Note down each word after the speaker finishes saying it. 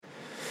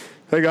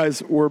Hey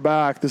guys, we're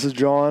back. This is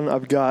John.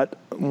 I've got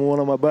one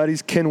of my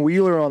buddies, Ken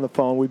Wheeler, on the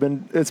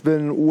phone. It's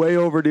been way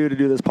overdue to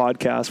do this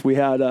podcast. We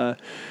had a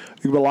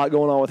lot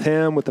going on with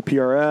him, with the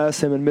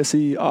PRS. Him and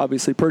Missy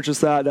obviously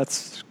purchased that.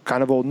 That's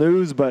kind of old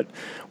news, but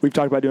we've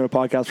talked about doing a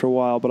podcast for a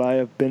while, but I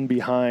have been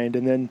behind.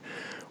 And then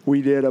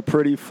we did a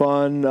pretty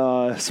fun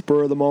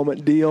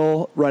spur-of-the-moment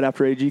deal right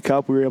after AG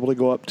Cup. We were able to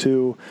go up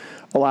to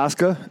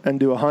Alaska and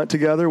do a hunt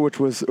together, which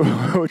was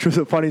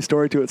a funny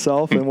story to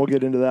itself, and we'll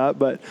get into that.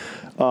 But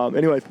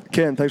anyway,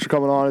 Ken, thanks for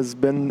coming on. It's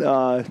been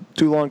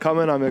too long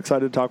coming. I'm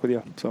excited to talk with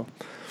you. So,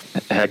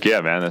 heck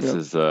yeah, man, this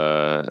is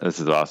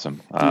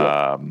awesome.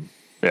 Yeah,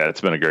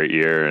 it's been a great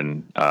year,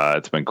 and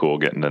it's been cool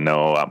getting to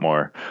know a lot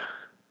more,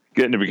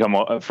 getting to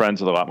become friends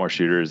with a lot more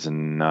shooters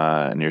and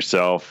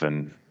yourself,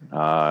 and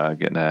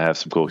getting to have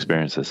some cool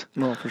experiences.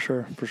 No, for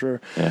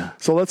sure. Yeah.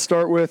 So let's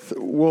start with,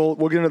 we'll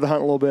get into the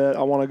hunt a little bit.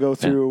 I want to go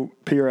through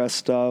PRS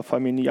stuff. I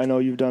mean, I know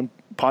you've done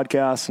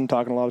podcasts and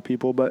talking to a lot of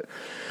people, but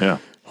yeah,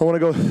 I want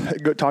to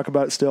go talk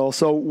about it still.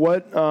 So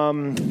what,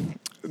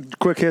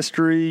 quick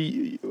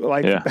history,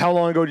 how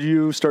long ago did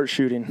you start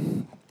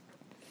shooting?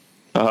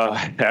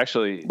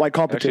 Actually, like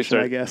competition,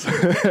 I guess.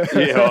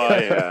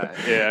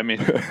 yeah. I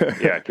mean,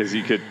 yeah, because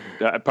you could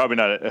probably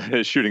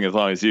not shooting as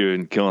long as you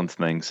and killing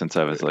things since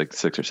I was like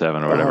 6 or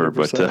 7 or whatever.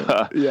 100%.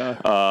 But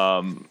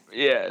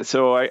yeah.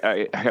 So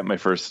I got my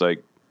first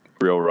like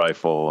real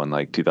rifle in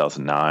like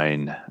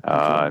 2009.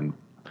 And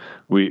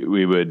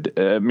we would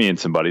me and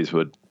some buddies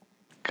would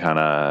kind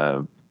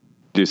of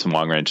do some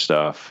long range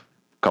stuff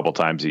a couple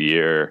times a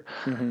year.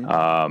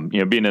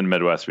 Mm-hmm. Being in the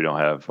Midwest, we don't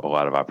have a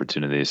lot of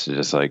opportunities to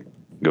just like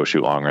go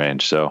shoot long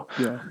range. So,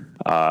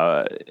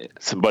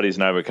 some buddies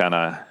and I would kind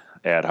of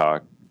ad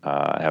hoc,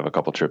 have a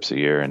couple trips a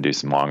year and do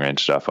some long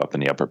range stuff up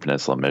in the Upper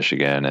Peninsula of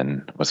Michigan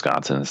and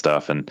Wisconsin and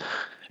stuff. And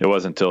it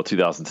wasn't until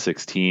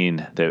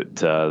 2016 that,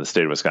 the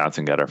state of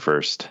Wisconsin got our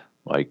first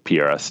like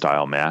PRS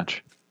style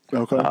match.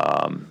 Okay.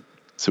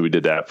 So we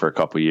did that for a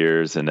couple of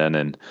years. And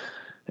then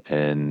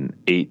in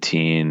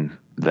 18,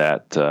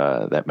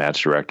 that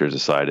match director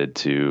decided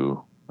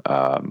to,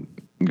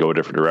 go a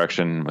different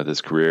direction with his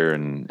career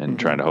and mm-hmm.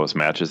 trying to host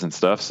matches and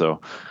stuff.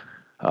 So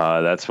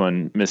that's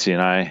when Missy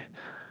and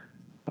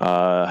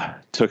I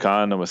took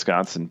on the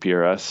Wisconsin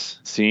PRS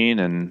scene,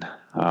 and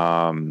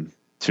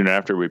soon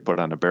after we put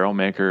on a barrel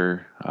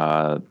maker,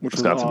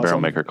 Wisconsin awesome. Barrel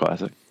Maker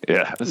Classic.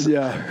 Yeah.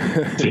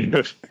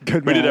 Dude,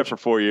 good we did that for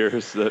 4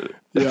 years.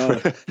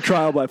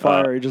 Trial by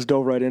fire. You just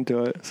dove right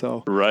into it.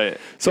 So right.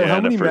 So how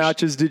many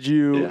matches did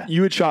you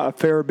had shot a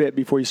fair bit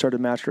before you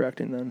started match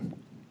directing then?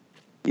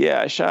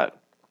 Yeah, I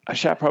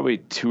shot probably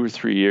 2 or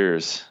 3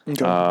 years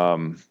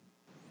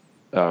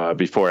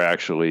before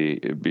actually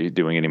be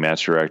doing any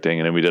match directing.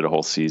 And then we did a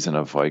whole season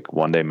of like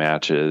 1-day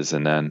matches.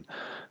 And then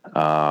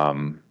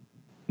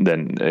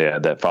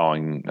that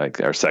following,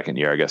 like our second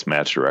year, I guess,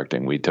 match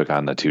directing, we took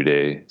on the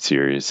 2-day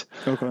series.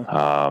 Okay.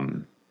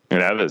 And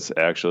that was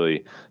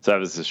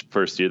the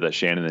first year that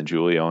Shannon and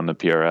Julie owned the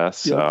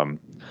PRS.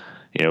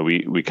 Yep.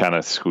 We kind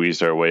of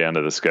squeezed our way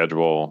into the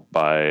schedule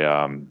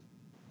by,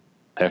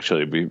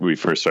 actually, we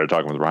first started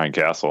talking with Ryan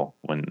Castle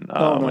when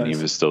he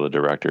was still the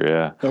director.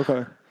 Yeah.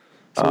 Okay.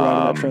 So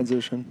right in that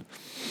transition.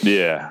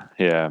 Yeah.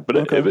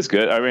 But it was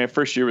good. I mean,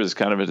 first year was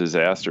kind of a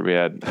disaster. We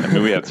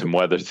had some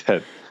weather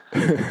that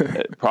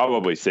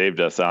probably saved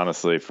us,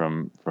 honestly,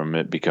 from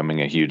it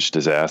becoming a huge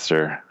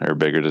disaster or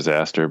bigger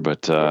disaster.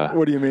 But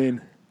what do you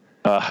mean?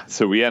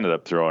 So we ended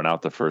up throwing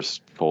out the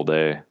first full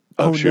day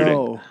of shooting.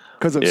 Oh no!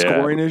 Because of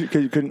scoring,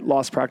 because you couldn't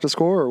lost practice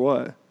score or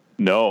what?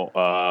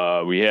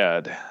 No,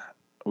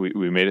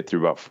 we made it through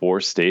about 4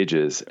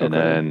 stages, and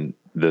then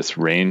this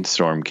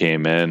rainstorm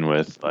came in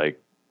with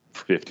like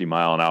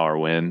 50-mile-an-hour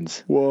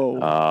winds.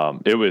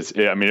 Whoa! It was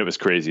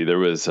crazy. There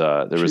was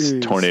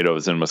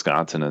tornadoes in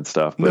Wisconsin and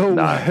stuff. But no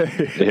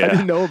way! Yeah, I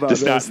didn't know about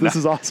this. This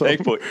is awesome.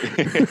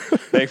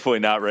 Thankfully,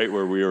 not right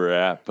where we were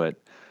at, but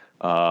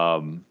I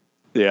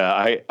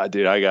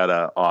got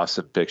an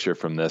awesome picture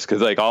from this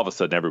because like all of a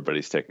sudden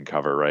everybody's taking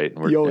cover, right?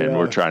 And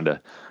we're trying to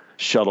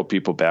shuttle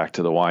people back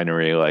to the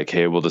winery, like,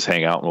 hey, we'll just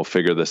hang out and we'll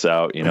figure this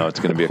out. It's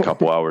going to be a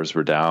couple hours.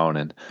 We're down.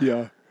 And,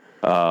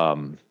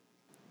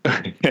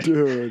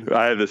 dude,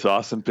 I had this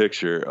awesome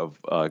picture of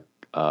a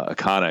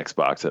Connex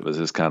box that was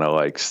just kind of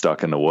like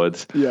stuck in the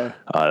woods. Yeah.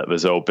 It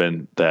was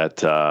open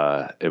that,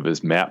 it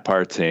was Matt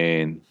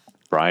Partain,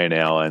 Brian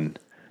Allen,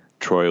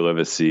 Troy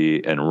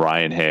Livesey, and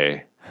Ryan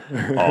Hay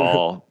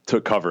all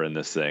took cover in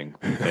this thing.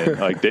 And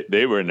like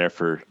they were in there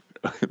for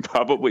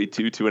probably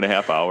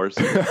 2.5 hours.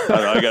 I don't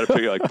know, I got to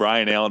figure like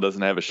Brian Allen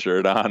doesn't have a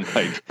shirt on.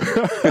 Like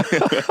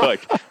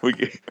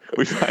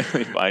we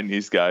finally find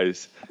these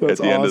guys at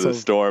the end of the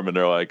storm, and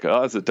they're like,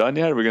 "Oh, is it done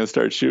yet? Are we going to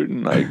start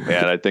shooting?" Like,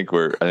 man, I think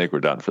we're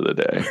done for the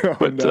day.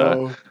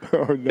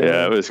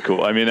 Yeah, it was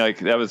cool. I mean, like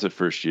that was the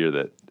first year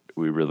that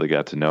we really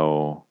got to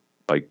know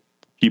like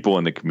people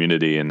in the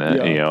community and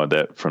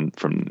that from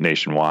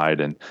nationwide,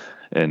 and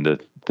to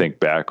think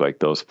back like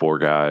those 4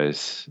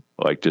 guys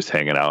like just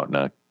hanging out in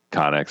a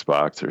Connex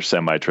box or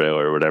semi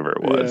trailer or whatever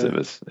it was. It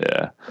was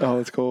Oh,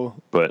 that's cool.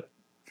 But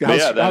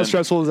How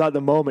stressful is that in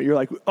the moment? You're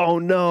like, oh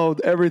no,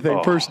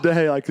 everything first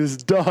day, like this is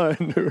done.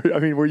 I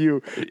mean, were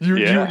you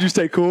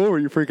stay cool or were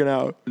you freaking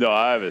out? No,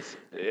 I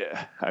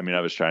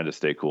was trying to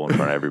stay cool in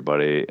front of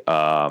everybody.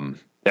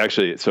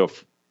 Actually, so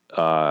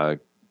kind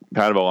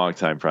of a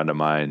longtime friend of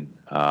mine,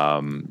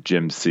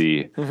 Jim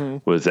C,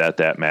 was at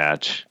that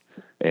match,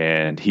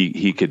 and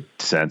he could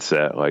sense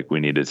that like we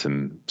needed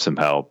some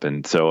help,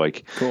 and so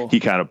like he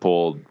kind of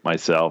pulled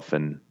myself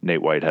and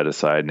Nate Whitehead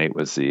aside. Nate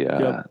was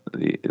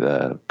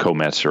the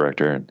co-match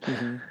director,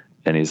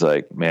 and he's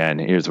like, man,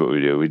 here's what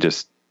we do.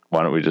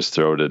 Why don't we just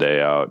throw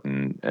today out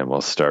and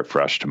we'll start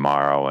fresh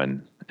tomorrow,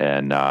 and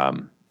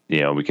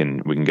we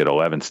can get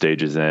 11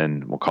 stages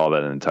in. We'll call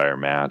that an entire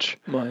match.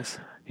 Nice.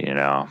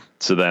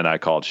 So then I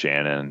called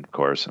Shannon, of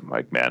course. I'm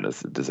like, man, this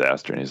is a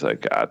disaster. And he's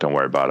like, don't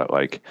worry about it.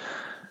 Like,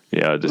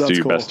 just do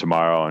your best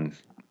tomorrow, and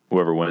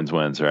whoever wins,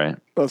 right?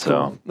 That's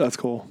cool. That's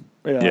cool.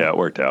 Yeah, it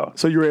worked out.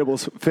 So you were able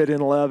to fit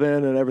in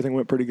 11 and everything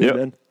went pretty good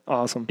then?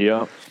 Awesome.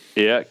 Yeah.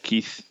 Yeah.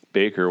 Keith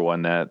Baker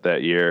won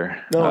that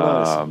year.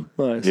 Oh,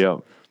 nice. Yeah.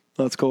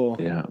 That's cool.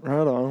 Yeah.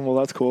 Right on. Well,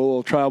 that's cool. A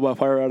little trial by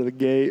fire out of the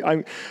gate.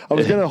 I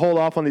was going to hold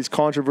off on these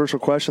controversial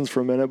questions for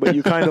a minute, but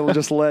you kind of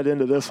just led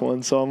into this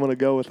one, so I'm going to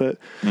go with it.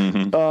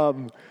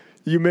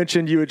 You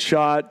mentioned you had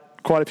shot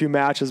quite a few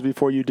matches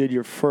before you did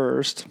your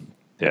first.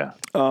 Yeah.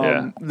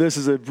 This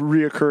is a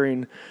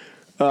reoccurring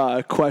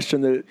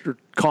question or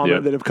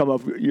comment that have come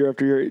up year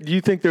after year. Do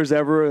you think there's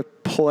ever a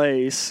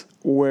place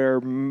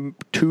where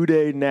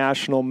 2-day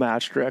national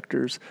match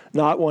directors,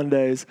 not 1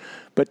 days,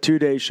 but 2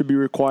 days, should be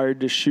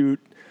required to shoot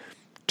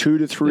 2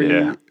 to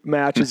 3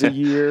 matches a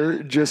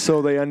year just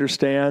so they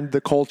understand the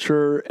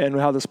culture and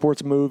how the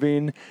sport's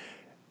moving?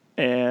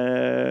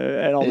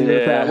 And I'll leave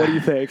it at that. What do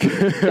you think?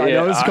 I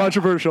know it's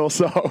controversial,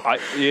 so. I'm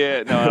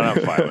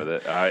fine with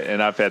it.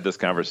 And I've had this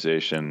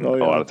conversation a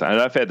lot of times.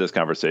 And I've had this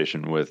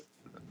conversation with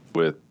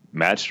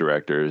match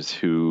directors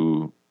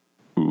who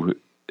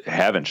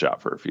haven't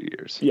shot for a few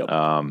years. Yep.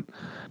 And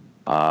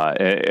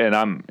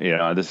I'm,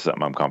 this is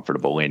something I'm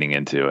comfortable leaning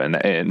into.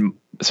 And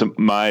so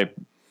my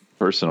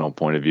personal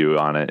point of view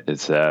on it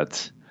is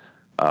that,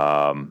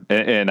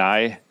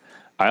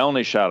 I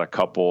only shot a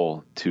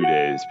couple 2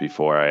 days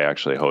before I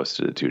actually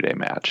hosted a 2-day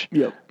match.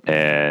 Yep.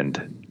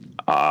 And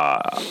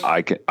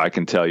I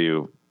can tell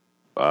you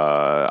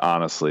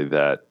honestly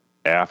that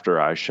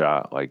after I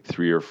shot like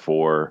 3 or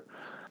 4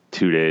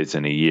 2 days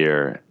in a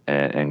year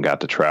and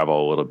got to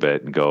travel a little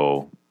bit and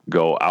go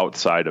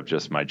outside of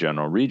just my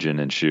general region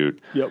and shoot,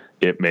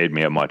 it made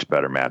me a much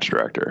better match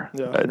director.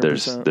 Yeah,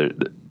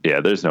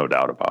 there's no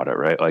doubt about it,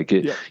 right? Like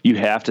you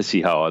have to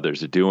see how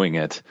others are doing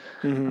it.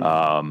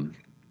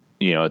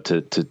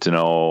 To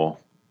know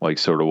like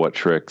sort of what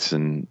tricks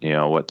and,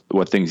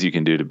 what things you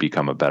can do to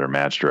become a better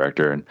match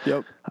director. And,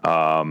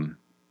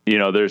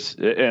 there's,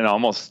 and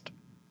almost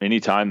any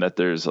time that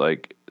there's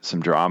like some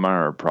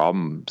drama or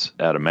problems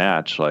at a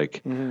match,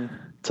 like,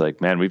 it's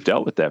like, man, we've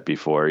dealt with that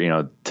before,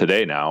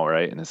 today now.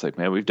 Right. And it's like,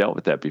 man, we've dealt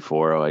with that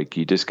before. Like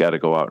you just got to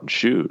go out and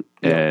shoot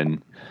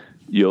and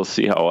you'll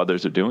see how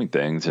others are doing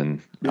things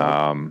and,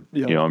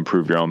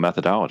 improve your own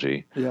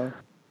methodology. Yeah.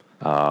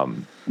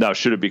 Now,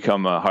 should it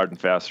become a hard and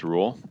fast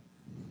rule?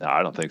 No,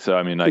 I don't think so.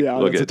 I mean, like,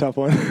 look at a tough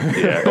one.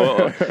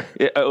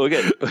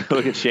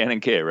 Look at Shannon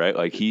K, right?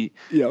 Like he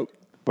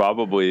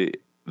probably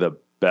the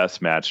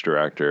best match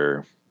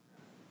director,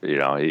 he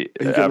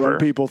can ever run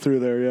people through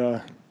there.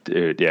 Yeah.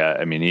 Dude. Yeah.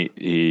 I mean,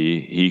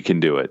 he can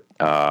do it.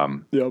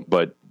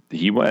 But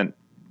he went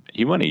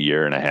a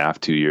year and a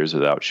half, 2 years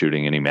without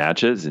shooting any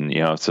matches.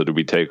 And, so did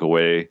we take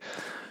away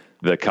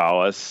the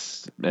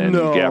Collis and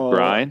Gap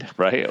grind,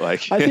 right?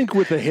 Like, I think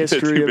with the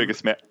history of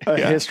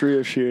history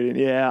of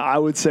shooting, I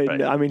would say.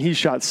 Right. I mean, he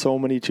shot so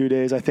many 2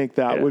 days. I think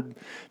that would.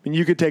 I mean,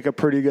 you could take a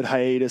pretty good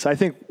hiatus. I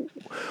think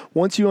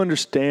once you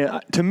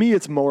understand, to me,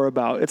 it's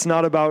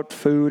not about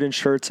food and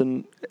shirts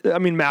and. I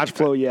mean, match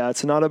flow. Yeah,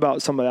 it's not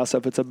about some of that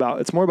stuff.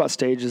 It's more about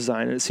stage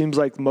design. And it seems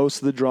like most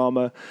of the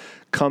drama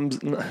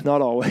comes,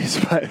 not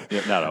always, but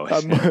not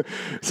always.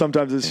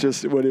 Sometimes it's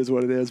just what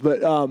it is.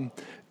 But.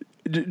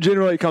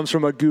 Generally, it comes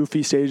from a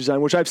goofy stage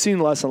design, which I've seen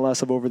less and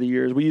less of over the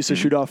years. We used to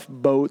shoot off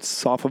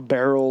boats, off of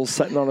barrels,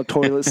 sitting on a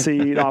toilet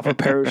seat, off a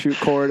parachute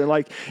cord, and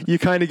like you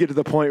kind of get to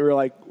the point where you're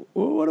like,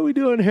 well, "What are we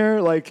doing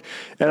here?" Like,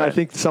 and I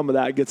think some of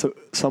that gets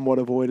somewhat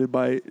avoided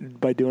by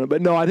doing it.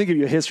 But no, I think if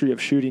you have a history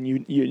of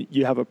shooting,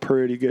 you have a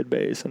pretty good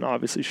base, and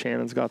obviously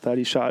Shannon's got that.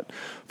 He shot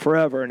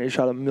forever, and he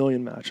shot 1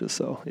 million matches.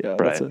 So yeah,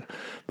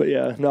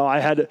 I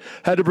had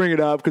to bring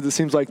it up because it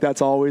seems like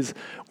that's always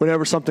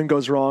whenever something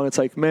goes wrong, it's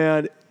like,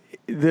 man.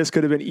 This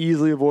could have been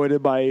easily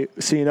avoided by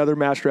seeing other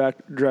match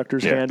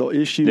directors handle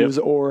issues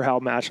or how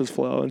matches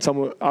flow. And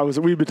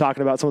we've been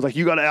talking about, someone's like,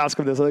 you got to ask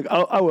him this. I'm like,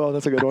 oh, well,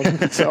 that's a good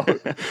one. So,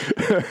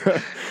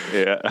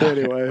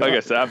 anyway, like I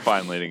said, I'm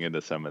fine leading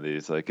into some of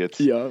these. Like it's,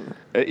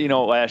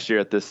 last year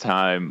at this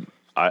time,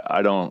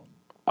 I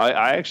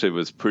actually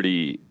was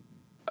pretty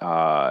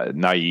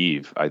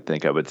naive. I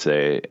think I would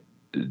say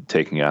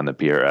taking on the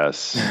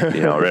PRS,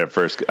 right at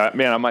first,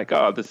 I'm like,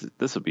 oh,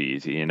 this will be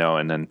easy,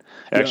 and then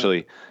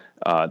actually,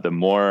 the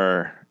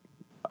more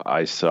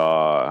I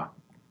saw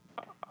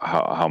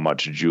how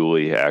much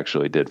Julie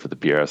actually did for the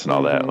PRS and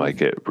all that.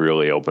 Like, it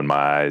really opened my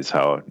eyes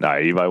how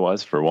naive I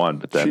was, for one.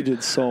 But then she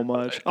did so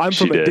much. I'm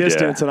from a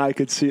distance, and I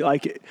could see,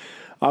 like,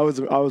 I was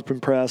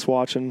impressed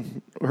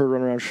watching her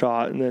run around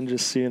shot, and then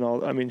just seeing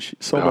all. I mean,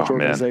 so much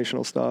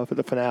organizational stuff at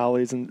the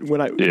finales, and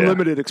when I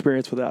limited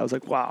experience with that, I was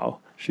like, wow,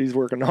 she's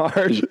working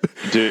hard.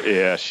 Dude,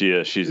 yeah, she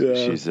is. She's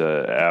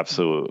an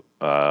absolute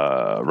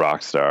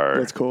rock star.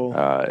 That's cool.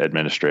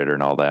 Administrator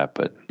and all that.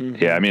 But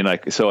yeah, I mean,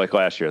 like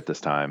last year at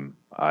this time,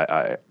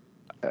 I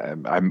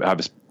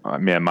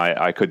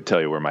couldn't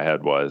tell you where my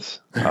head was.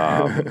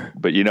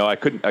 But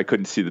I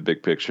couldn't see the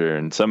big picture.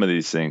 And some of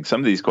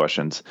these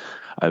questions,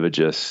 I would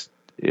just,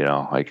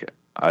 like,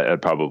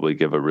 I'd probably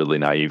give a really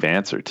naive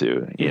answer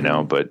to,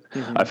 but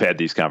I've had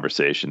these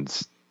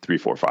conversations 3,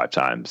 4, 5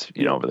 times,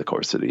 over the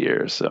course of the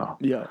year. So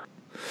yeah.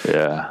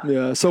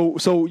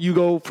 So you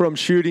go from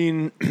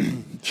shooting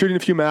a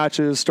few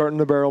matches, starting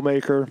the barrel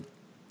maker,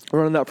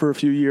 running that for a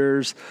few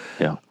years.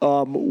 Yeah.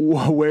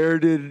 Where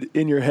did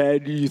in your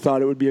head you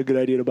thought it would be a good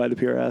idea to buy the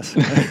PRS?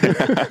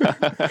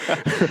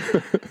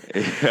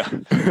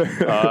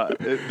 Yeah.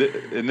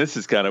 And this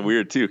is kind of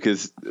weird too,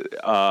 because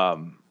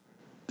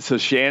so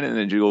Shannon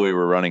and Julie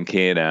were running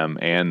K&M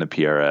and the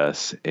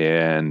PRS,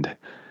 and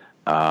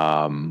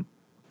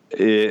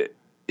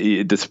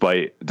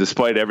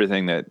despite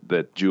everything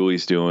that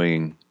Julie's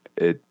doing,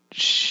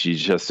 she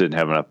just didn't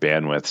have enough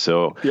bandwidth.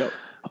 So. Yep.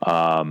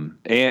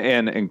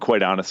 And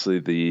quite honestly,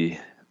 if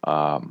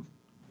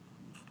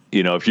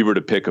you were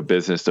to pick a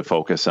business to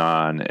focus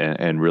on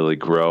and really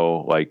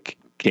grow, like,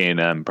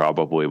 K&M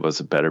probably was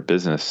a better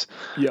business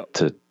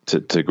to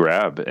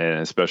grab. And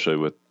especially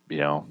with,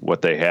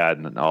 what they had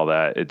and all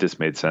that, it just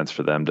made sense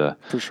for them to,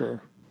 for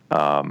sure,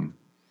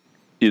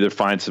 either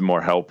find some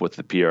more help with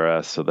the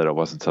PRS so that it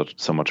wasn't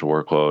so much a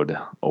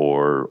workload,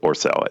 or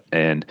sell it.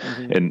 And,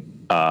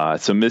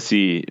 so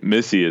Missy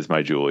is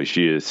my Julie.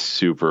 She is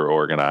super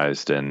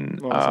organized and,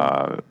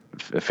 awesome.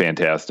 A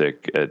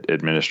fantastic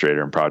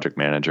administrator and project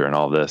manager and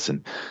all this.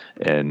 And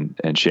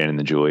Shannon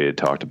and Julie had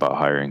talked about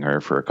hiring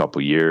her for a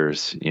couple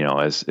years,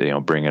 as,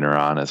 bringing her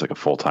on as like a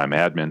full-time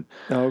admin.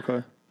 Oh,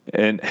 okay.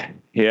 And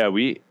yeah,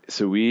 we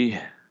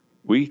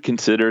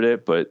considered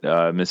it, but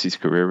Missy's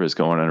career was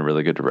going in a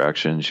really good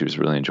direction. She was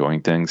really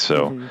enjoying things.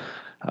 So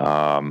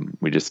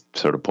we just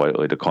sort of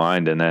politely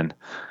declined. And then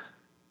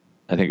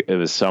I think it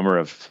was summer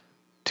of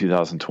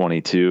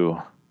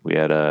 2022. We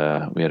had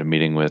a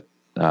meeting with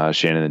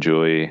Shannon and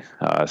Julie.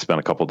 Spent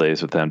a couple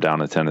days with them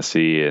down in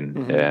Tennessee.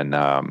 And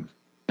I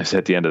said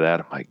at the end of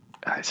that, I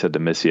said to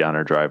Missy on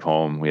our drive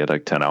home, we had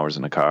like 10 hours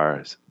in the car.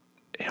 I said,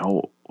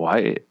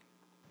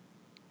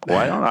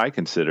 why don't I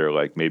consider,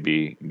 like,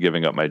 maybe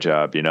giving up my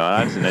job?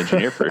 I was an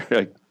engineer for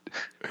like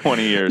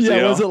 20 years.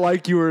 Yeah, was it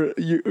like you were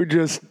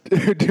just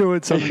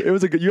doing something? It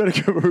was you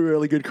had a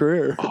really good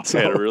career. So.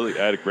 I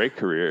had a great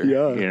career.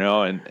 Yeah.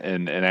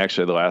 And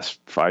actually the last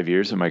 5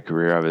 years of my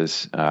career, I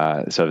was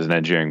an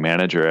engineering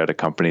manager at a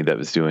company that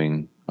was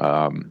doing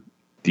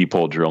deep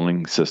hole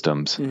drilling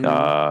systems,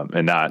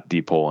 and not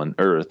deep hole in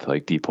earth,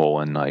 like deep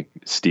hole in like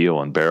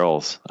steel and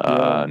barrels,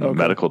 and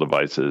medical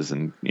devices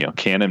and,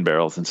 cannon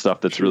barrels and stuff.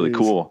 That's really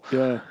cool.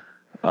 Yeah.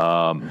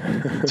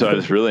 So I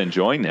was really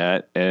enjoying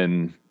that,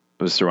 and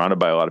was surrounded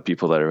by a lot of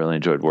people that I really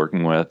enjoyed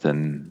working with.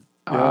 And,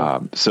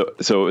 so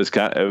it was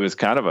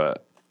kind of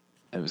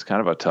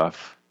a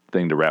tough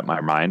thing to wrap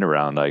my mind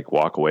around, like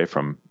walk away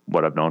from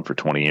what I've known for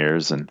 20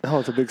 years. And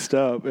it's a big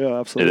step. Yeah,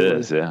 absolutely. It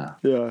is. Yeah.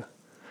 Yeah.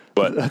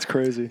 But that's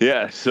crazy.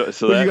 Yeah. So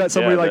you got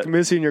somebody like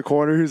Missy in your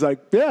corner who's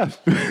like, yeah,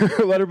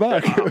 let her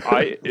back.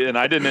 I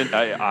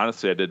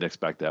honestly didn't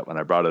expect that when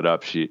I brought it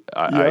up.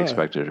 I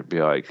expected her to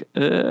be like,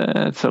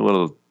 it's a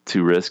little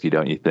too risky,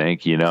 don't you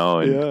think?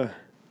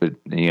 But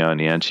in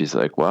the end, she's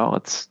like, well,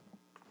 let's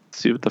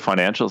see what the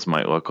financials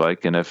might look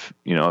like, and if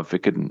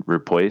it could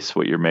replace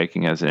what you're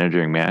making as an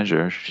engineering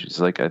manager, she's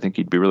like, I think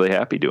you'd be really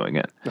happy doing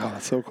it. Oh,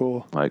 that's so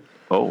cool. Like,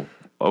 oh.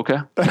 Okay.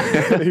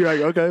 You're like,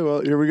 okay,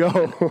 well, here we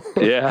go.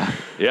 Yeah.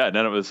 And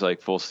then it was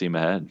like full steam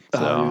ahead. So.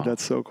 Oh, dude,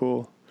 that's so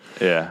cool.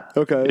 Yeah.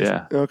 Okay.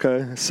 Yeah.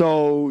 Okay.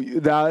 So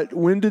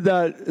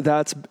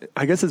that's,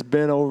 I guess it's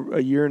been over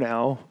a year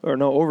now, or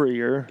no, over a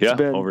year. Yeah.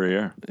 Over a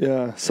year.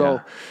 Yeah.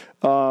 So,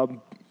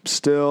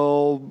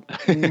 still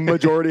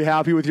majority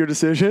happy with your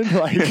decision.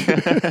 Like,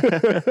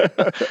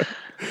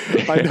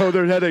 I know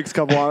there's headaches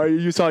come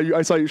along. I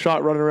saw you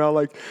shot running around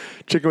like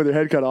chicken with your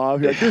head cut off.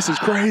 You're like, this is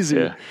crazy.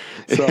 Yeah.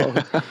 So,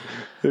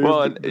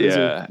 well,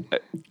 yeah,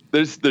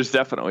 there's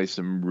definitely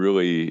some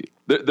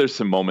there's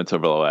some moments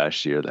over the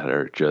last year that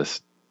are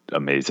just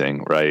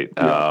amazing, right?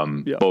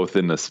 Yeah. Both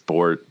in the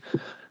sport,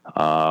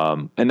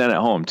 and then at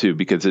home too,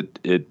 because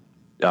it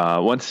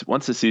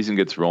once the season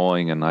gets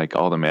rolling and like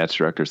all the match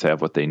directors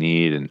have what they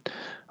need, and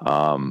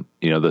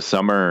the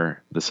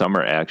summer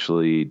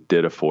actually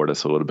did afford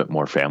us a little bit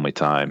more family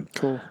time.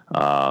 Cool.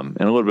 And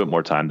a little bit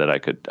more time that I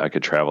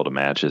could travel to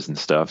matches and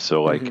stuff.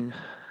 So like,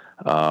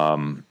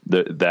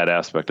 that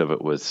aspect of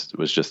it was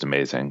just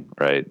amazing,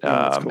 right?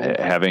 Cool.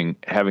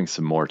 Having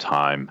some more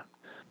time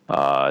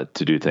to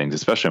do things,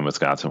 especially in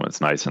Wisconsin when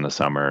it's nice in the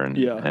summer. And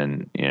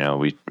you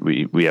know,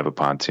 we have a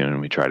pontoon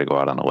and we try to go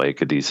out on the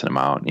lake a decent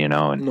amount, you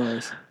know, and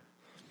nice.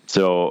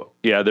 So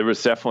yeah, there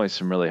was definitely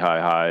some really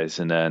high highs.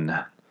 And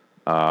then,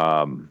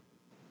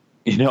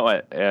 you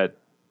know,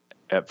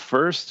 at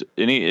first,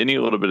 any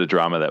little bit of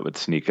drama that would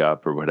sneak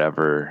up or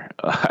whatever,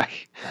 I'm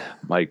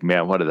like,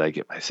 man, what did I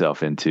get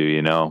myself into,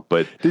 you know?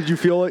 But did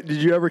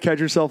you ever catch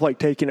yourself like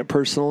taking it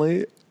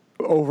personally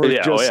over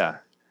just, oh yeah.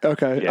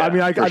 Okay. Yeah, I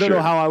mean, I don't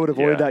know how I would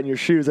avoid yeah. that in your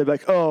shoes. I'd be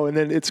like, oh, and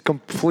then it's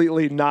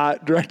completely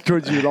not directed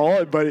towards you at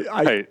all. But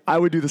I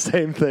would do the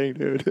same thing,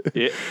 dude.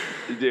 Yeah,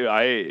 dude.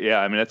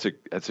 I mean,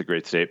 that's a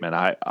great statement.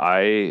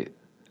 I'm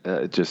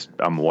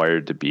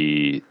wired to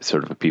be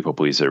sort of a people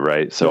pleaser,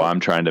 right? So I'm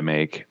trying to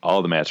make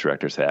all the match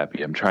directors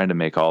happy. I'm trying to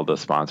make all the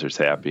sponsors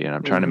happy, and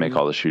I'm trying to make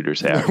all the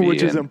shooters happy.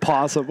 Which is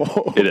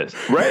impossible. It is,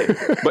 right?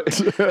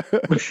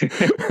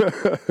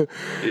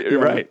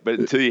 Right. But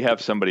until you have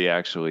somebody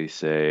actually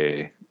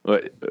say,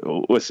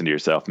 listen to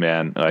yourself,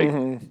 man.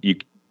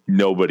 Like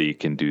nobody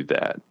can do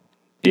that,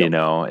 you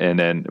know? And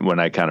then when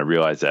I kind of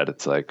realized that,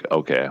 it's like,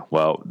 okay,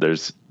 well,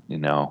 there's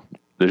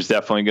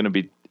definitely going to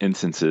be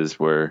instances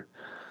where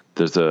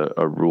there's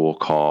a rule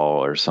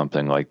call or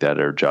something like that,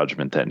 or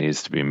judgment that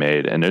needs to be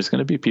made. And there's going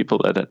to be people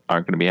that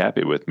aren't going to be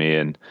happy with me.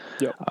 And,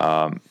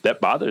 that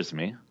bothers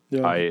me.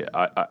 Yeah.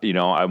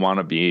 I want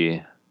to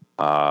be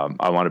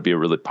a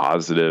really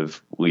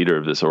positive leader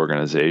of this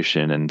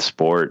organization and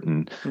sport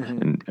and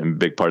a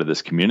big part of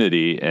this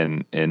community.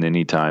 And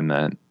any time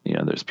that, you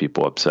know, there's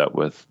people upset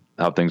with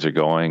how things are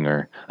going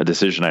or a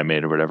decision I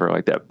made or whatever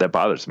like that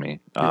bothers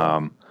me.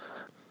 Yeah.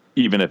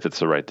 Even if it's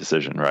the right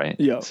decision. Right.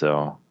 Yeah.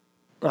 So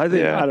I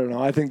think, I don't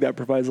know. I think that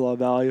provides a lot of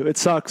value. It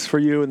sucks for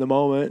you in the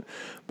moment,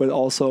 but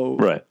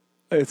also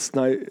it's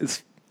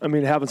nice. I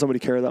mean, having somebody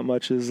care that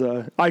much is,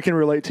 I can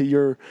relate to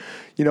your,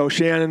 you know,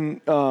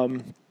 Shannon,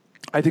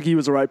 I think he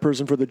was the right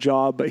person for the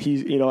job, but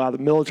he's, you know, out of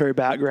the military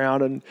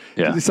background, and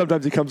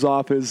sometimes he comes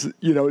off as,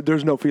 you know,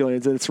 there's no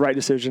feelings and it's the right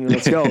decision and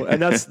let's go.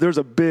 And there's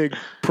a big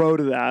pro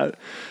to that.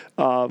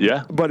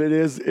 But it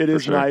is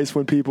nice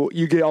when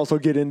you also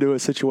get into a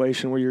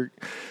situation where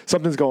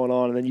something's going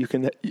on, and then you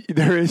can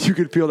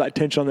feel that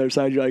tension on their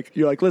side.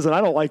 You're like, listen,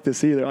 I don't like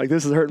this either. Like,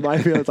 this is hurting my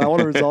feelings. I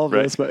want to resolve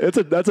this, but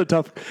that's a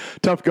tough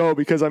go,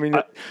 because I mean,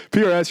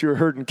 PRS, you're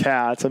herding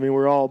cats. I mean,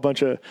 we're all a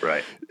bunch of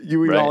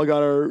we're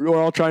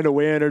all trying to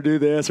win or do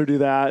this or do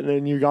that, and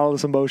then you got all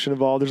this emotion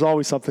involved. There's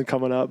always something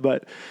coming up,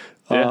 but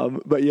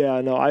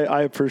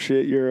I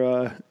appreciate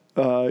your.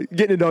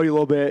 Getting to know you a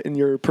little bit and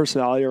your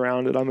personality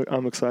around it.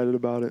 I'm excited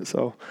about it.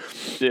 So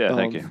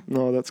thank you.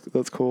 No, that's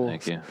cool.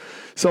 Thank you.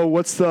 So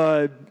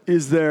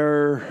is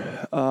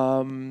there,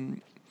 I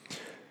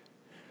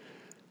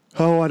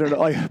don't know,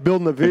 like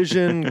building a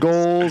vision,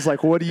 goals,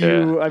 like what do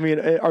you, I mean,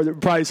 are there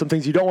probably some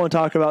things you don't want to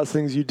talk about,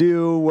 things you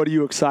do? What are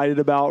you excited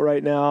about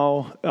right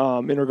now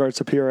in regards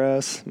to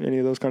PRS, any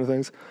of those kind of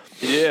things?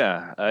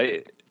 Yeah.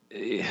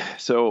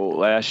 So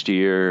last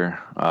year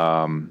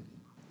I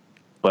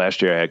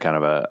had kind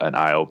of an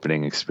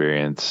eye-opening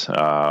experience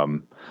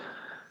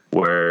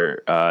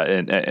where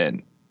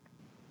and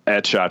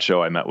at SHOT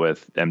Show I met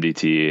with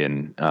MDT,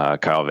 and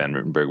Kyle Van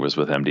Rutenberg was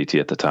with MDT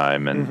at the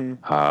time, and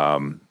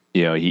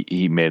you know,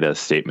 he made a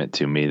statement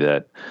to me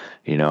that,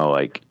 you know,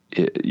 like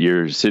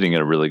you're sitting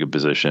in a really good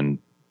position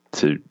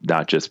to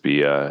not just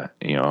be a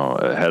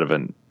head of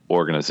an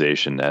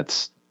organization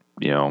that's,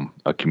 you know,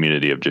 a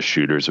community of just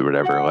shooters or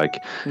whatever. Like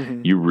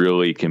you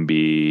really can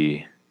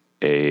be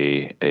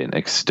an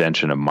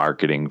extension of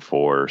marketing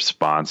for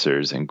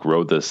sponsors and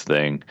grow this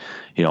thing,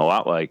 you know, a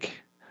lot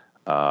like,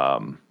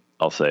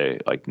 I'll say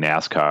like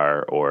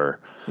NASCAR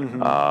or,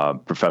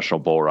 professional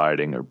bull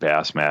riding or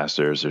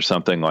Bassmasters or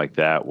something like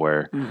that,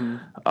 where,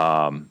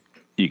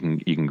 you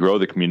can grow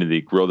the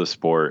community, grow the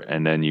sport,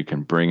 and then you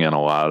can bring in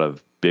a lot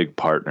of big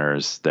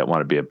partners that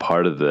want to be a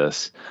part of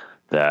this,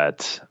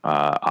 that,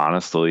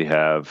 honestly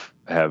have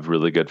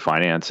really good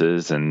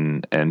finances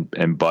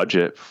and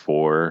budget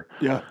for,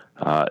 you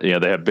know,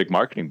 they have big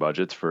marketing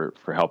budgets for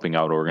helping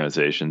out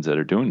organizations that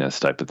are doing this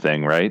type of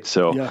thing. Right.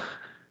 So,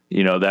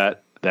 you know,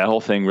 that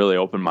whole thing really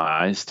opened my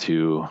eyes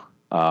to,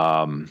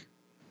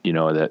 you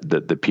know, that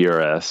the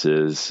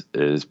PRS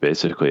is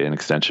basically an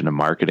extension of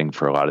marketing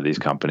for a lot of these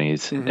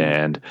companies.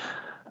 And,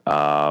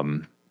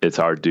 it's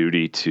our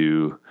duty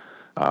to,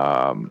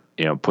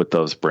 you know, put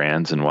those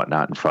brands and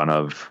whatnot in front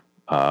of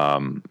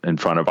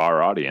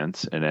our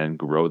audience, and then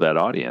grow that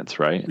audience.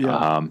 Right.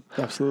 Yeah,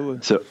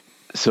 absolutely.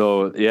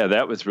 So yeah,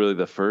 that was really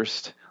the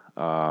first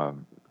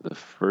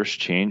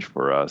change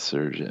for us,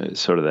 or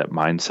sort of that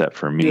mindset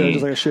for me. Yeah,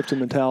 just like a shift in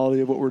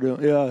mentality of what we're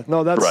doing. Yeah,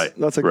 no, that's good.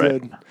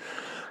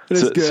 It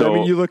is good. So, I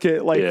mean, you look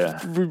at like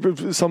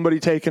somebody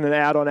taking an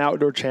ad on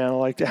Outdoor Channel,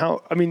 like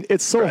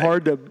it's so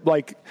hard to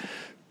like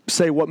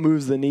say what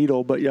moves the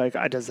needle, but you're like,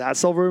 does that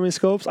sell very many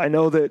scopes? I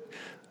know that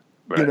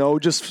You know,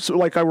 just so,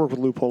 like I work with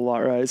Loophole a lot,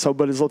 right? So,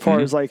 but as far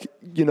as like,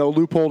 you know,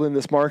 Loophole in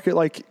this market,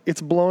 like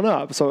it's blown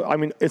up. So, I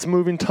mean, it's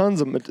moving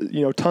tons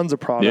of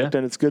product,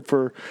 and it's good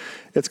for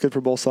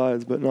both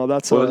sides. But no,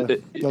 that's cool.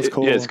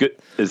 Yeah, it's good.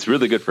 It's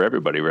really good for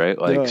everybody, right?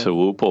 Like, so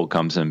Loophole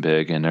comes in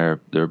big, and they're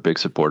a big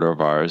supporter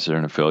of ours. They're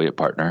an affiliate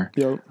partner.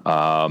 Yep.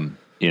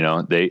 You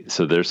know,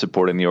 they're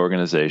supporting the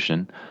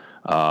organization.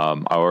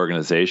 Our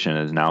organization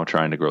is now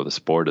trying to grow the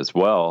sport as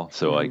well.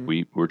 So like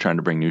we're trying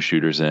to bring new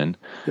shooters in.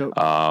 Yep.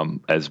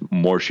 As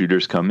more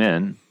shooters come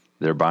in,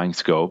 they're buying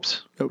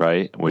scopes,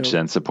 right? Which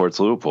then supports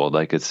Loophole.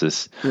 Like it's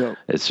this,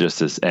 it's just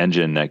this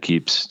engine that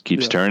keeps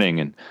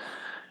turning,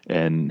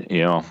 and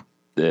you know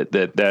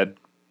that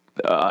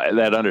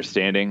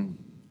understanding,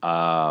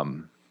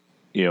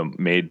 you know,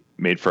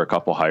 made for a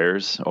couple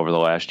hires over the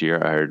last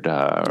year. I heard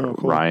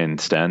Ryan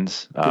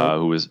Stens,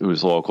 who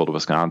was local to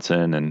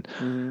Wisconsin,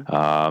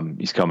 and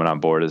he's coming on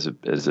board as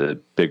a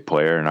big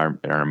player in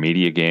our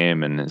media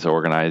game, and is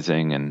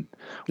organizing and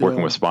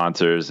working with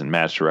sponsors and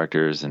match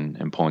directors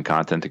and pulling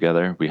content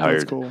together. We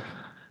hired,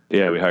 we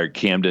hired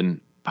Camden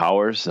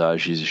Powers.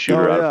 She's a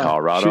shooter out of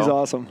Colorado. She's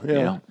awesome.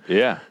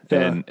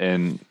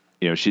 And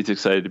you know, she's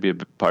excited to be a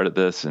part of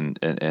this and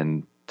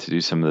to do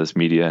some of this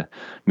media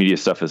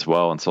stuff as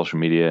well, and social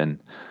media, and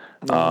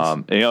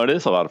you know, it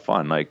is a lot of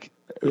fun. Like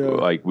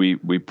we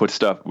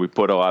put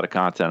a lot of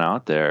content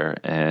out there,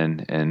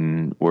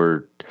 and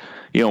we're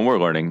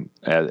learning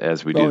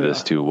as we do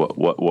this too,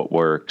 what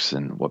works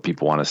and what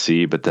people want to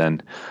see, but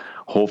then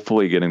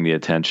hopefully getting the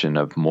attention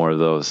of more of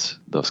those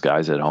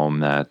guys at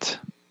home that,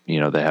 you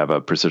know, they have a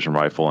precision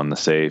rifle in the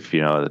safe,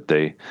 you know, that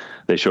they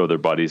show their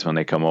buddies when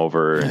they come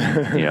over,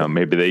 and, you know,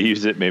 maybe they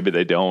use it, maybe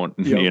they don't,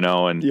 you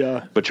know,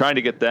 but trying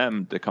to get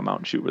them to come out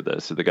and shoot with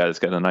us. So the guy that's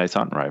got a nice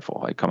hunting rifle,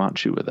 like, come out and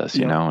shoot with us,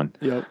 you know, and,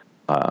 And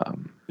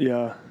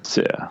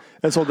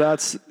so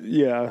that's,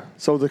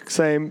 so the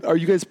same, are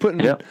you guys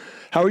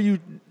how are you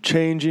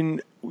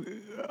changing,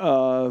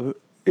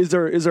 is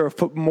there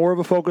more of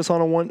a focus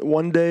on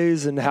one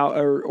days, and how,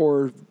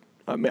 or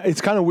I mean,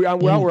 it's kind of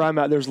weird. Where I'm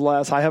at, there's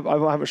less. I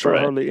haven't shot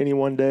hardly any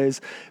 1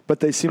 days, but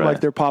they seem like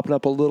they're popping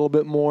up a little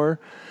bit more.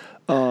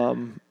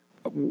 What's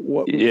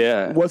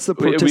the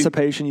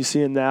participation you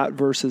see in that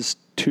versus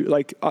 2?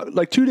 Like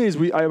 2 days,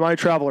 I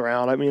travel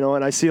around. I mean, you know,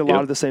 and I see a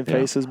lot of the same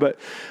faces. But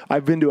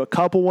I've been to a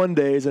couple 1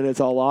 days, and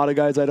it's a lot of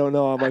guys I don't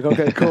know. I'm like,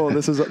 okay, cool.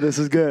 This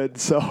is good.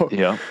 So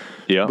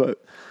But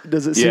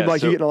does it seem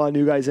like you're getting a lot of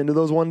new guys into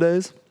those 1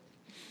 days?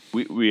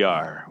 We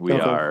are,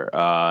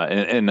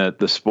 and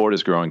the sport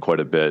is growing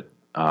quite a bit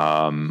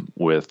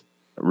with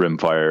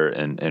rimfire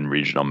and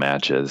regional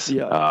matches.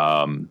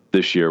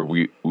 This year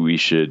we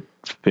should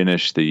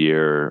finish the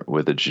year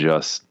with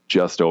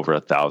just over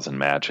 1,000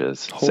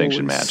 matches,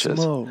 sanctioned matches.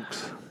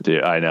 Smokes.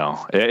 Dude, I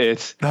know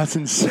that's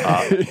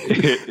insane.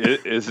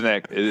 Isn't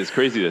it? It's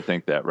crazy to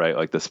think that, right?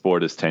 Like the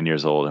sport is 10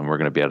 years old, and we're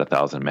going to be at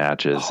 1,000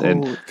 matches.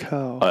 Holy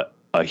cow.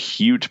 A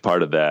huge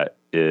part of that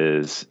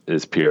is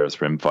PRS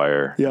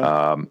rimfire.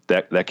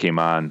 That came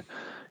on,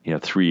 you know,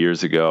 3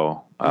 years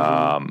ago.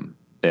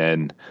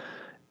 And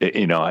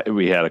you know,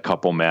 we had a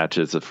couple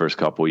matches the first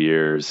couple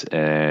years,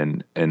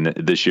 and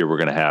this year we're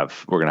gonna have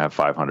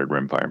 500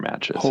 rimfire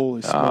matches.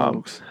 Holy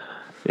smokes!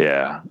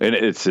 And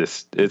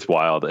it's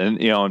wild.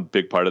 And you know, a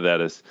big part of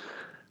that is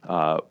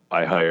I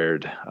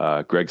hired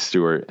Greg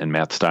Stewart and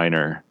Matt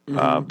Steiner.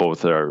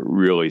 Both are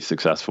really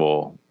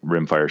successful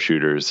rimfire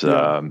shooters, you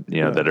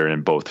know, that are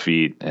in both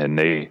feet, and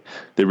they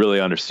really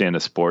understand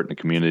the sport and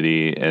the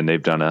community, and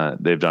they've done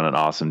an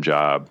awesome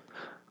job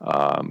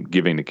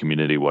giving the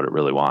community what it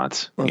really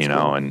wants. That's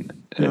cool.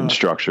 and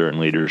structure and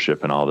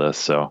leadership and all this.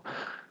 So,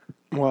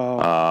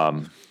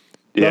 wow.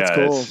 That's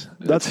cool.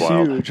 That's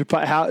huge.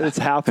 Wild. It's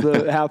half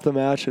the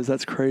matches.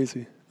 That's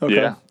crazy. Okay.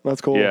 Yeah.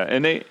 That's cool. Yeah.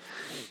 And they,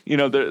 you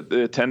know,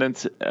 the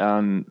attendance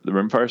on the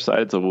rimfire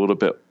side is a little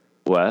bit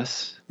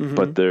less,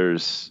 but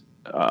there's,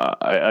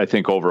 I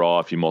think overall,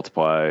 if you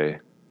multiply,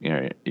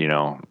 you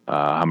know,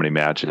 how many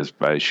matches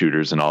by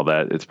shooters and all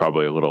that, it's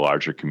probably a little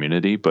larger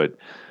community, but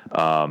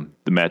the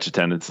match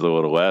attendance is a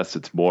little less.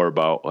 It's more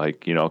about,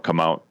 like, you know, come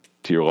out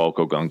to your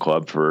local gun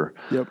club for,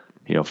 you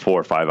know, 4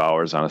 or 5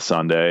 hours on a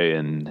Sunday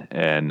and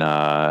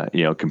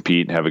you know,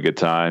 compete and have a good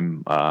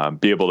time,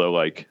 be able to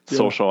like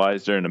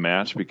socialize during the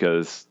match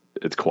because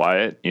it's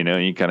quiet, you know,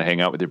 you kind of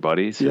hang out with your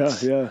buddies. It's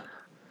cool.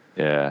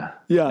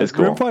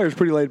 Rimfire is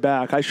pretty laid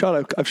back. I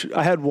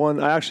had one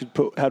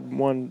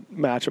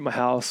match at my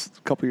house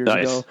a couple years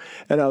ago,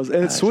 and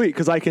it's sweet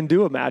because I can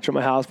do a match at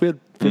my house. We had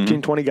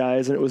 15, 20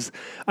 guys, and it was,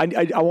 I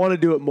want to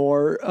do it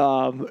more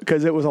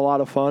because it was a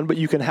lot of fun, but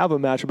you can have a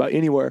match about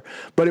anywhere,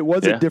 but it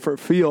was a different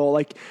feel.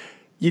 Like,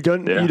 you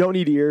don't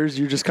need ears.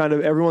 You're just kind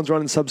of, everyone's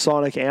running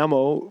subsonic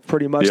ammo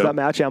pretty much. That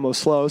match ammo is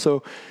slow.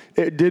 So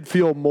it did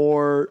feel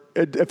more,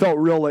 it felt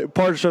real late.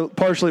 Partially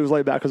it was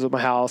laid back because of my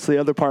house. The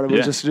other part of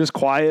it was just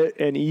quiet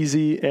and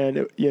easy.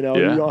 And you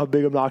don't have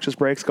big obnoxious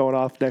breaks going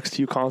off next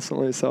to you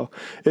constantly. So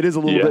it is a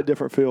little bit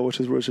different feel, which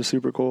is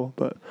super cool.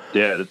 But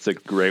yeah, it's a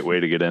great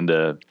way to get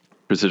into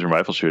precision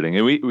rifle shooting,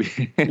 and we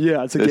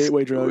yeah, it's a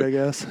gateway drug, I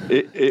guess.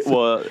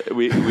 Well,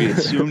 we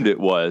assumed it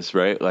was,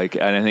 right. Like,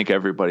 and I think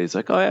everybody's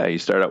like, oh yeah, you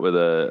start out with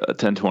a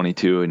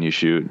 10-22 and you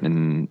shoot,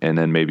 and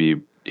then maybe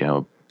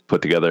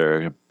put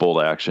together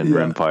bolt action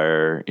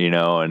rimfire,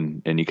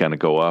 and you kind of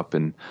go up.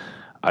 And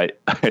I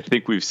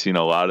think we've seen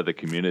a lot of the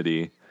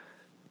community,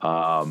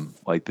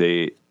 like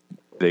they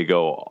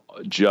go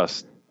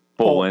just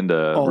full into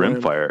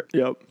rimfire.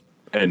 Yep.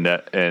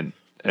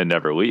 And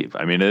never leave.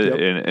 I mean,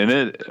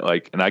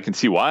 and I can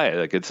see why.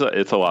 Like, it's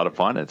a lot of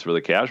fun. It's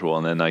really casual.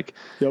 And then, like,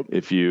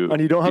 if you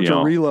and you don't have to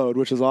reload,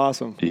 which is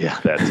awesome. Yeah,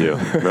 that too.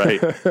 Right.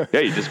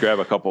 Yeah, you just grab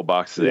a couple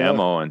boxes of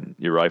ammo and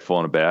your rifle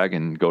in a bag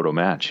and go to a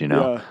match.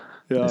 Yeah.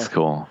 It's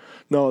cool.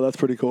 No, that's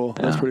pretty cool.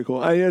 That's pretty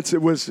cool. It's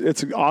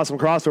an awesome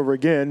crossover.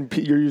 Again,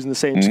 you're using the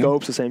same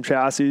scopes, the same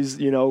chassis.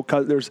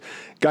 There's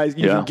guys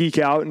you can geek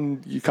out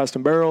and you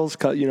custom barrels,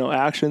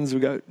 actions.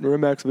 We got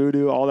Rimex,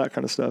 Voodoo, all that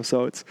kind of stuff.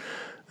 So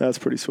that's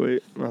pretty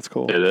sweet. That's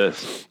cool. It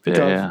is.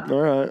 Yeah.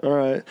 All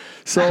right.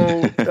 So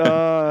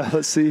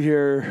let's see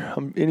here.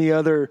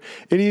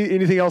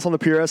 Anything else on the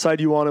PRS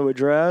side you want to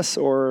address?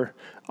 Or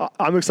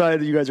I'm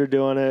excited that you guys are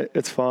doing it.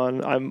 It's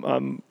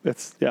fun.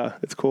 It's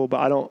cool.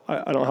 But I don't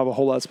have a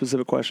whole lot of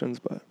specific questions.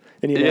 But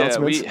any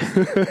announcements?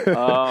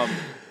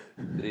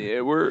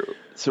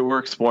 We're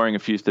exploring a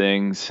few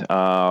things.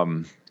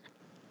 I've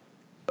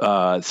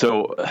heard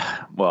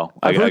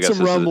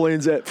some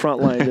rumblings at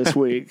Frontline this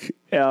week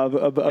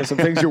of some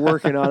things you're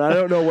working on. I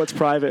don't know what's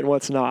private and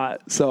what's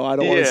not, so I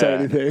don't want to say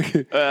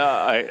anything.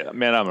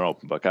 I'm an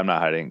open book. I'm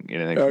not hiding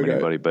anything from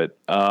anybody. But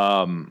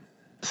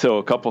so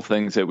a couple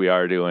things that we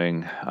are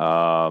doing.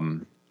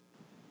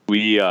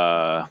 We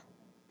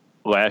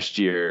last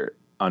year,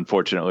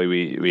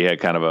 unfortunately, we had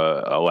kind of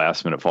a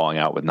last minute falling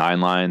out with 9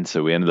 Line,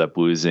 so we ended up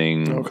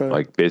losing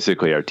like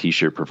basically our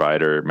T-shirt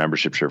provider,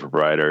 membership shirt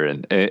provider,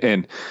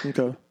 and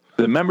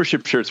the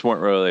membership shirts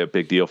weren't really a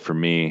big deal for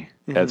me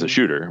as a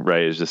shooter,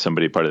 right? It's just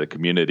somebody part of the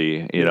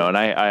community, and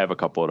I have a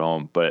couple at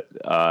home, but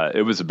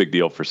it was a big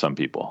deal for some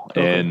people,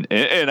 and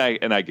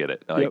I get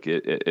it. Like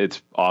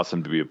it's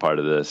awesome to be a part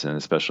of this, and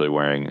especially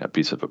wearing a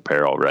piece of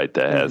apparel, right,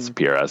 that has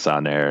PRS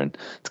on there, and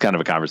it's kind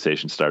of a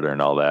conversation starter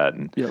and all that,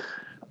 and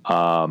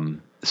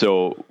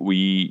So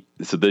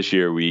this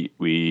year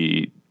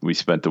we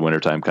spent the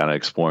wintertime kind of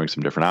exploring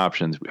some different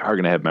options. We are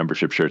going to have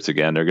membership shirts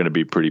again. They're going to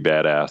be pretty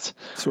badass.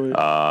 Sweet.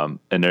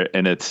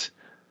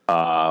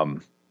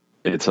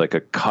 It's like a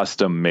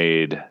custom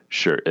made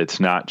shirt. It's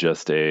not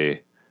just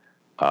like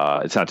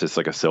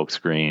a silk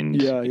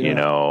screened,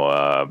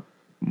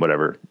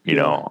 whatever,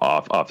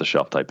 off the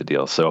shelf type of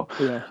deal. So,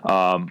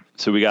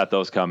 so we got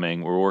those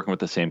coming. We're working with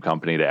the same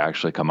company to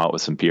actually come out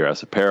with some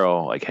PRS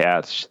apparel, like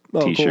hats,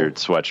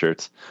 T-shirts,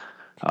 sweatshirts.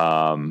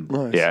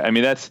 Nice. Yeah, I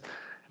mean, that's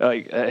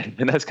like,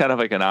 and that's kind of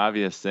like an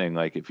obvious thing.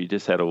 Like, if you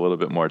just had a little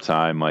bit more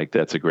time, like,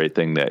 that's a great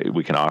thing that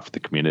we can offer the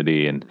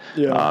community. And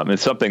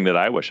it's something that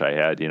I wish I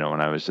had,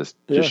 when I was just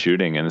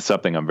shooting, and it's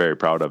something I'm very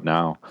proud of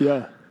now.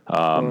 Yeah.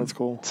 That's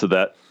cool. So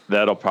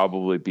that'll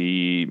probably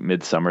be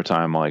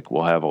mid-summertime. Like,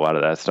 we'll have a lot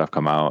of that stuff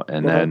come out,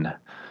 and then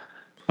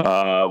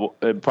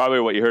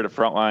probably what you heard at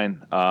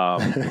Frontline.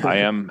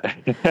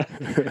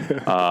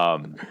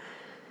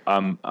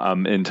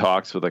 I'm in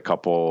talks with a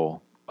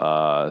couple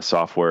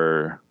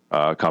software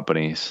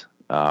companies.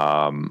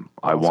 Awesome.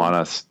 I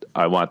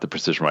want the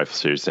Precision Rifle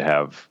Series to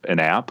have an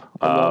app.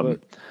 I love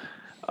it.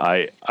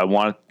 I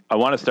want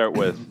to start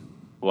with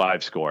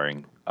live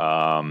scoring.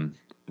 And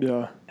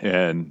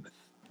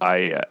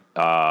like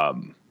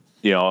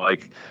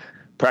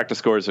Practice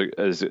Score is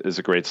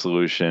a great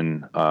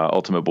solution.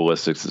 Ultimate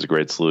Ballistics is a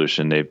great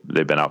solution. They've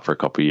been out for a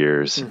couple of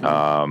years.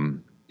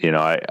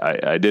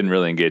 I didn't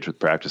really engage with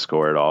Practice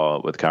Score at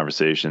all with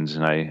conversations,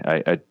 and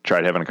I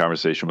tried having a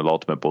conversation with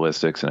Ultimate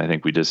Ballistics, and I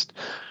think we're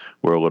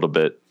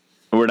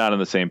not on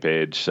the same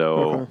page.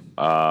 So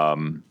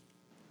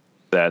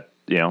that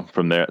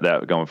from there,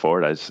 that going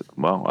forward, let's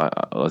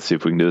see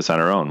if we can do this on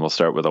our own. We'll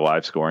start with a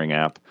live scoring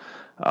app.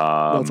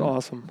 That's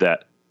awesome.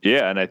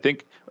 And I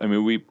think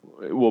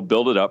we'll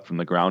build it up from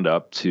the ground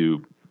up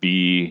to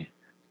be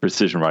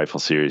Precision Rifle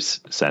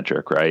Series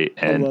centric, right?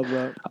 And I love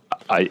that.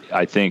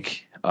 I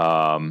think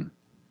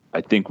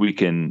we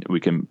can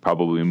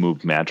probably move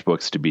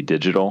matchbooks to be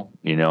digital,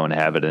 and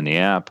have it in the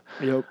app.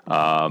 Yep.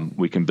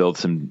 We can build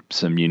some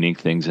unique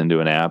things into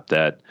an app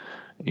that,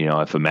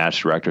 if a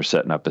match director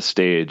setting up a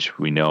stage,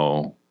 we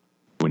know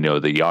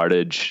the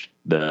yardage,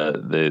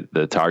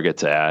 the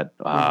target's at.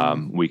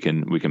 We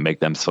can make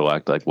them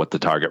select like what the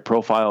target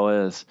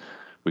profile is.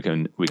 We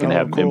can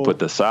have them input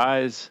the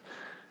size.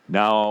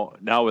 Now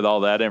with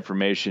all that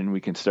information,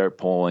 we can start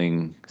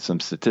pulling some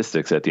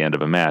statistics at the end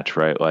of a match,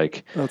 right?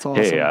 Like, that's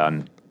awesome. Hey,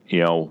 on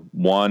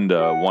 1 to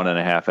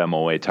 1.5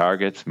 MOA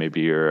targets,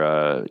 maybe you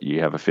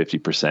have a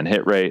 50%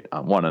 hit rate.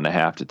 On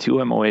 1.5 to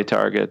 2 MOA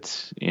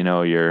targets,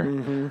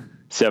 you're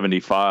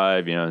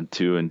 75. 2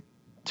 to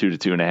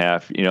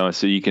 2.5.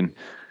 So you can.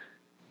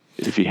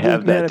 if you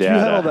have Man, that if data, you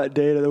had all that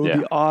data, that would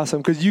be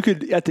awesome. Because you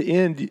could, at the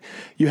end,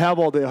 you have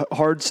all the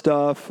hard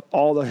stuff,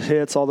 all the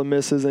hits, all the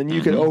misses, and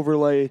you could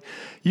overlay.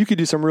 You could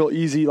do some real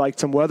easy, like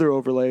some weather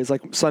overlays,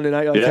 like Sunday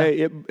night. Like,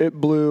 hey, it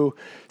blew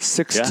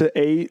 6 to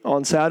 8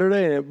 on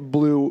Saturday, and it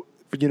blew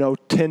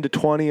 10 to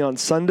 20 on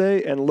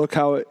Sunday, and look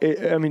how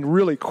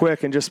really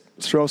quick, and just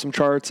throw some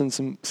charts and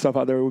some stuff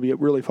out there. It would be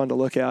really fun to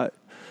look at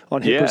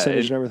on hit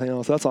percentage and everything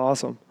else. That's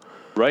awesome.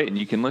 Right. And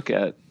you could look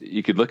at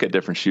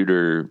different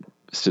shooter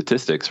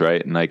statistics,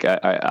 right? And like,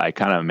 I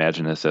kind of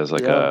imagine this as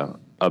like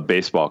a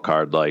baseball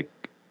card, like,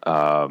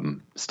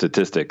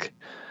 statistic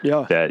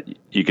that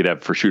you could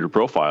have for shooter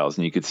profiles.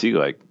 And you could see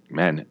like,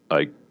 man,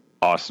 like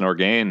Austin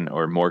Orgain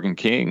or Morgan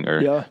King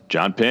or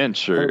John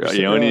Pinch or,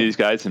 any of these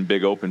guys in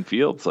big open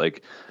fields,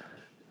 like,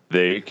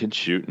 they can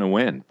shoot and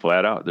win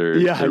flat out. They're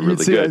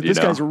really good. This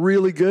guy's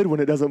really good when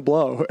it doesn't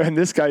blow, and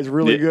this guy's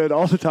really good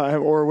all the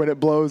time. Or when it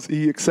blows,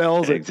 he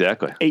excels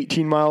at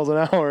 18 miles an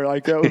hour.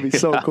 Like, that would be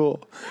so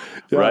cool.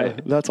 Yeah,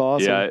 right. That's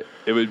awesome. Yeah,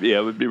 it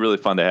would be really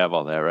fun to have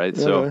all that. Right.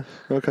 So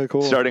okay,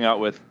 cool. Starting out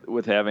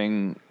with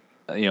having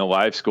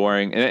live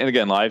scoring, and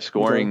again, live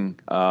scoring.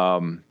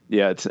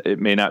 It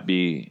may not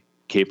be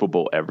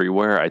capable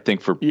everywhere. I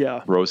think for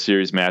Pro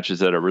Series matches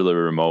that are really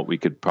remote, we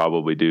could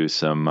probably do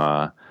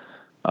some.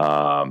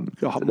 Mobile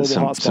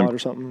hotspot or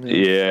something.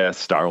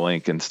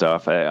 Starlink and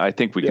stuff. I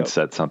think we can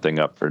set something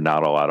up for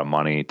not a lot of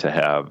money to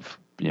have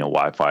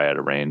Wi-Fi at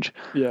a range.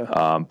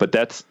 But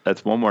that's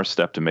one more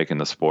step to making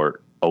the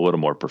sport a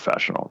little more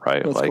professional,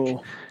 right? That's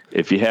cool.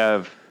 If you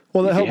have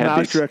that helps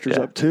match directors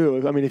up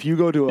too. I mean, if you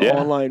go to an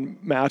online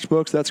match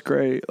books, that's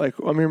great. Like,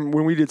 I mean,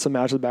 when we did some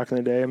matches back in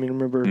the day, I mean,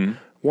 remember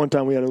one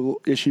time we had an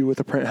issue with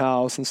the print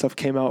house and stuff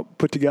came out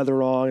put together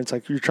wrong. It's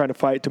like you're trying to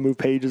fight to move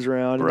pages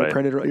around and you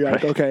print it. You're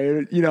like,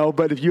 okay,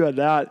 but if you had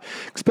that,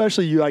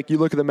 especially you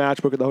look at the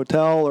match book at the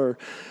hotel or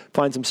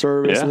find some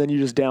service and then you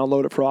just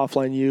download it for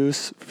offline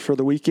use for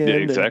the weekend. Yeah,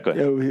 exactly.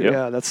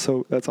 That's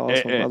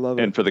awesome. I love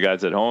it. And for the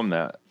guys at home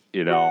that,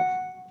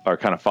 are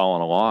kind of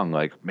following along,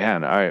 like,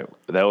 man, all right,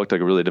 that looked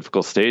like a really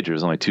difficult stage. There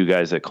was only 2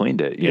 guys that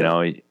cleaned it.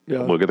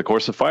 Look at the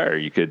course of fire.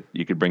 You could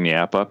bring the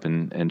app up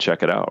and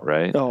check it out,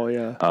 right? Oh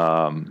yeah.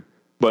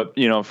 But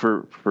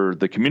for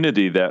the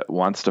community that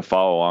wants to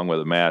follow along with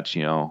a match,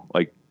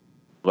 like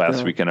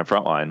last weekend at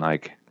Frontline,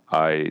 like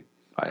I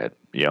had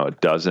a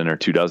dozen or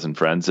 2 dozen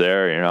friends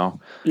there,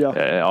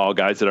 all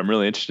guys that I'm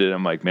really interested in.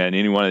 I'm like, man,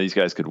 any one of these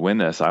guys could win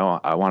this.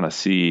 I want to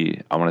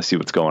see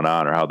what's going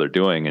on or how they're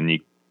doing, and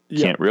you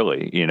can't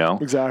really,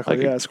 Exactly.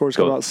 Like scores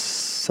come out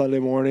Sunday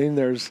morning.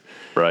 There's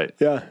it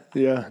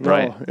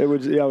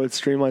would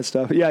streamline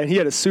stuff. Yeah, and he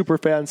had a super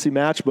fancy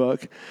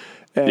matchbook,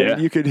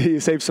 and you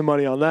could save some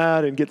money on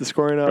that and get the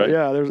scoring up. Right.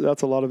 Yeah,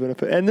 that's a lot of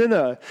benefit. And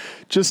then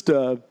just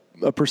a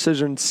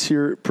precision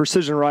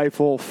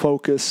rifle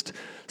focused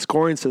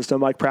scoring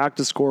system, like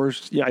practice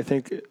scores. Yeah, I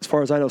think as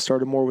far as I know,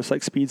 started more with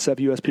like speed stuff,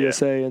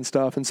 USPSA and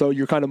stuff, and so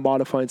you're kind of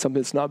modifying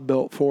something that's not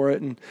built for it.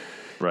 And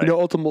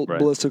ultimate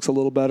ballistics a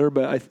little better,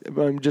 but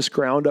I'm just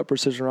ground up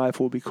precision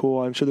rifle would be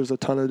cool. I'm sure there's a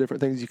ton of different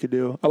things you could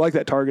do. I like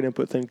that target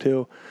input thing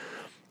too.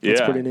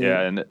 That's pretty neat.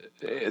 Yeah, and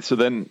so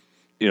then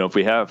if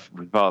we have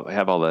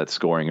all that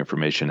scoring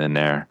information in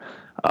there,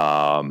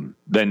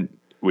 then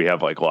we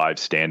have like live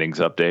standings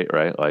update,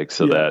 right? Like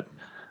that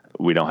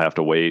we don't have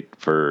to wait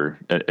for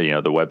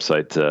the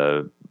website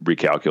to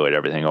recalculate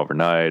everything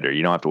overnight, or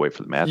you don't have to wait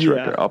for the match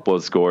director to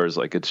upload scores.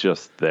 Like, it's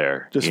just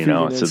there,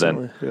 So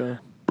then.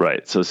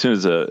 Right. So as soon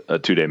as a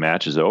 2-day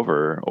match is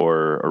over,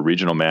 or a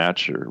regional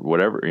match or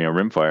whatever,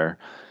 rimfire,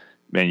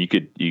 man,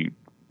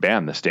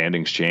 the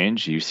standings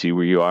change. You see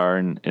where you are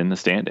in the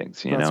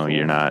standings. Cool.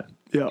 You're not,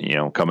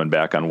 coming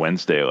back on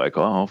Wednesday like,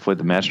 oh, hopefully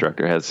the match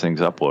director has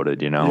things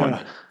uploaded,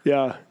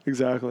 Yeah,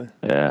 exactly.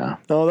 Yeah.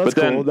 Oh, that's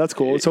cool. That's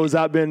cool. So has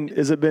it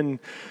been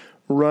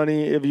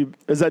running?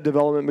 Has that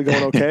development been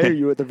going okay? Are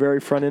you at the very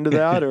front end of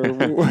that, or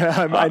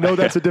I know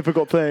that's a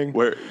difficult thing.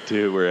 We're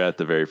at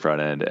the very front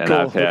end, and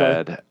cool.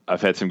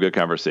 I've had some good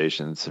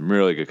conversations, some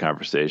really good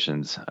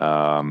conversations.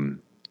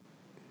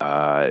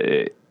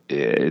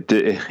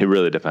 It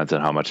really depends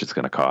on how much it's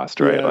going to cost,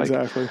 right? Yeah,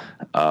 exactly.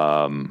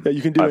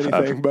 You can do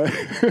anything, but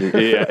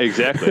yeah,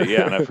 exactly.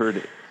 Yeah, and I've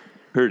heard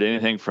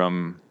anything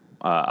from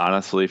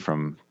honestly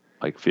from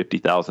like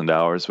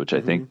 $50,000, which I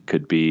think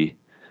could be.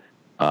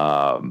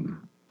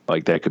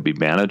 Like that could be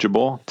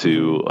manageable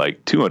to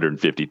like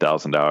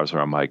 $250,000,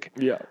 where I'm like,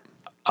 we're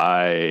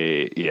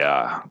going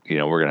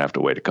to have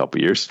to wait a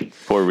couple years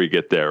before we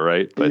get there.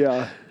 Right.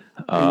 But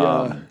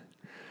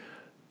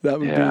that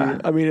would be,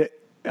 I mean,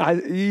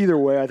 either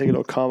way, I think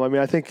it'll come. I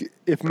mean, I think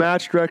if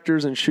match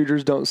directors and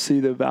shooters don't see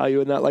the value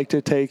in that, like to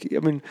take, I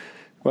mean,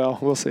 well,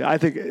 we'll see. I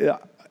think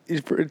you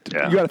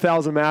got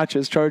 1,000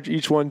 matches, charge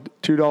each one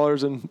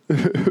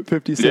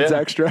 $2.50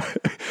 extra.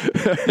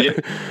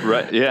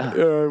 Right. Yeah.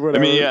 I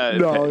mean,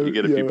 you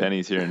get a few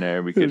pennies here and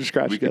there. We could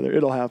scratch together.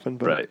 It'll happen.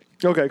 But. Right.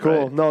 Okay.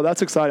 Cool. Right. No,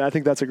 that's exciting. I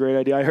think that's a great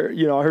idea. I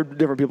heard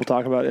different people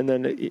talk about it, and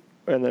then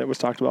and then it was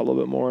talked about a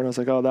little bit more, and I was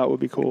like, oh, that would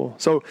be cool.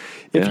 So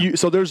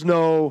there's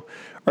no,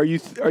 are you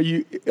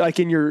like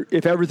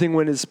if everything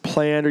went as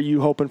planned, are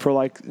you hoping for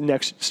like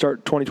next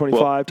start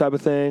 2025 type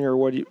of thing, or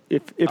what do you,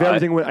 if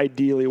everything went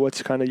ideally,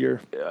 what's kind of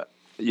your?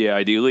 Yeah,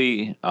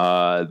 ideally,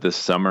 this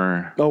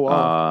summer. Oh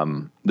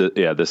wow.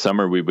 This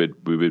summer we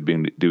would be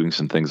doing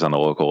some things on the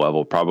local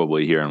level.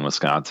 Probably here in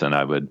Wisconsin,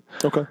 I would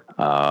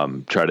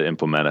try to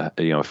implement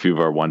a few of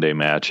our one-day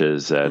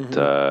matches. At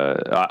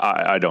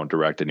I don't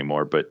direct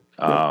anymore, but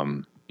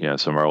some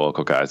of our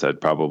local guys I'd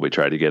probably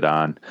try to get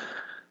on,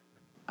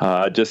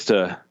 just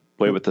to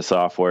play with the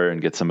software and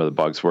get some of the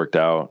bugs worked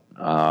out.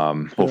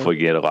 Hopefully,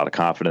 get a lot of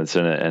confidence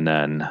in it, and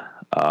then.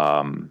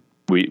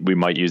 We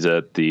might use it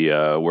at the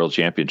World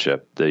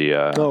Championship, the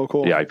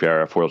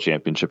IPRF World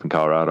Championship in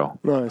Colorado.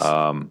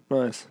 Nice.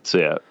 Nice.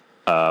 So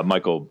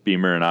Michael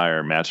Beamer and I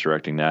are match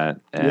directing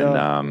that,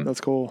 and that's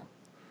cool.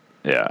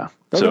 Yeah.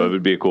 Okay. So it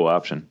would be a cool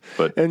option.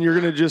 And you're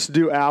going to just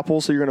do Apple,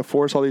 so you're going to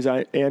force all these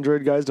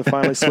Android guys to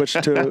finally switch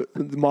to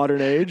the modern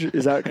age.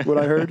 Is that what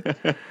I heard?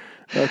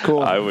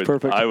 Cool.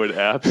 Perfect. I would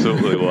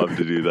absolutely love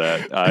to do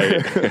that.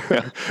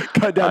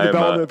 Cut down the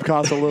development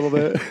cost a little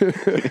bit.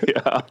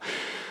 Yeah.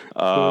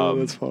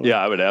 That's funny.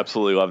 Yeah, I would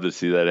absolutely love to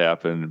see that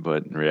happen,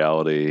 but in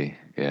reality,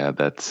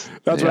 that's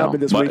what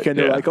happened this weekend.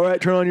 They're like, all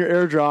right, turn on your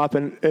AirDrop,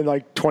 and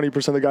like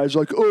 20% of the guys are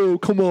like, oh,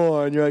 come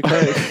on. You're like,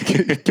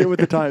 hey, get with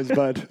the times,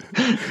 bud.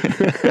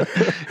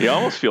 You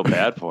almost feel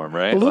bad for them,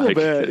 right? A little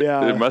bit,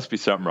 yeah. There must be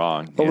something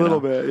wrong. A little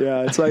bit,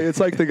 yeah. It's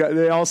like the guy.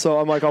 They also,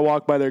 I'm like, I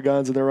walk by their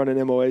guns and they're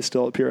running MOA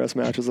still at PRS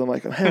matches. I'm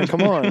like, man,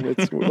 come on,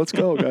 let's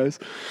go, guys.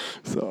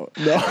 So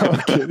no,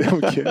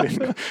 I'm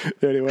kidding.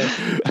 Anyway,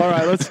 all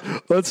right,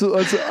 let's.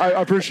 I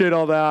appreciate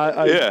all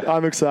that.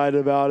 I'm excited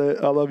about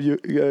it. I love you.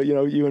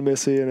 You and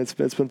Missy. And it's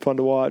been fun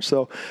to watch.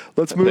 So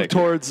let's move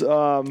towards we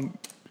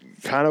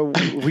kind of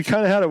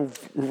had a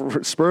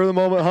spur of the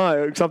moment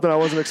high, something I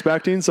wasn't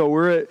expecting. So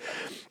we're at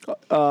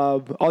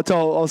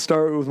I'll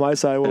start with my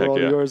side. We'll roll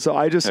to yours. So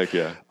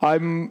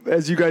I'm,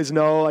 as you guys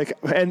know, like,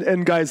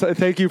 and guys,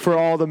 thank you for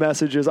all the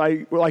messages.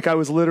 I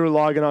was literally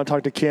logging on to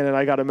talk to Ken, and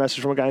I got a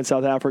message from a guy in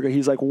South Africa.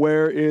 He's like,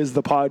 "Where is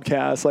the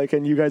podcast?" Like,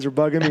 and you guys are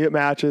bugging me at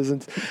matches,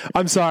 and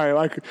I'm sorry.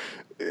 Like,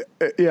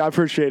 yeah, I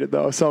appreciate it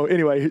though. So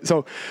anyway,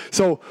 so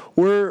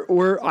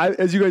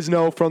as you guys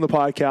know from the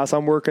podcast,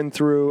 I'm working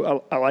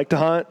through. I like to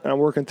hunt. And I'm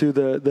working through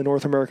the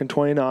North American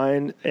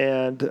 29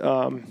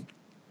 and.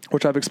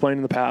 Which I've explained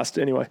in the past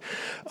anyway.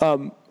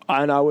 And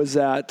I was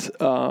at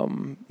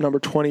number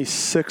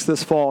 26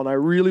 this fall, and I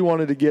really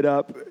wanted to get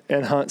up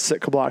and hunt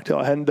Sitka Blacktail.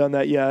 I hadn't done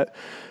that yet.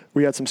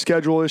 We had some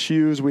schedule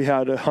issues. We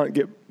had a hunt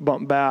get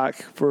bumped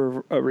back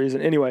for a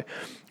reason. Anyway,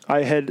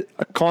 I had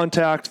a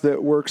contact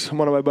that works.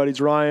 One of my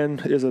buddies, Ryan,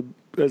 is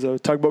a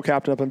tugboat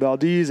captain up in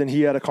Valdez, and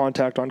he had a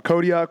contact on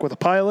Kodiak with a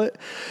pilot.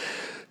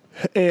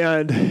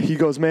 And he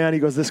goes,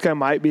 this guy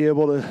might be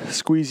able to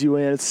squeeze you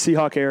in. It's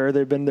Seahawk Air.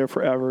 They've been there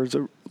forever. It's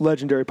a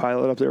legendary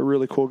pilot up there, a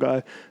really cool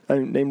guy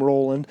named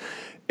Roland.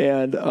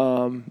 And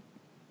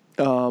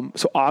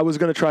so I was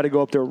going to try to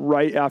go up there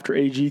right after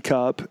AG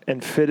Cup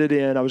and fit it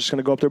in. I was just going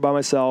to go up there by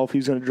myself. He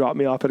was going to drop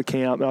me off at a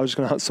camp, and I was just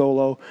going to hunt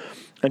solo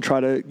and try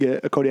to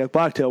get a Kodiak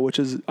Blacktail, which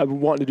is I've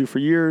been wanting to do for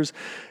years.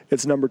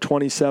 It's number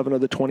 27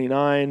 of the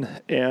 29.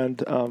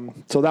 And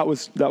so that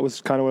was kind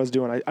of what I was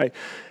doing.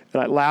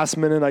 And at last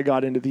minute, I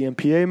got into the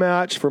MPA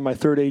match for my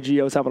third AG.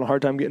 I was having a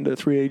hard time getting to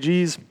 3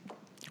 AGs,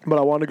 but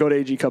I wanted to go to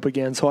AG Cup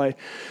again. So I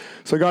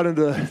got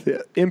into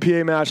the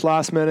MPA match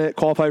last minute,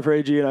 qualified for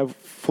AG, and I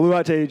flew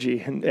out to AG,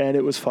 and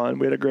it was fun.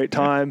 We had a great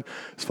time.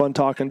 It was fun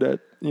talking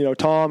to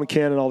Tom and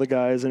Ken and all the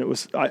guys, and it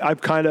was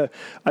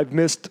I've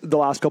missed the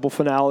last couple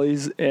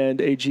finales and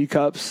AG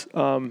Cups,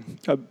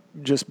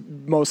 just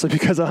mostly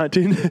because of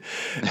hunting,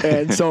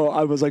 and so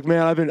I was like,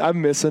 man,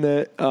 I'm missing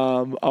it.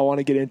 I want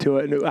to get into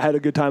it, and I had a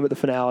good time at the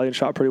finale and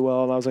shot pretty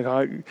well, and I was like,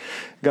 I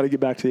got to get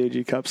back to the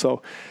AG Cup.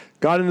 So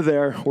got into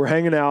there. We're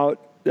hanging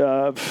out.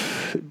 I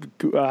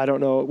don't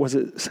know. Was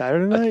it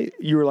Saturday night?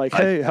 You were like,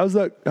 hey, how's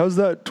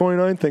that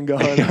 29 thing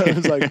going? I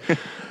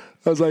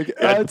was like,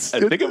 I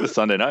think it was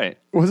Sunday night.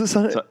 Was it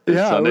Sunday?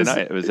 Sunday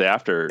night. It was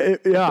after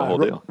the whole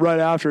deal. Right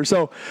after.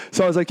 So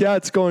I was like, yeah,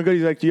 it's going good.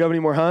 He's like, do you have any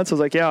more hunts? I was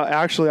like, yeah,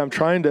 actually, I'm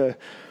trying to,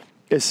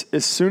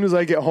 as soon as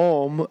I get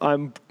home,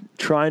 I'm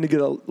trying to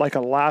get a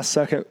last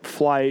second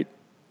flight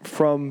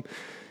from,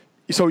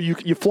 so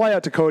you fly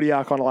out to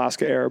Kodiak on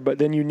Alaska Air, but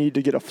then you need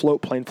to get a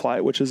float plane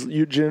flight, which is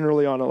you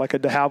generally on like a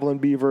de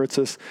Havilland Beaver.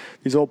 It's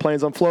these old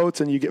planes on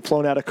floats, and you get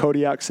flown out of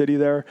Kodiak City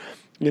there,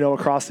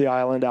 across the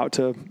island out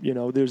to,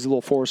 there's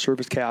little Forest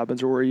Service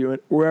cabins or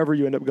wherever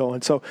you end up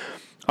going. So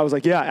I was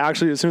like, yeah,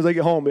 actually, as soon as I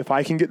get home, if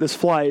I can get this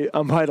flight,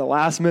 I'm buying a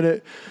last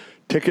minute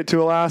ticket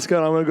to Alaska,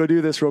 and I'm going to go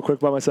do this real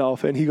quick by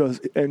myself. And he goes,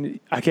 and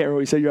I can't remember what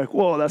he said. You're like,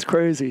 whoa, that's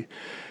crazy.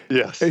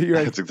 Yes,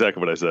 that's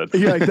exactly what I said.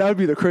 Yeah, that would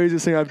be the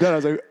craziest thing I've done.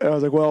 I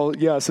was like, well,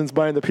 yeah, since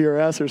buying the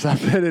PRS or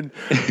something, and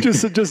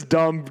just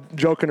dumb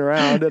joking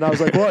around. And I was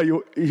like,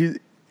 well,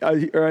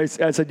 I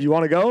said, you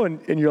want to go?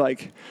 And you're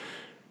like,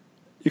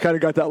 you kind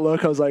of got that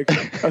look. I was like,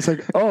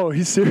 oh,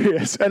 he's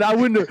serious. And I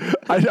wouldn't have,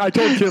 I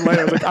told Ken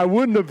later, I was like, I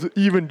wouldn't have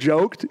even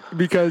joked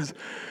because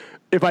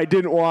if I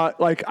didn't want,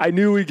 like, I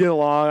knew we'd get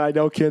along. I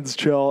know Ken's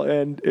chill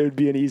and it would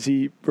be an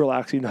easy,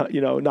 relaxing,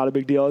 not a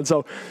big deal. And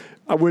so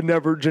I would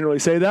never generally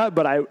say that,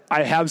 but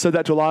I have said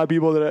that to a lot of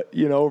people that,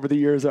 over the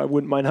years that I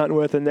wouldn't mind hunting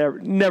with, and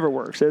never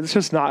works. It's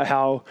just not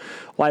how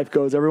life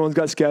goes. Everyone's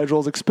got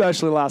schedules,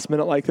 especially last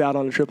minute like that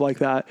on a trip like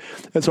that.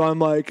 And so I'm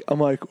like,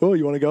 oh,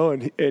 you want to go?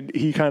 And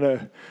he kind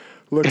of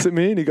looks at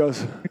me and he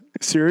goes,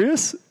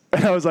 serious?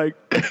 And I was like,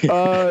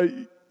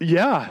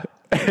 yeah.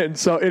 And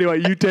so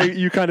anyway, you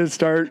kind of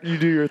start, you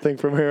do your thing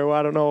from here. Well,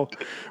 I don't know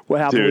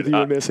what happened with you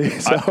and Missy.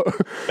 So,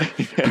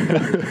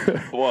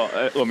 well,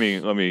 let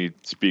me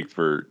speak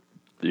for,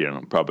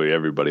 probably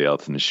everybody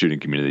else in the shooting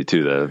community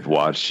too, that have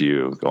watched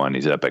you go on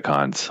these epic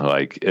hunts.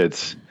 Like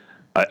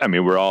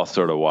we're all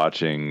sort of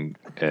watching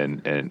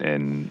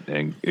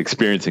and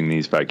experiencing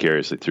these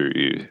vicariously through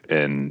you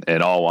and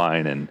all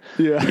wine. And,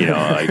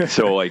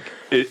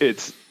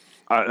 it's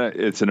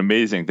an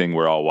amazing thing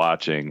we're all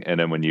watching. And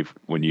then when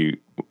you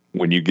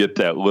get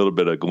that little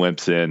bit of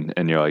glimpse in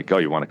and you're like, oh,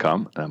 you want to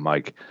come? And I'm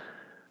like,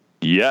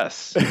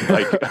 yes.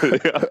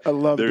 Like, I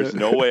love there's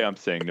no way I'm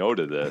saying no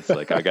to this.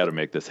 Like, I got to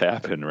make this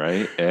happen.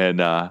 Right.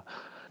 And,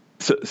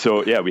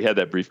 so yeah, we had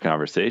that brief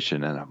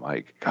conversation and I'm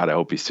like, God, I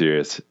hope he's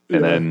serious.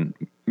 And then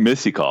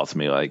Missy calls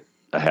me like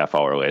a half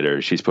hour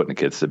later. She's putting the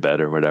kids to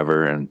bed or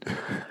whatever. And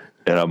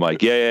I'm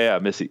like, yeah,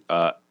 Missy,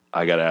 I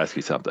got to ask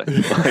you something.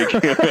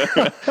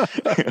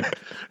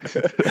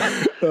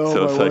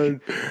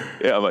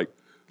 I'm like,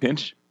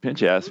 Pinch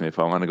asked me if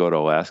I want to go to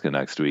Alaska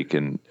next week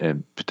and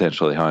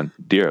potentially hunt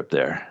deer up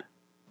there.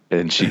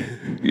 And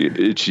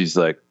she's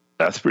like,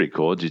 that's pretty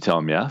cool. Did you tell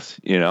him yes?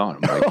 And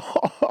I'm like,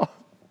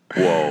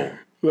 whoa.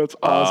 That's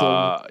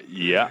awesome.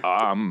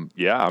 I'm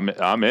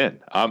in.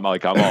 I'm all in, I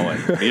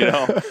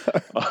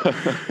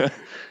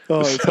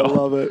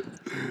love it.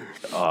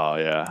 Oh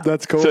yeah.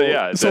 That's cool.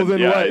 So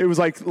then it was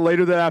like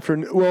later that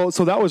afternoon. Well,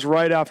 so that was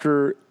right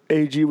after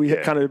AG. We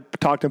had kind of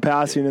talked in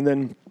passing and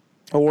then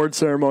award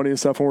ceremony and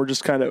stuff. And we're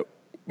just kind of,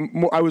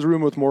 I was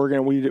rooming with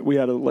Morgan. We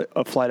had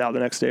a flight out the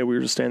next day. We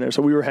were just staying there.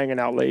 So we were hanging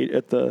out late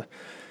at the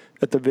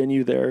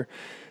venue there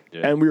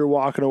and we were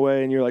walking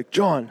away and you're like,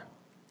 John.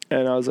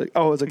 And I was like,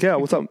 yeah,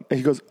 what's up? And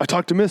he goes, I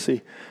talked to Missy.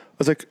 I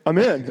was like, I'm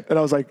in. And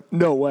I was like,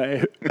 no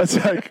way. I was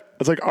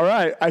like, all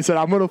right. I said,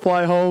 I'm going to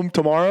fly home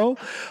tomorrow.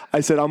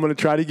 I said, I'm going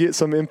to try to get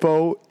some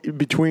info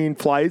between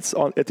flights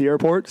at the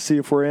airport to see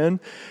if we're in.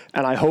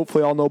 And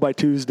hopefully I'll know by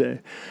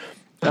Tuesday.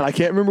 And I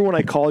can't remember when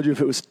I called you if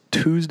it was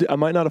Tuesday. I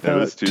might not have found it.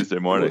 It was Tuesday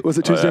morning. Was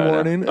it Tuesday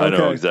morning? I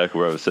know exactly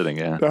where I was sitting,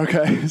 yeah.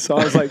 Okay. So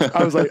I was like,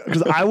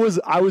 because I was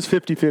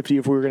 50-50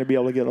 if we were going to be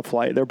able to get on a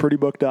flight. They're pretty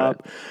booked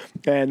up.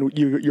 Right. And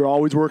you're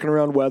always working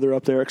around weather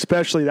up there,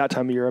 especially that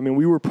time of year. I mean,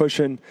 we were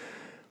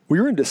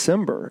in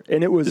December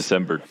and it was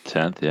December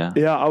 10th. Yeah.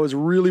 Yeah. I was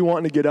really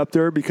wanting to get up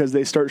there because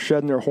they start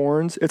shedding their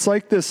horns. It's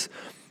like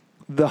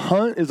the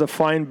hunt is a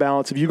fine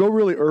balance. If you go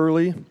really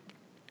early,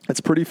 it's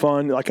pretty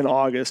fun, like in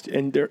August,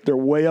 and they're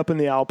way up in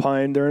the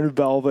alpine. They're in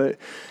velvet.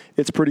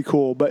 It's pretty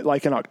cool. But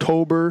like in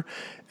October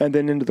and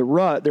then into the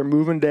rut, they're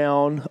moving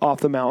down off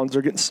the mountains.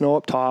 They're getting snow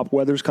up top.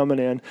 Weather's coming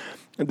in.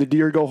 And the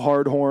deer go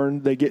hard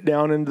horn. They get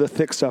down into the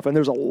thick stuff, and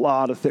there's a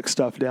lot of thick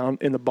stuff down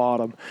in the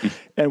bottom.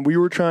 And we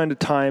were trying to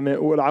time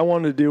it. What I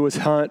wanted to do was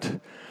hunt.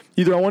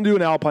 Either I wanted to do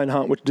an alpine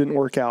hunt, which didn't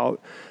work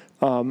out.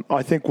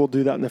 I think we'll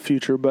do that in the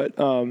future. But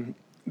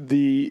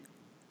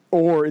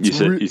or it's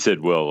you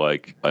said Will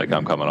like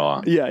I'm coming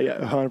along. Yeah,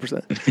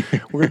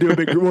 100%. We'll do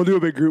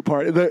a big group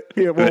party. We'll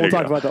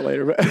talk about that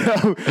later. But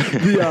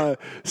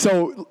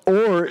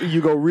or you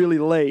go really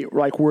late,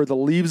 like where the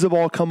leaves have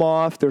all come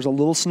off. There's a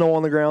little snow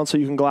on the ground, so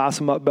you can glass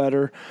them up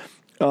better.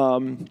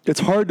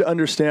 It's hard to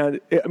understand.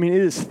 I mean,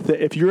 it is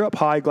if you're up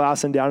high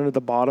glassing down into the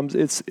bottoms.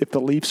 If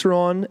the leaves are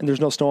on and there's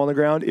no snow on the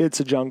ground,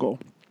 it's a jungle.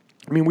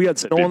 I mean, we had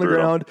snow on the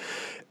ground.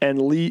 And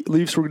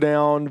leaves were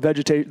down,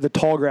 the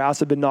tall grass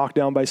had been knocked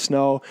down by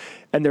snow,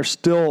 and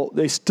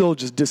they still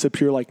just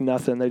disappear like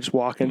nothing. They just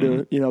walk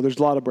into, there's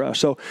a lot of brush.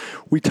 So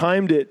we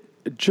timed it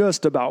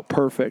just about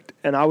perfect.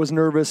 And I was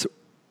nervous,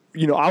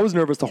 the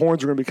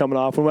horns were going to be coming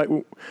off.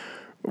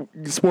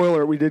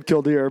 Spoiler, we did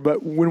kill deer,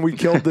 but when we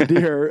killed the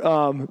deer,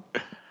 I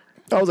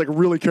was like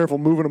really careful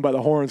moving them by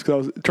the horns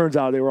because it turns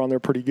out they were on there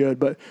pretty good,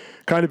 but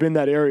kind of in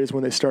that area is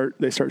when they start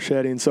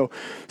shedding. So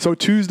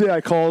Tuesday I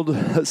called,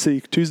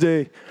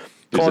 Tuesday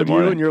called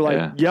you and you're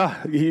like,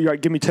 you're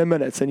like, give me 10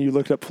 minutes. And you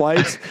looked up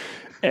flights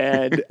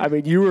and I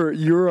mean, you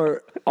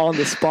were on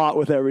the spot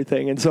with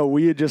everything. And so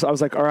I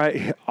was like, all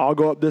right, I'll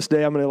go up this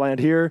day. I'm going to land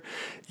here.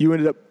 You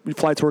ended up,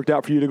 flights worked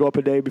out for you to go up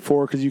a day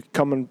before because you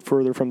coming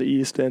further from the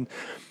east. And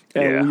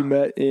we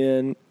met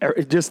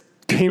it just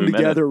came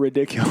together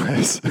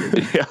ridiculous.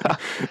 Yeah.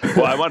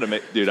 Well, I want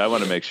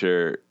to make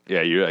sure,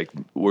 you're like,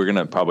 we're going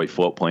to probably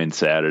float plane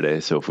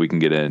Saturday. So if we can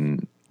get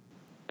in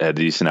at a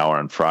decent hour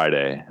on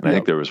Friday, and I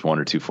think there was 1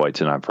 or 2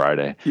 flights in on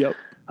Friday. Yep.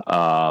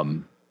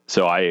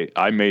 So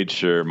I made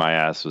sure my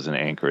ass was in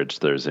Anchorage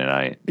Thursday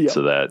night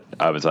so that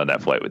I was on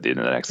that flight with you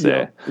the next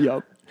day.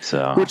 Yep.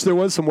 So, which there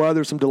was some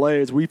weather, some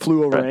delays. We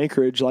flew over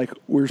Anchorage, like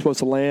we were supposed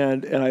to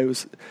land, and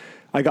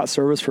I got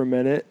service for a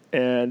minute,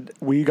 and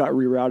we got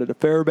rerouted to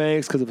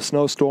Fairbanks because of a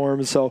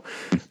snowstorm. So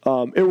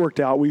it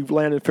worked out. We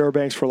landed in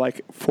Fairbanks for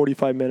like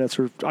 45 minutes,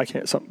 or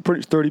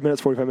 30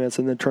 minutes, 45 minutes,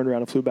 and then turned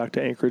around and flew back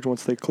to Anchorage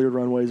once they cleared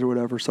runways or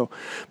whatever. So,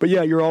 but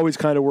yeah, you're always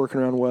kind of working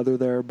around weather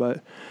there.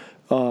 But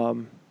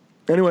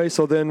anyway,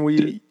 so then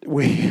we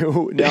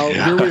now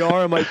here we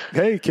are. I'm like,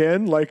 hey,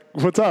 Ken, like,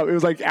 what's up? It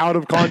was like out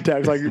of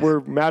context. Like,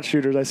 we're match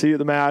shooters. I see you at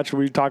the match.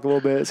 We talk a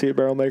little bit, see you at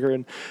Barrel Maker,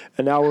 and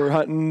now we're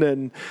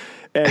hunting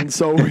and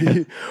so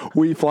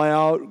we fly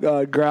out,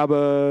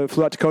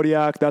 flew out to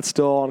Kodiak. That's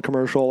still on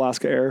commercial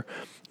Alaska Air.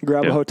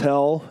 Grab a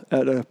hotel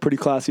at a pretty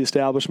classy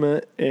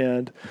establishment,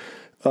 and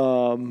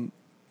try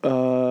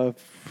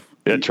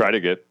to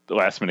get the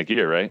last minute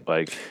gear, right?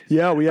 Like,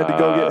 yeah, we had to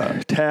go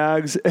get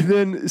tags, and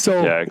then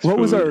tags, what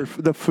food. was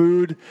the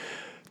food?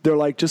 They're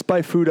like, just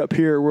buy food up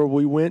here. Where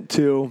we went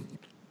to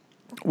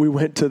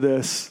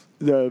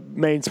the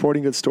main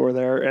sporting goods store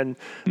there, and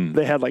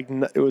they had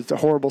it was a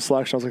horrible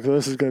selection. I was like,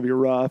 this is going to be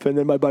rough. And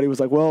then my buddy was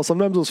like, well,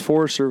 sometimes those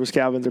Forest Service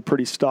cabins are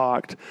pretty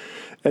stocked.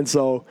 And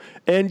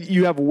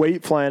you have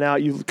weight flying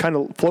out. You kind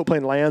of float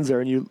plane lands there,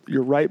 and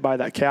you're right by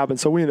that cabin.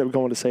 So we ended up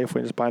going to Safeway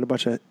and just buying a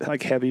bunch of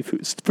like heavy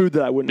food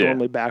that I wouldn't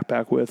normally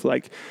backpack with.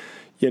 Like,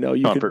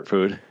 comfort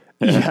food.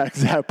 Yeah,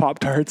 exactly.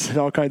 Pop-Tarts and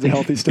all kinds of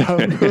healthy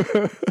stuff.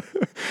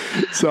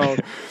 So,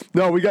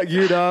 no, we got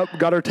geared up,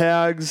 got our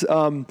tags.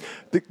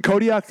 The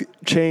Kodiak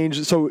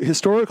changed. So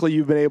historically,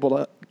 you've been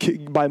able to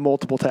buy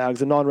multiple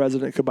tags. A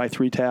non-resident could buy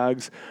 3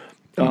 tags.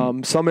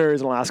 Some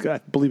areas in Alaska,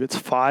 I believe it's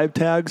 5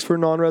 tags for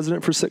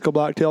non-resident for Sitka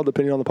blacktail,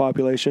 depending on the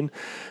population.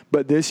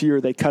 But this year,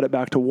 they cut it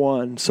back to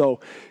 1. So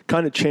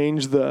kind of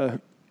changed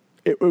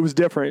it was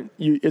different.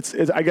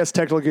 I guess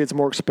technically it's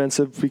more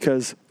expensive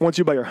because once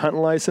you buy your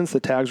hunting license, the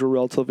tags were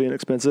relatively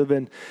inexpensive.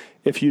 And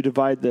if you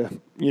divide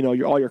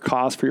all your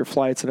costs for your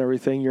flights and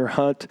everything, your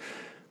hunt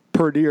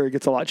per deer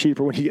gets a lot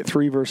cheaper when you get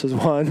 3 versus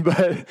 1.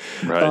 But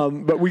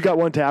but we got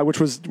 1 tag, which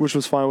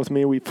was fine with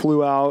me. We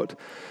flew out.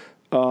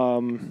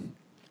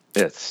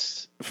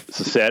 It's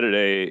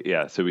Saturday.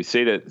 Yeah. So we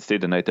stayed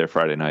the night there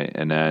Friday night,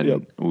 and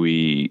then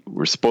we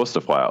were supposed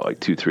to fly out like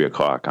 2-3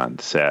 o'clock on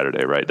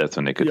Saturday, right? That's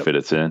when they could fit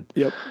us in.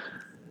 Yep.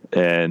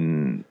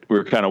 And we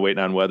were kind of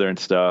waiting on weather and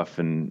stuff.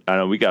 And I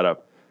know we got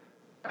up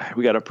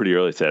pretty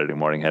early Saturday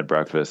morning, had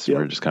breakfast. Yep.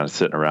 We were just kind of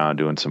sitting around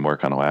doing some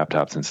work on the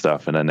laptops and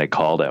stuff. And then they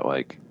called at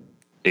like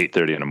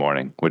 8:30 in the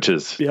morning, which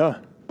is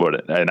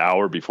an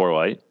hour before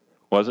light,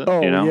 was it?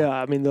 Oh, yeah.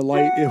 I mean, the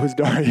light, it was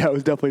dark. Yeah, it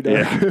was definitely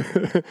dark.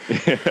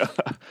 Yeah.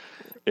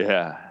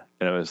 Yeah.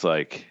 And it was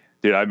like,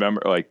 dude, I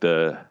remember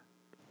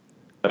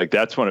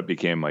that's when it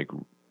became like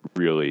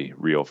really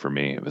real for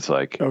me. It was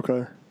like,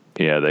 okay.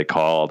 Yeah, they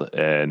called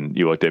and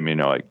you looked at me and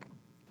you're like,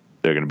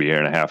 they're going to be here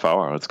in a half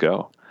hour. Let's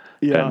go.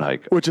 Yeah. And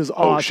which is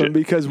awesome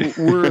because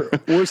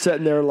we're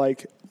sitting there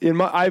like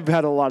I've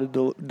had a lot of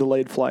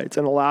delayed flights,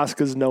 and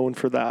Alaska's known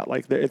for that.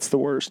 Like it's the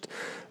worst.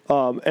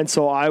 And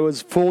so I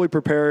was fully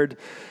prepared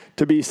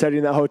to be staying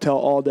in that hotel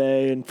all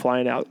day and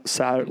flying out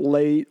Saturday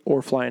late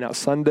or flying out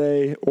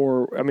Sunday.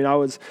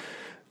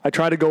 I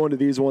try to go into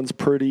these ones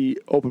pretty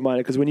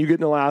open-minded because when you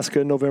get in Alaska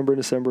in November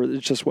and December,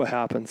 it's just what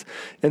happens.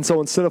 And so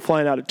instead of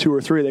flying out at 2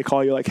 or 3, they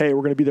call you like, hey, we're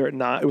going to be there at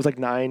 9. It was like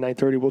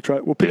 9:30. We'll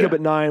pick you up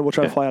at 9. We'll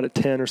try to fly out at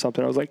 10 or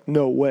something. I was like,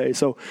 no way.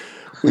 So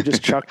we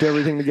just chucked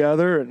everything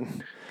together,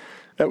 and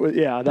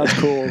that's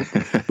cool.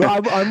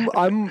 But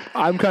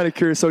I'm kind of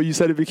curious. So you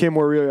said it became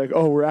more real, like,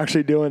 oh, we're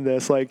actually doing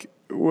this. Like,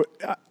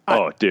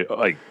 dude,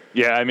 like,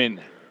 yeah, I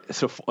mean,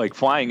 so like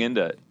flying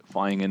into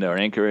our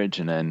Anchorage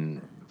and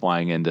then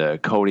flying into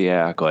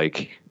Kodiak,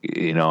 like,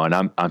 and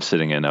I'm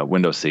sitting in a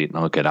window seat and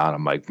I look out,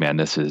 I'm like, man,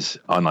 this is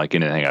unlike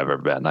anything I've ever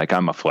been. Like,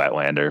 I'm a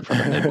flatlander from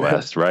the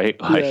Midwest,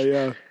 right? Like,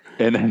 yeah.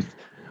 And then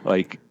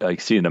like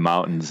seeing the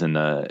mountains and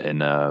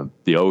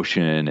the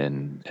ocean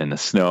and the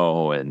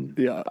snow and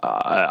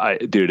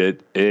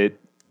dude, it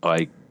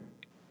like,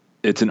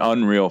 it's an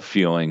unreal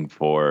feeling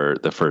for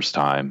the first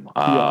time.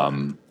 Where I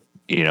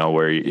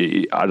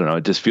don't know,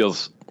 it just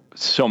feels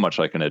so much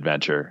like an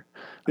adventure.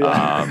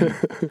 Yeah.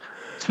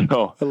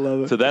 So I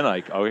love it. So then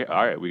like, all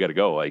right, we got to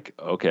go. Like,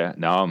 okay,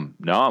 now I'm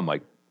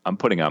like, I'm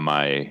putting on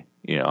my,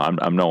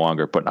 I'm no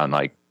longer putting on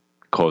like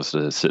clothes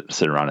to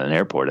sit around in an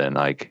airport, and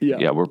like,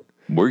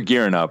 we're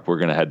gearing up. We're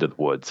going to head to the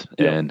woods.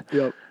 And,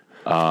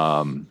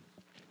 I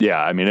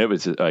mean, it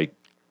was like,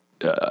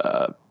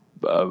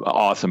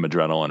 awesome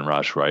adrenaline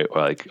rush, right?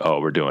 Like,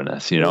 oh, we're doing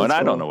this, and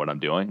I don't know what I'm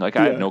doing. Like,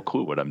 I have no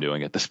clue what I'm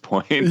doing at this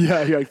point.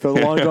 Yeah, you like throw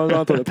the long guns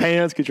on, throw the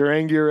pants, get your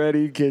rain gear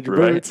ready, get your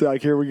boots.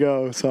 Like, here we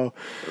go. So,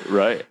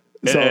 right.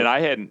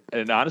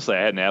 And honestly,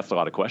 I hadn't asked a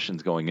lot of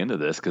questions going into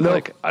this because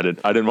like I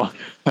didn't want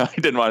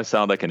to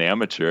sound like an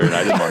amateur, and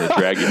I didn't want to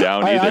drag you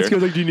down either. I asked you,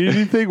 like, do you need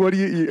anything? What are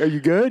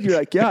you good? You're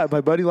like, yeah. My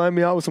buddy lined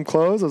me out with some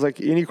clothes. I was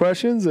like, any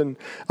questions? And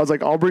I was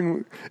like, I'll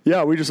bring.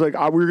 Yeah, we just like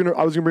I was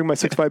gonna bring my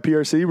 6.5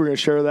 PRC. We're gonna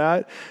share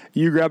that.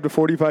 You grabbed a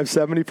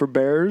 45-70 for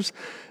bears,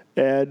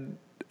 and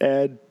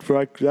And we're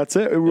like, that's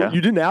it. Yeah. You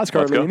didn't ask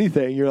hardly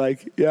anything. You're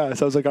like, yeah.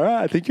 So I was like, all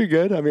right, I think you're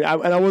good. I mean,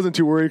 I wasn't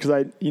too worried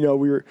because we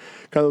were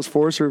kind of those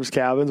Forest Service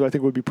cabins, I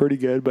think would be pretty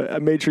good. But I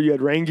made sure you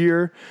had rain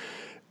gear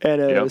and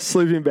a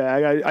sleeping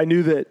bag. I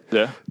knew that.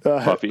 Yeah.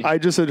 Puffy. I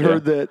just had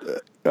heard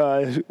that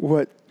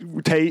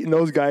Tate and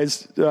those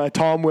guys,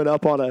 Tom went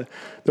up on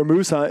their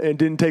moose hunt and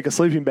didn't take a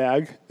sleeping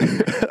bag.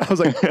 I was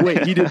like,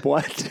 wait, he did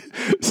what?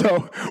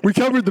 So we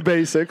covered the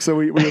basics, so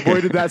we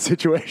avoided that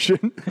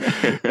situation.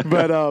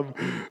 but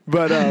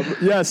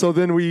so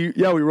then we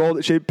rolled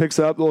it. Shape picks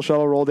up, little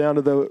shuttle roll down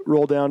to the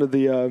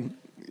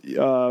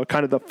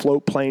kind of the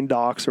float plane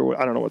docks, or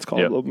I don't know what's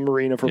called, a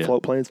marina for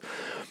float planes.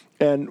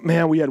 And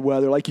man, we had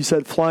weather. Like you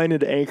said, flying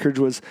into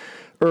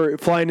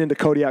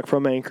Kodiak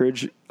from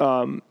Anchorage,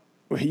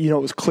 it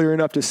was clear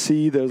enough to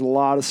see. There's a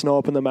lot of snow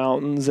up in the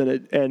mountains, and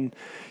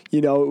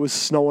it was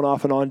snowing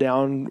off and on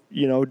down,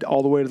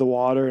 all the way to the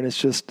water. And it's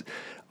just,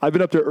 I've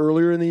been up there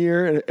earlier in the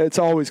year, and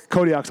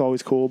Kodiak's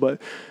always cool,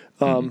 but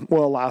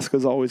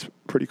Alaska's always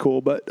pretty cool.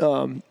 But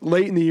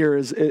late in the year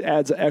it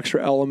adds an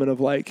extra element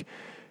of like,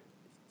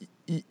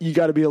 you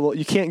got to be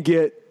you can't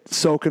get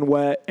soaking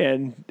wet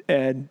and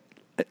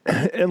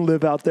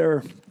live out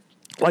there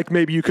like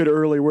maybe you could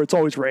early, where it's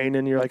always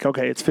raining. You're like,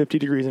 okay, it's 50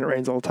 degrees and it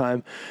rains all the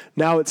time.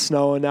 Now it's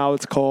snowing, now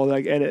it's cold,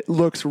 and it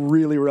looks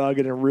really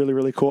rugged and really,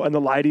 really cool. And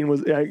the lighting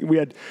we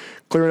had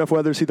clear enough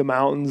weather to see the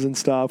mountains and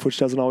stuff, which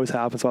doesn't always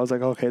happen. So I was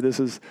like, okay, this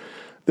is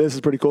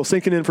pretty cool.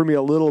 Sinking in for me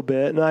a little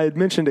bit. And I had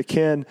mentioned to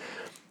Ken,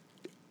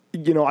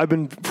 I've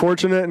been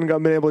fortunate and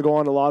been able to go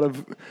on a lot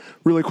of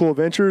really cool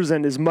adventures.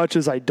 And as much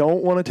as I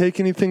don't want to take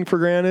anything for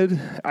granted,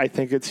 I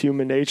think it's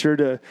human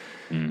nature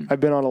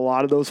I've been on a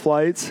lot of those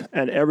flights,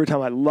 and every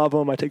time I love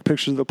them. I take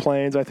pictures of the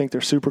planes. I think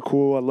they're super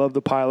cool. I love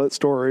the pilot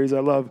stories. I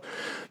love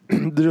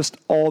just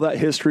all that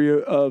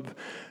history of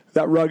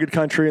that rugged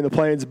country and the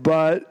planes.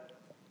 But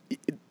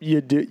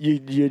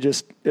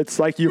it's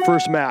like your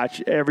first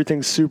match.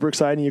 Everything's super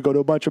exciting. You go to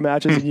a bunch of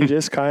matches and you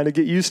just kind of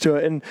get used to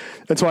it. And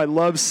so I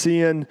love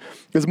seeing,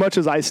 as much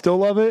as I still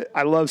love it,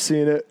 I love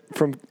seeing it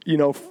from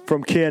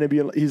Ken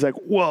and he's like,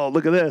 whoa,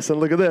 look at this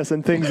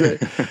and things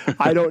that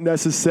I don't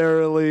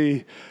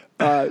necessarily,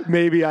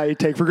 maybe I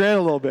take for granted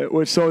a little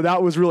bit, so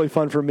that was really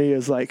fun for me,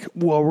 is like,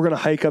 whoa, we're going to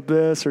hike up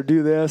this or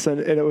do this. And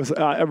it was,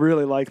 I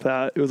really like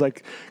that. It was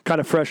like kind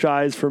of fresh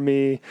eyes for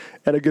me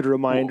and a good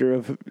reminder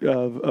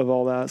of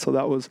all that. So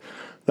that was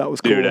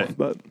cool. Dude,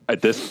 but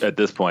at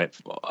this point,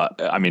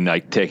 I mean,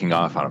 like taking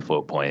off on a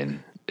float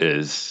plane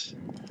is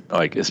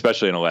like,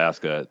 especially in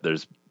Alaska,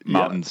 there's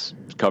mountains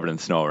covered in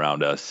snow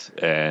around us,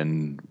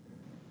 and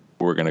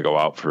we're going to go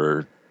out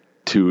for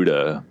 2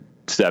 to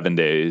 7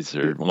 days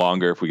or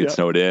longer if we get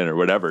snowed in or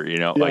whatever,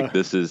 like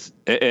this is,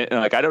 and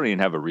like, I don't even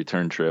have a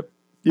return trip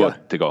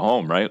booked to go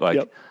home. Right.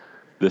 Like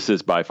this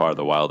is by far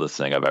the wildest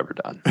thing I've ever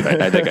done.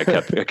 Right? I think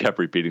I kept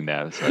repeating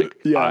that. It's like,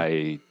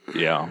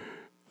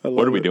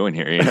 what are we doing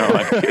here?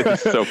 Like,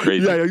 it's so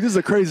crazy. Yeah. This is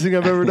the craziest thing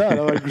I've ever done.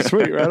 I'm like,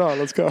 sweet, right on,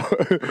 let's go.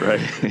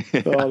 Right.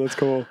 Oh, that's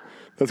cool.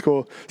 That's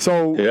cool.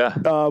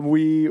 So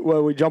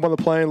we jump on the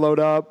plane, load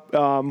up,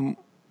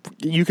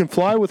 you can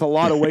fly with a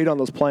lot of weight on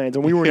those planes,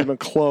 and we weren't even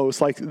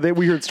close. Like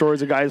we heard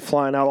stories of guys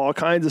flying out all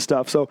kinds of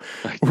stuff. So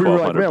we were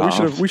like, man,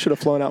 we should have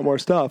flown out more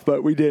stuff,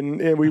 but we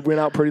didn't. And we went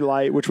out pretty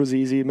light, which was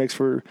easy. It makes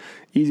for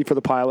easy for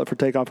the pilot for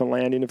takeoff and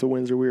landing if the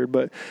winds are weird.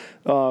 But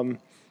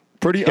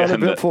pretty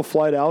uneventful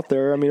flight out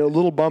there. I mean, a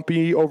little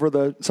bumpy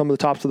over some of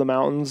the tops of the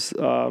mountains,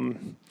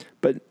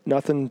 but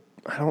nothing.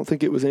 I don't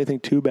think it was anything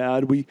too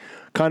bad. We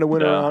kind of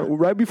went around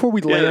right before we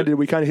landed.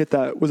 We kind of hit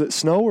that. Was it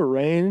snow or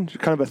rain?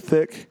 Kind of a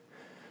thick.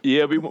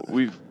 Yeah,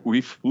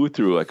 we flew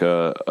through like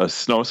a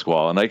snow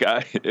squall, and like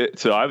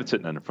so I was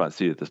sitting in the front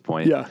seat at this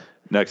point,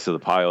 next to the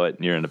pilot,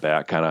 and you're in the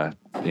back, kind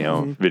of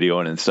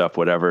videoing and stuff,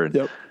 whatever.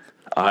 And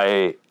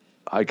I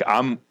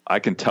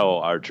can tell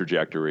our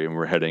trajectory, and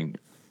we're heading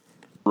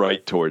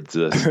right towards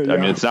this. I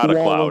mean, it's not a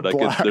cloud, like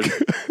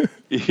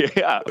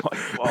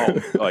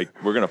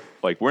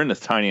we're in this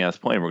tiny ass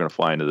plane. We're gonna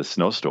fly into this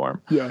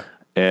snowstorm. Yeah,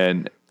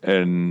 and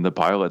the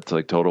pilot's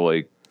like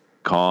totally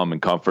calm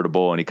and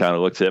comfortable, and he kind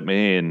of looks at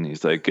me and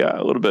he's like,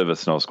 a little bit of a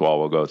snow squall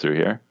will go through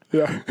here.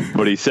 Yeah.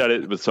 But he said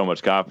it with so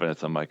much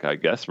confidence. I'm like, I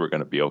guess we're going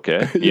to be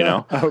okay.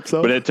 I hope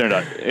so. But it turned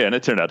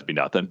out to be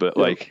nothing, but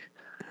like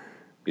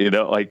it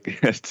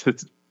adds to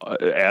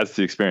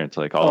the experience,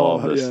 like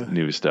all of this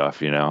new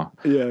stuff, Yeah.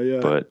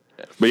 But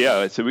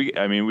yeah, so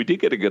we did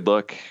get a good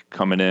look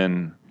coming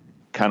in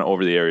kind of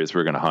over the areas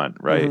we're going to hunt,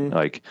 right? Mm-hmm.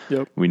 Like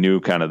we knew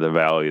kind of the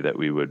valley that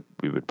we would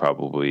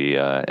probably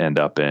end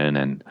up in,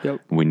 and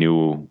we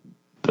knew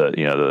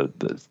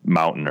the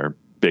mountain or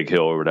big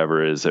hill or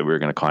whatever it is that we were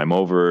going to climb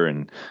over,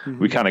 and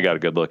we kind of got a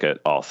good look at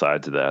all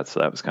sides of that, so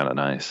that was kind of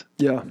nice.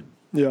 Yeah,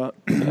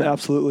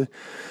 absolutely.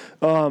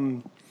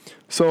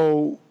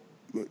 So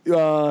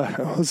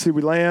let's see,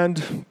 we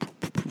land,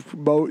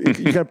 boat,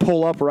 you kind of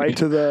pull up right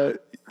to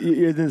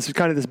it's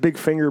kind of this big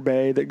finger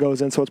bay that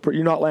goes in, so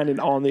you're not landing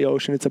on the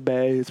ocean, it's a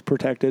bay, it's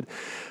protected,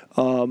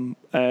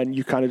 and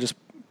you kind of just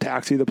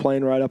taxi the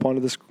plane right up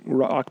onto this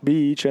rock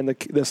beach and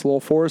this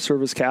little Forest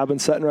Service cabin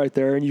sitting right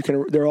there. And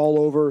they're all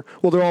over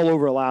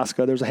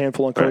Alaska. There's a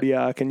handful in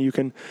Kodiak, and you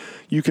can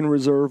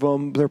reserve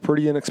them. They're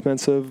pretty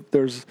inexpensive.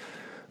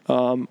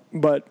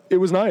 But it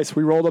was nice.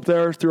 We rolled up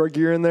there, threw our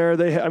gear in there.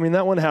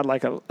 That one had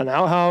like an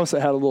outhouse.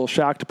 It had a little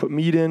shack to put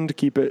meat in to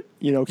keep it,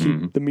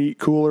 keep the meat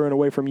cooler and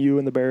away from you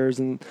and the bears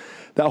and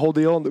that whole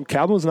deal. And the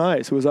cabin was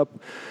nice. It was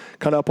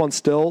kind of up on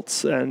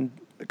stilts and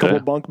a couple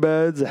of bunk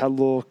beds. It had a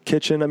little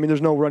kitchen.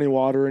 There's no running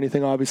water or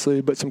anything,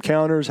 obviously, but some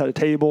counters, had a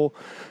table,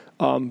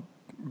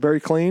 very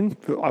clean.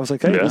 I was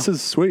like, hey, this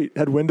is sweet.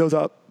 Had windows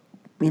up,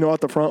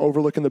 at the front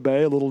overlooking the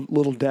bay, a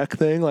little deck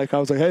thing. Like I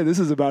was like, hey, this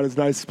is about as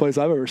nice a place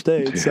I've ever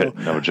stayed. So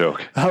no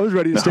joke. I was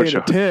ready to stay in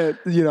a tent.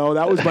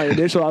 That was my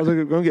initial. I was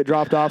going to get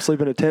dropped off, sleep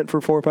in a tent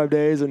for 4 or 5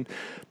 days and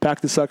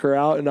pack the sucker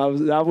out. And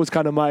that was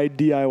kind of my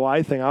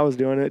DIY thing I was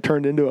doing. It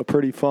turned into a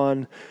pretty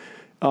fun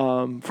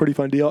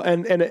deal.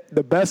 And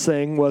the best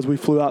thing was we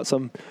flew out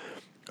some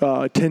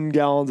 10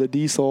 gallons of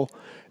diesel,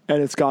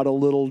 and it's got a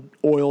little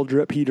oil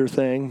drip heater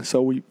thing.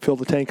 So we fill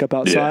the tank up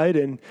outside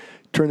and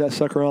turn that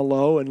sucker on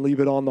low and leave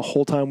it on the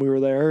whole time we were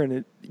there.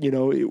 And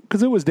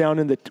because it was down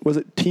in was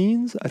it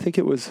teens? I think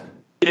it was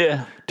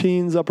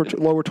teens,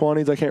 lower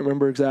 20s. I can't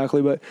remember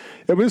exactly, but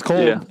it was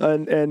cold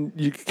and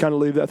you kind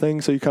of leave that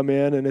thing. So you come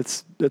in and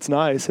it's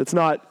nice. It's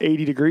not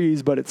 80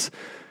 degrees, but it's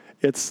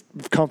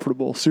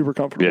comfortable, super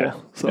comfortable. Yeah,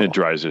 so it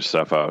dries your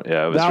stuff out.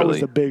 Yeah, that was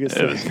the biggest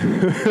thing.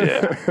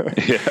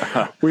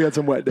 Yeah. We had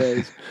some wet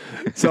days.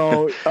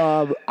 So,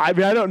 I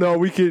don't know.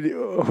 We could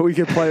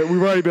play.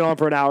 We've already been on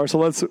for an hour, so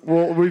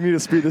we need to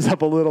speed this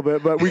up a little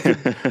bit, but we could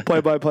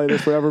play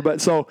this forever. But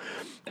so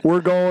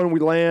we're going, we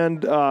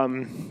land,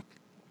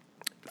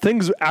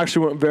 things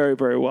actually went very,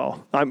 very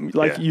well.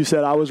 You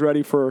said, I was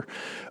ready for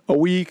a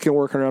week and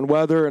working around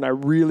weather, and I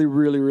really,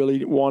 really,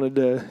 really wanted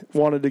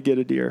to get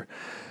a deer.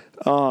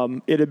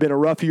 It had been a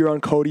rough year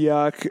on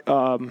Kodiak.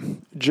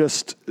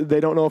 They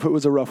don't know if it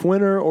was a rough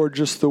winter or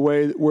just the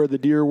way where the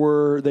deer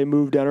were. They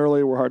moved down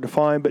early, were hard to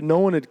find, but no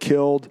one had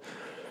killed.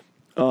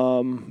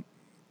 Hadn't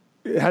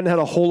had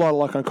a whole lot of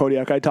luck on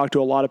Kodiak. I talked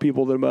to a lot of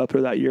people that were up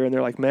there that year, and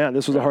they're like, man,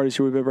 this was the hardest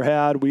year we've ever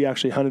had. We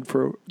actually hunted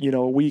for,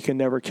 a week and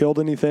never killed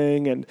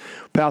anything and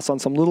passed on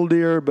some little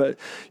deer. But,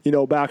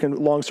 back in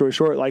long story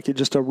short, like it's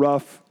just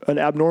an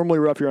abnormally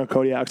rough year on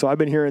Kodiak. So I've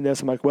been hearing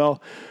this. I'm like,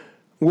 well,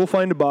 we'll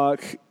find a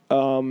buck.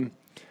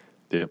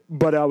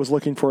 But I was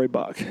looking for a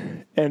buck,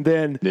 and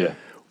then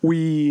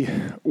we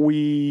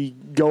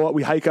go up,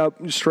 we hike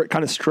up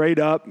straight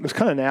up. It was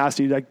kind of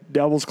nasty, like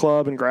Devil's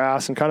Club and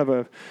grass, and kind of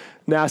a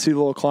nasty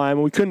little climb.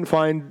 And we couldn't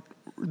find.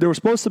 There was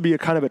supposed to be a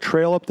kind of a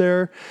trail up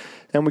there,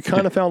 and we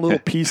kind of found little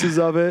pieces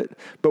of it.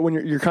 But when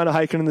you're kind of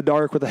hiking in the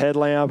dark with a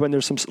headlamp, and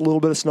there's some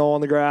little bit of snow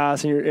on the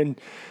grass, and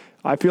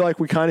I feel like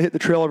we kind of hit the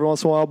trail every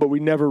once in a while, but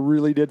we never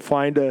really did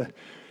find a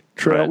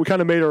trail. Right. We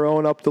kind of made our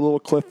own up the little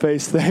cliff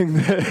face thing.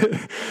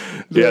 It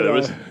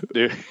was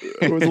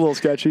a little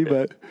sketchy,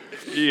 but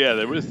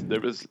there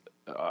was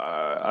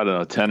I don't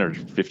know, 10 or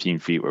 15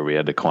 feet where we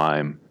had to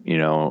climb,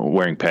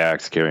 wearing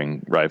packs,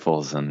 carrying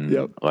rifles,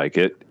 and like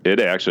it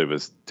actually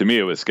was, to me,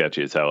 it was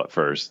sketchy as hell at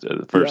first.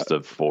 The first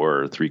of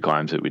 4 or 3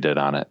 climbs that we did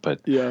on it, but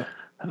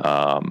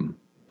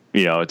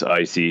it's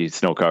icy,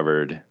 snow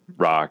covered,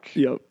 rock.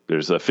 Yep.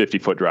 There's a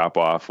 50-foot drop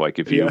off. Like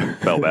if you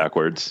fell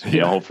backwards,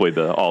 hopefully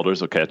the alders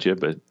will catch you.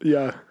 But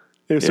it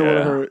would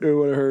have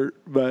hurt.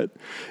 But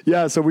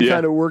so we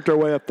kind of worked our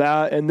way up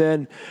that, and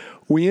then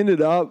we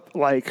ended up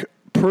like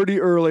pretty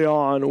early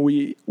on.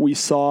 We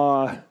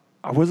saw.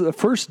 Was it the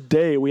first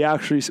day we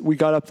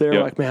got up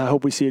there? Like, man, I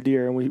hope we see a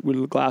deer, and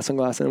we glass and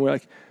we're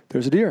like,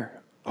 there's a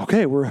deer.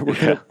 Okay,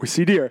 we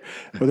see deer.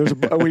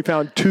 But we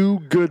found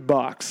 2 good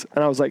bucks,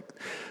 and I was like,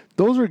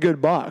 those are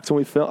good bucks. And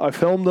I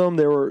filmed them.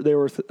 They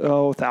were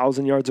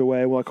 1,000 yards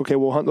away. We're like, okay,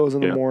 we'll hunt those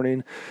in the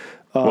morning.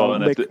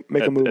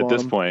 Make a move on at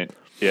this point.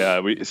 Yeah,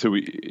 we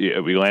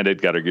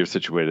landed, got our gear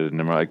situated, and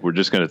then we're like, we're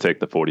just going to take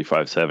the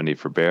 45-70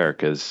 for bear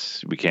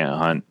because we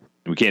can't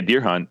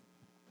deer hunt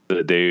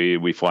the day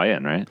we fly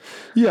in, right?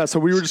 Yeah, so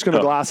we were just going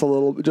to glass a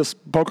little,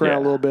 just poke around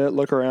a little bit,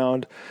 look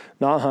around,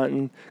 not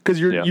hunting, because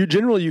you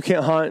generally you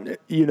can't hunt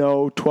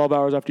 12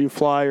 hours after you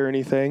fly or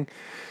anything.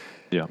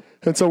 Yeah.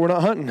 And so we're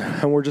not hunting,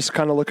 and we're just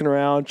kind of looking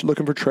around,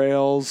 looking for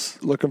trails,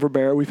 looking for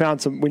bear. We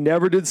found we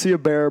never did see a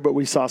bear, but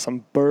we saw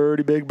some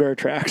pretty big bear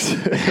tracks.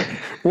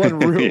 One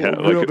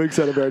real big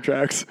set of bear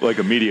tracks. Like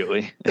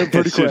immediately. As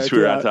soon as we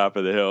were on top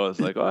of the hill,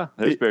 it's like, oh,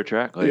 there's bear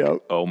track. Like,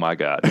 oh my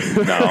God.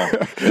 No.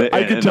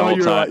 I could tell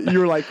you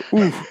were like,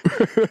 ooh,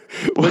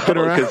 looking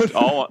around. Because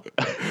all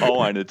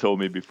Wine had told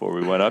me before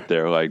we went up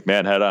there, like,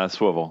 man, head on a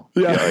swivel.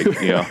 Yeah.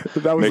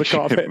 That was the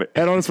comment.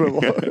 Head on a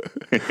swivel.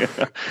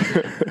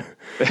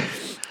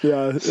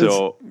 Yeah,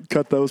 so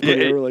cut those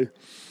pretty early.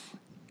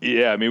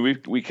 Yeah, I mean,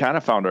 we kind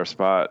of found our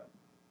spot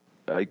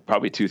like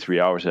probably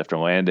 2-3 hours after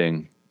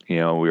landing. We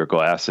were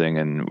glassing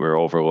and we were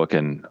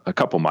overlooking a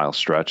couple mile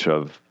stretch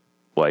of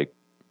like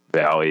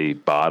valley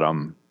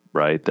bottom,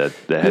 right? That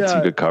had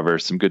some good cover,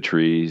 some good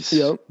trees.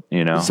 Yep.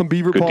 You know, some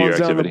beaver good ponds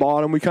down activity. the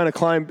bottom. We kind of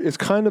climbed. It's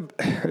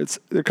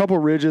a couple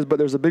of ridges, but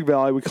there's a big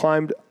valley. We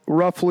climbed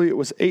roughly. It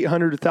was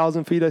 800 to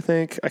 1,000 feet, I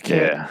think. I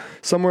can't.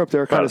 Somewhere up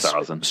there, kind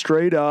of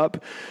straight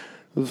up.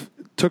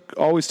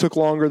 Always took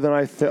longer than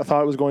I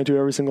thought it was going to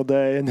every single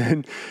day. And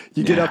then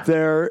you get up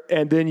there,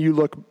 and then you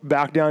look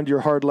back down to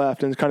your hard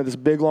left, and it's kind of this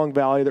big long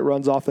valley that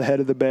runs off the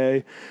head of the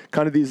bay.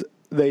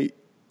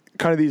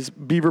 These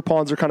beaver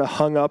ponds are kind of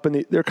hung up,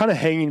 and they're kind of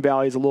hanging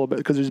valleys a little bit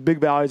because there's big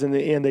valleys in the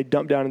end. They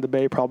dump down in the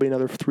bay probably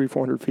another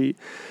 300-400 feet.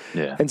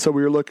 Yeah. And so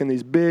we were looking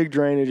these big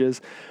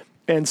drainages,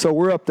 and so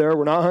we're up there.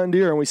 We're not hunting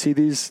deer, and we see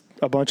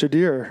a bunch of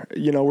deer.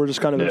 You know, we're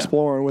just kind of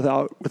exploring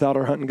without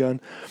our hunting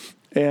gun,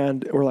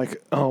 and we're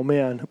like, oh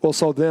man. Well,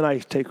 so then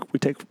we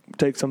take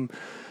some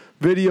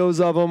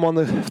videos of them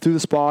through the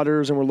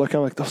spotters, and we're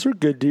looking like those are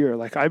good deer.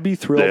 Like I'd be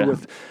thrilled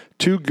with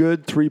 2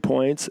 good 3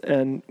 points,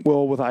 and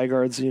with eye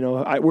guards, you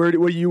know, what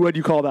do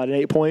you call that?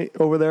 An 8-point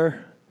over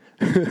there?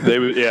 It'd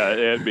be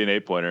an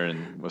 8-pointer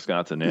in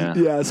Wisconsin. Yeah.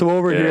 Yeah. So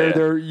over here,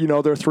 they're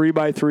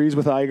 3x3s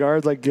with eye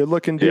guards, like good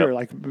looking deer,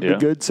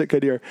 good Sitka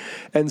deer.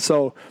 And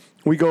so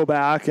we go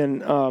back,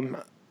 and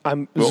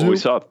we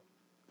saw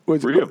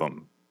 3 of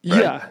them.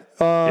 Right?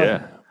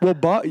 Yeah. Well,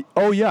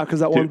 because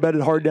that one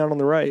bedded hard down on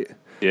the right.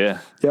 Yeah.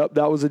 Yep,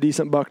 that was a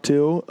decent buck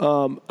too.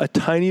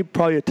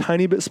 Probably a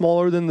tiny bit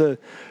smaller than the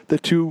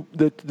two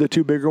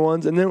bigger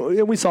ones, and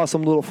then we saw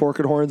some little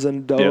forked horns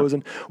and does,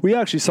 and we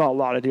actually saw a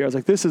lot of deer. I was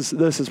like, this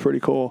is pretty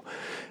cool.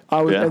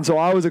 And so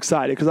I was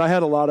excited because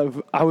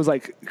I was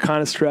like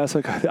kind of stressed.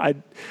 Like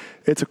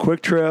it's a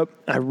quick trip.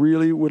 I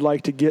really would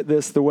like to get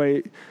this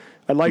I'd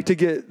like to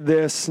get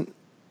this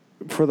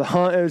for the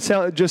hunt. It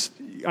sounded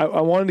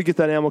I wanted to get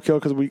that animal kill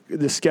because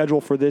the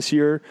schedule for this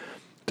year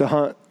to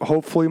hunt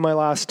hopefully my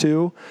last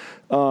 2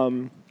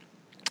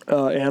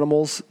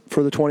 animals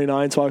for the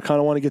 29. So I kind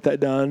of want to get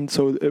that done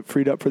so it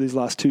freed up for these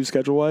last 2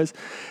 schedule wise.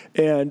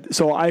 And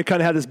so I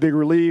kind of had this big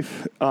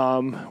relief.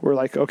 We're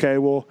like, okay,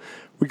 well,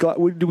 we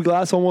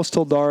glass almost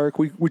till dark.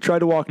 We tried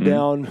to walk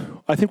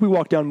down. I think we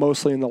walked down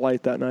mostly in the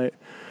light that night.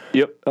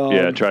 Yep.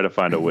 Try to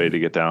find a way to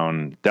get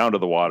down to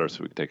the water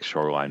so we could take a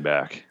shoreline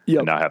back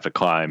and not have to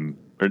climb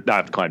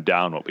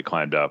down what we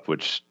climbed up,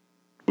 which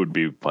would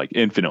be like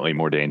infinitely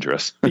more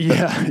dangerous.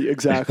 Yeah,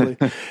 exactly.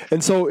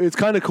 And so it's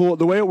kind of cool.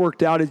 The way it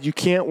worked out is you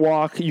can't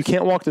walk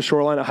the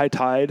shoreline at high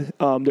tide.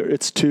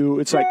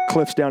 It's like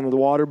cliffs down to the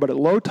water, but at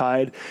low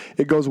tide,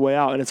 it goes way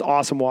out, and it's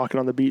awesome walking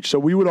on the beach. So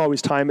we would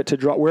always time it to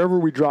drop wherever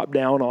we drop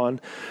down on.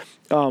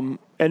 And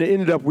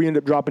we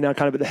ended up dropping down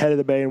kind of at the head of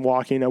the bay and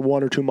walking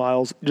 1 or 2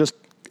 miles just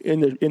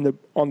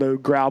on the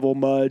gravel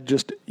mud,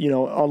 just, you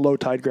know, on low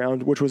tide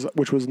ground, which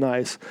was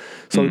nice.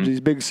 So these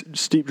big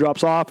steep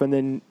drops off, and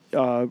then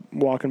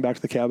walking back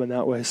to the cabin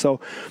that way. So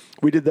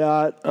we did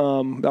that.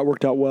 That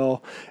worked out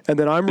well. And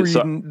then I'm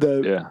reading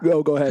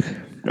Oh, go ahead.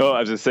 Oh, I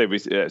was just say we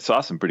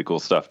saw some pretty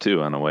cool stuff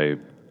too on the way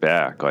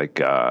back,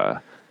 like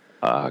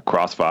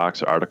cross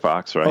fox or Arctic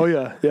fox, right? Oh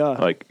yeah,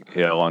 like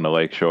along the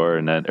lake shore,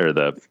 and then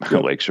the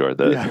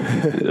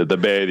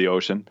bay, the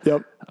ocean.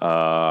 Yep.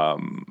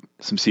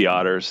 Some sea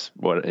otters,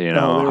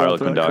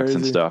 harlequin ducks crazy.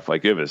 And stuff.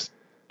 Like it was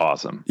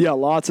awesome. Yeah,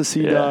 lots of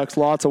sea ducks,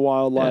 lots of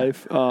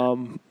wildlife.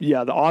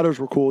 The otters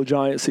were cool,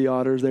 giant sea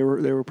otters. They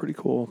were pretty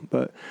cool.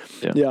 But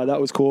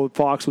that was cool.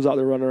 Fox was out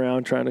there running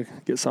around trying to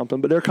get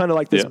something. But they're kind of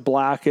like this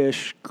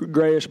blackish,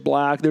 grayish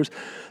black. There's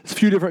a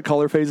few different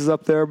color phases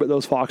up there, but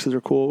those foxes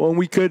are cool. And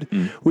we could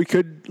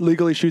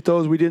legally shoot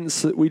those. We didn't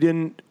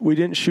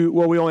shoot.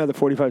 Well, we only had the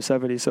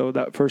 45-70, so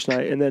that first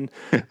night, and then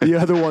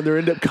the other one, there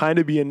ended up kind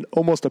of being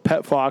almost a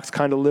pet fox,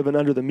 kind of living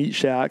under the meat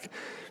shack.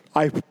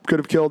 I could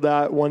have killed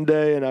that one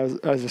day, and I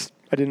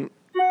didn't.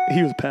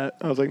 He was a pet.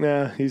 I was like,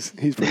 nah, he's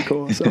pretty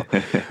cool. So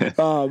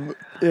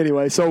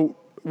anyway, so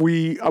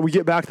we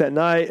get back that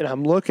night, and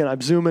I'm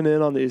zooming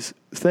in on these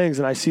things,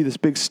 and I see this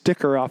big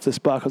sticker off this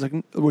buck. I was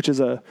like, which is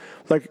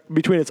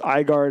between its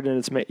eye guard and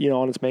its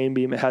on its main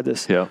beam, it had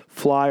this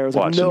flyer. I was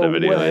like, no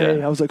way.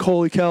 Yeah. I was like,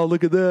 holy cow,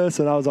 look at this.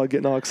 And I was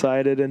getting all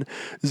excited and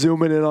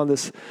zooming in on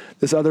this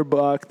other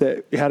buck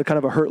that had a kind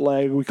of a hurt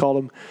leg. We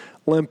called him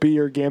Limpy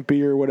or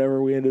Gampy or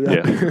whatever we ended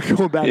up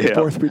going back and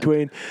forth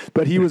between.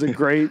 But he was a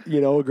great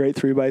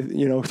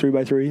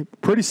 3x3,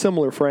 pretty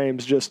similar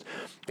frames, just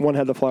one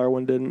had the flyer,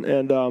 one didn't.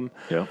 And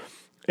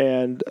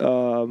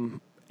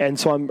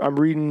so I'm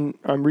reading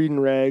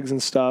regs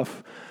and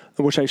stuff,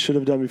 which I should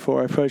have done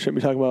before. I probably shouldn't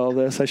be talking about all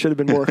this. I should have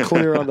been more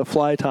clear on the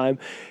fly time.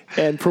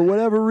 And for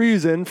whatever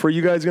reason, for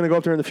you guys going to go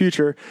up there in the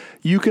future,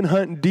 you can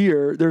hunt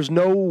deer. There's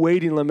no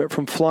waiting limit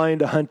from flying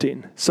to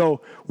hunting.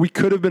 So we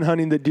could have been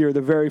hunting the deer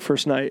the very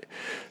first night.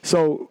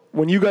 So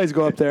when you guys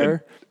go up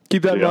there,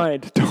 keep that in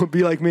mind. Don't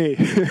be like me.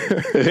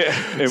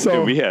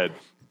 And we had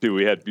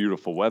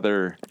beautiful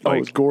weather. It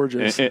was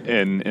gorgeous.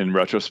 In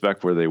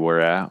retrospect, where they were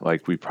at,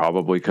 we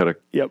probably could have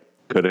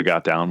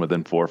got down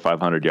within 400 or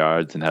 500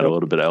 yards and had a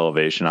little bit of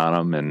elevation on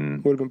them,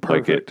 and would have been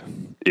perfect.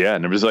 And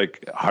there was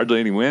hardly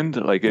any wind.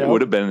 It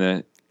would have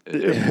been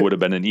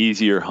an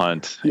easier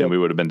hunt, and we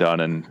would have been done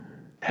in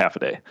half a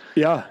day.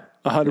 Yeah.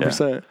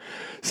 100%.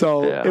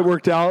 So it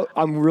worked out.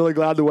 I'm really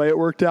glad the way it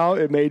worked out.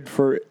 It made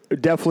for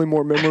definitely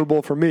more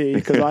memorable for me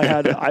because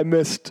I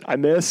missed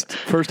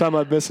first time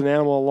I've missed an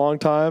animal in a long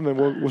time, and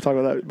we'll talk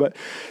about that. But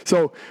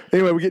so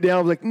anyway, we get down.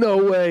 I was like, no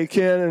way,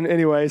 Ken. And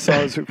anyway, so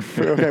I was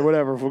okay,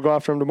 whatever. We'll go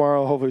after him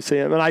tomorrow. Hopefully see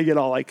him. And I get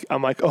all like,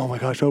 I'm like, oh my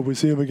gosh, I hope we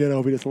see him again. I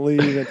hope he doesn't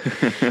leave.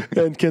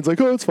 And Ken's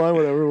like, oh, it's fine,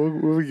 whatever.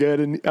 We'll be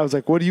good. And I was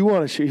like, what do you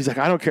want to shoot? He's like,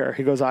 I don't care.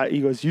 He goes,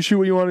 you shoot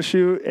what you want to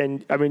shoot.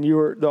 And I mean, you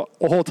were the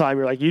whole time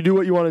you're like, you do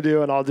what you want to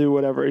do, and I'll do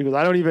whatever. He goes, if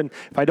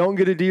I don't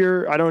get a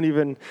deer, I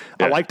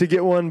like to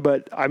get one,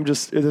 but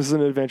this is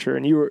an adventure.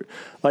 And you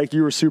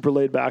were super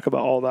laid back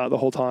about all that the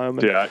whole time.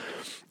 And, I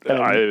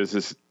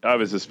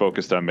was just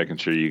focused on making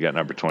sure you got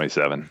number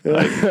 27.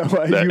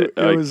 It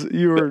was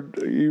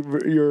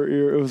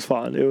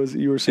fun.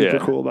 You were super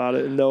cool about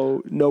it, and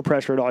no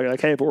pressure at all. You're like,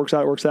 hey, if it works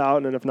out, it works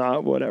out, and if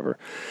not, whatever.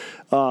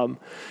 So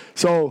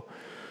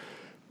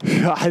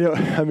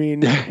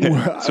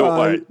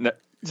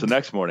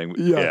next morning,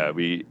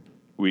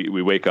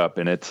 we wake up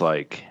and it's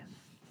like,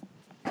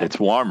 it's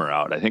warmer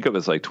out. I think it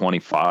was like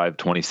 25,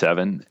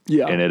 27.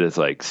 Yeah. And it is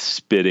like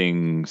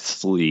spitting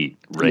sleet,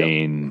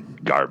 rain,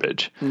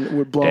 garbage.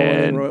 We're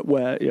blowing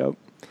wet. Yep.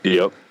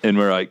 Yep. And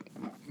we're like,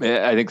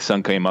 I think the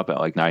sun came up at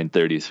like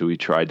 9:30. So we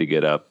tried to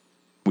get up.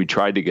 We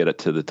tried to get it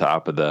to the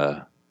top of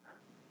the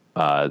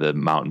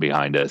mountain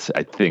behind us.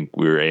 I think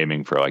we were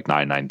aiming for like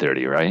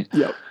 9:30, right?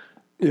 Yep.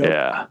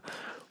 Yeah.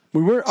 I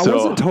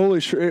wasn't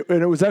totally sure,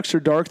 and it was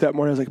extra dark that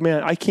morning. I was like,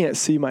 man, I can't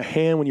see my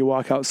hand when you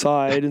walk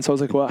outside. And so I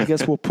was like, well, I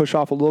guess we'll push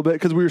off a little bit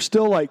because we were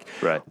still like,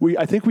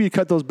 I think we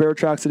cut those bear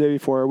tracks the day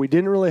before. We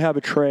didn't really have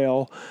a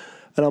trail.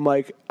 And I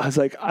was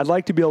like, I'd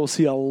like to be able to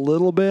see a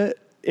little bit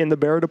in the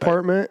bear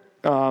department.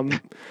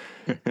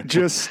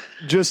 Just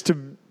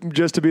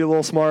to be a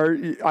little smart.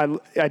 I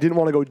didn't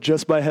want to go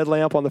just by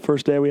headlamp on the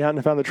first day. We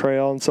hadn't found the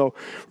trail, and so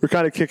we're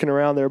kind of kicking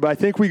around there. But I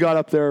think we got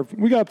up there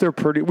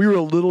pretty. We were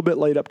a little bit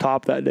late up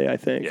top that day, I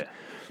think.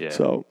 Yeah.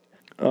 So,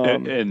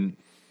 and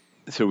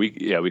so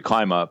we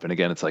climb up, and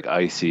again it's like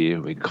icy.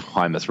 We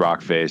climb this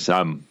rock face.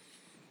 I'm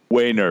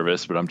way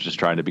nervous, but I'm just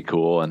trying to be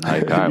cool. And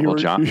like, all right, well,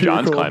 John's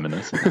cool. Climbing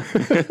this,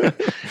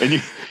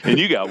 and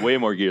you got way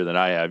more gear than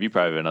I have. You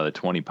probably have another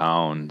 20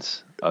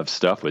 pounds of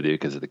stuff with you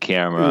because of the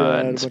camera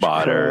and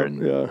spotter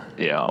and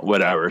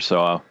whatever.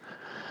 So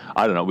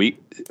I don't know. We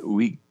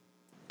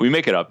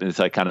make it up, and it's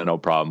like kind of no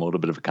problem. A little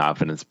bit of a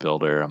confidence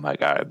builder. I'm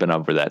like, all right, I've been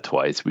over that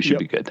twice. We should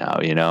be good now,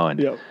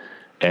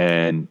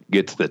 and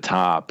get to the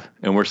top,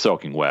 and we're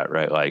soaking wet,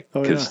 right? Like,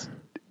 because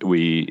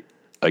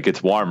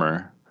it's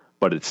warmer,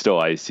 but it's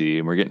still icy,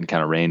 and we're getting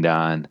kind of rained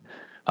on.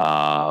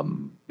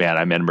 Man,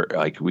 I remember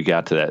like we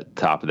got to that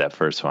top of that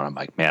first one. I'm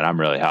like, man, I'm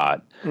really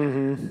hot.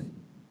 Mm-hmm.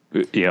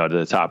 To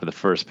the top of the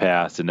first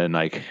pass, and then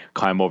like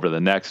climb over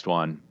the next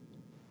one.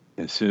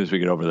 As soon as we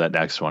get over that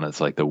next one, it's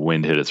like the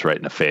wind hit us right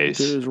in the face.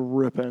 It was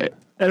ripping.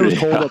 And it was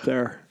cold up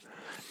there.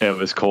 It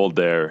was cold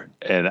there,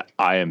 and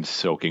I am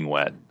soaking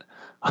wet.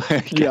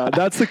 Yeah,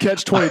 that's the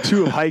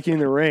catch-22 of hiking in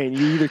the rain.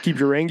 You either keep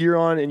your rain gear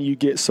on and you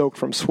get soaked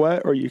from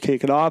sweat, or you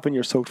take it off and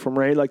you're soaked from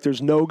rain. Like,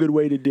 there's no good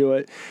way to do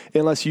it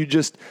unless you're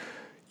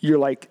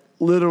like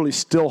literally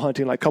still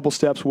hunting, like couple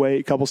steps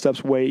wait.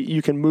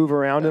 You can move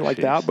around it like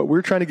that, but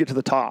we're trying to get to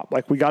the top.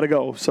 Like, we got to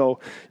go. So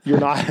you're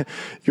going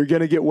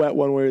to get wet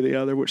one way or the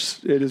other,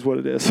 which it is what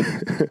it is.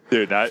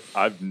 Dude,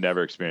 I've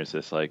never experienced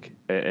this. Like,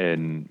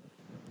 and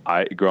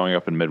growing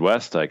up in the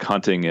Midwest, like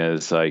hunting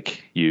is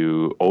like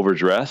you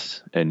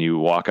overdress and you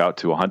walk out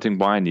to a hunting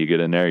blind, you get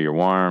in there, you're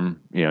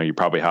warm, you're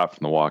probably hot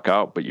from the walk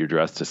out, but you're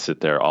dressed to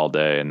sit there all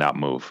day and not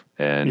move.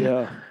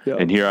 And,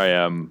 and here I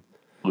am,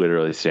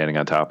 literally standing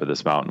on top of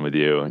this mountain with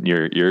you, and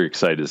you're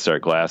excited to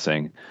start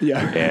glassing.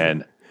 Yeah.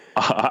 And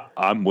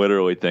I'm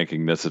literally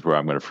thinking this is where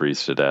I'm going to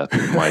freeze to death.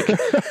 Like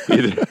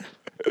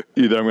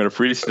either I'm going to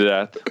freeze to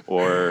death,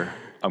 or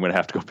I'm going to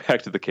have to go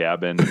back to the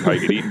cabin. Probably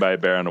get eaten by a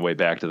bear on the way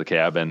back to the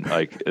cabin.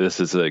 Like, this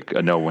is like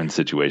a no-win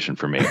situation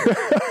for me.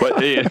 But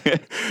the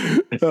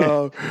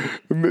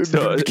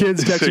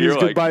kids texting his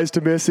goodbyes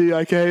to Missy.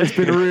 Like, hey, it's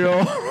been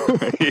real.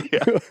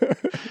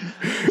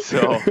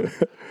 So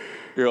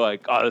you're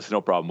like, oh, this is no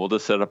problem. We'll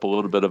just set up a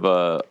little bit of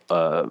a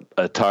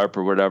tarp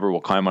or whatever.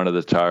 We'll climb under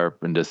the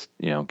tarp and just,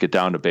 get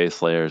down to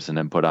base layers and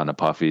then put on the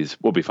puffies.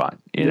 We'll be fine,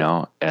 you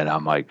know? And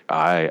I'm like,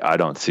 I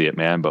don't see it,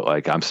 man. But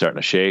like, I'm starting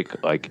to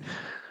shake. Like,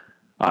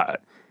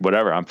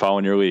 whatever, I'm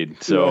following your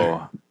lead.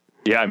 So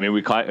I mean,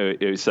 we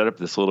set up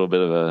this little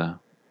bit of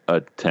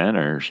a tent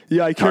or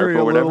I carry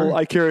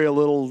a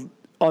little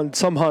on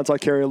some hunts. I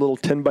carry a little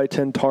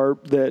 10x10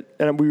 tarp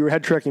and we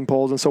had trekking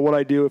poles. And so what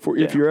I do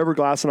if you're ever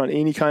glassing on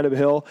any kind of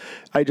hill,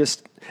 and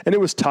it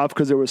was tough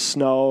because there was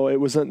snow. It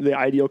wasn't the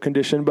ideal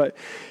condition, but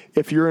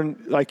if you're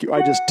in, like,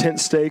 I just tent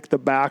stake the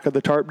back of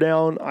the tarp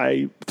down.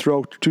 I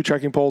throw 2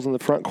 trekking poles in the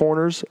front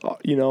corners,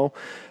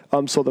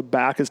 so the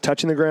back is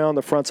touching the ground,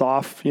 the front's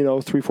off,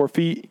 3-4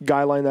 feet,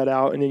 guy line that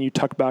out, and then you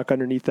tuck back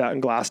underneath that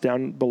and glass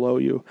down below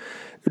you.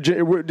 It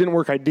didn't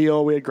work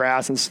ideal. We had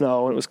grass and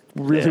snow, and it was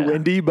really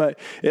windy, but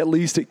at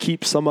least it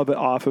keeps some of it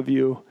off of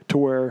you to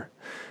where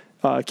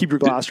keep your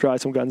glass dry,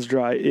 some guns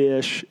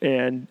dry-ish,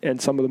 and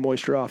some of the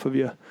moisture off of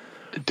you.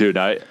 Dude,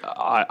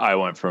 I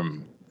went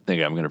from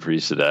thinking I'm going to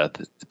freeze to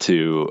death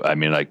to, I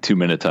mean, like 2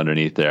 minutes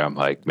underneath there. I'm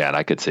like, man,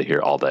 I could sit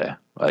here all day.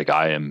 Like,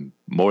 I am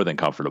more than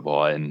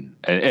comfortable. And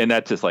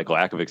that's just like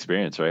lack of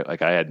experience, right?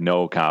 Like, I had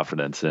no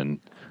confidence in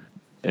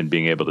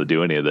being able to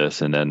do any of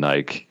this. And then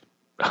like,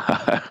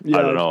 I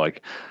don't know,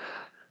 like.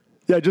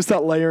 Yeah, just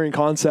that layering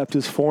concept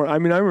is foreign. I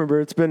mean, I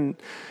remember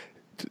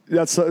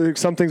that's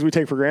some things we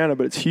take for granted,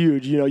 but it's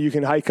huge. You know, you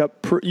can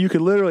you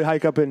could literally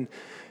hike up in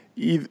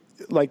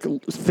like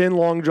thin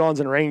long johns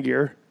and rain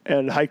gear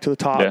and hike to the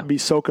top, be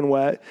soaking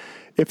wet.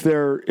 If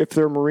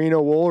they're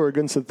merino wool or a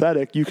good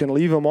synthetic, you can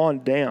leave them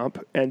on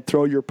damp and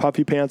throw your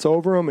puffy pants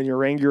over them and your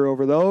rain gear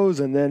over those.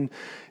 And then,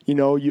 you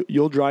know,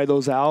 you'll dry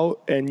those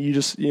out and you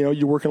just, you know,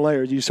 you work in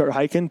layers. You start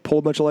hiking, pull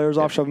a bunch of layers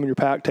off, shove them in your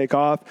pack, take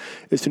off.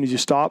 As soon as you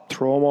stop,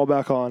 throw them all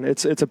back on.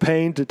 It's a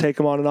pain to take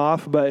them on and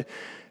off, but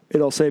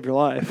it'll save your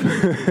life.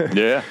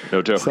 Yeah,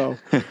 no joke. So,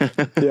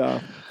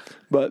 yeah.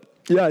 But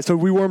yeah, so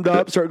we warmed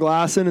up, started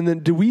glassing, and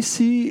then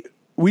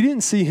we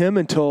didn't see him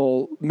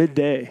until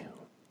midday.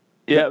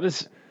 Yeah,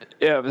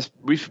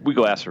 we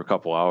glassed for a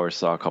couple hours,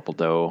 saw a couple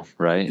doe,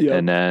 right? Yep.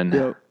 And then,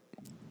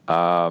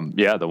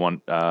 the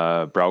one,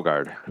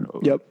 Browgard.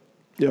 Yep.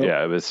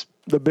 Yeah, it was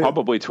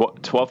probably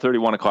 12:30,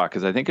 1 o'clock,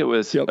 because I think it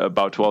was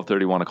about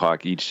 12:30, 1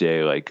 o'clock each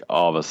day. Like,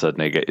 all of a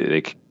sudden,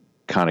 they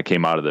kind of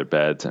came out of their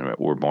beds and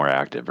were more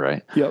active,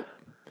 right? Yep.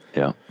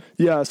 Yeah.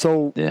 Yeah,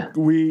 so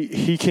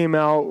he came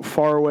out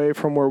far away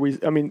from where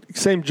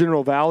same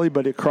general valley,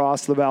 but it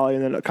crossed the valley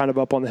and then kind of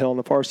up on the hill on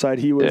the far side.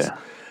 He was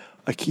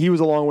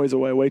a long ways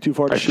away, way too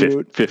far to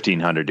shoot.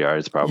 1,500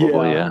 yards probably,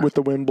 with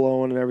the wind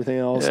blowing and everything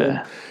else.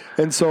 Yeah.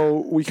 And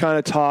so we kind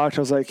of talked.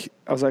 I was like,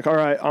 all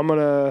right, I'm going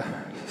to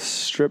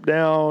strip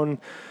down,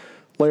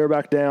 layer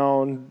back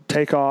down,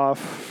 take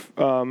off.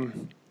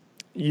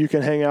 You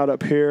can hang out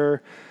up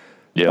here,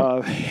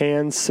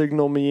 hand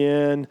signal me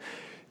in.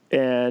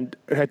 And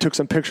I took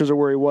some pictures of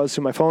where he was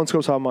through my phone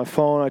scope. So I have my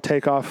phone. I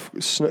take off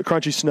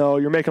crunchy snow.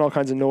 You're making all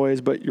kinds of noise,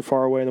 but you're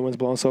far away and the wind's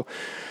blowing. So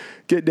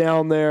get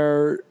down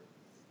there.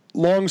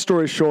 Long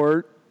story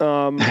short,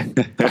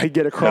 I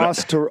get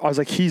across to. I was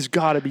like, he's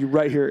got to be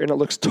right here, and it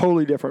looks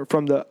totally different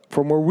from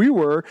where we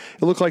were.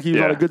 It looked like he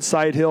was on a good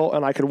side hill,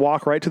 and I could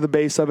walk right to the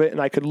base of it, and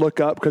I could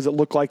look up because it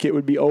looked like it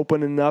would be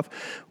open enough.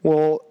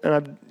 Well,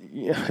 and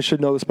I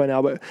should know this by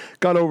now, but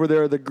got over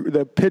there.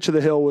 The pitch of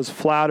the hill was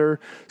flatter,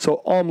 so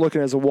all I'm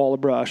looking at is a wall of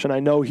brush, and I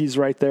know he's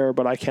right there,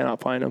 but I cannot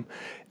find him.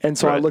 And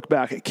so I look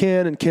back at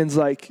Ken, and Ken's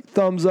like,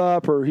 thumbs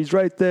up, or he's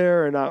right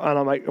there, and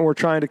I'm like, and we're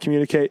trying to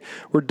communicate.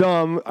 We're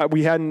dumb.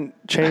 We hadn't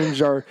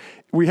changed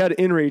we had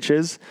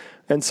in-reaches,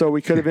 and so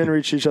we could have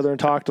in-reached each other and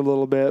talked a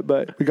little bit,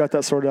 but we got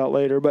that sorted out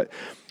later. But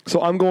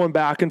so I'm going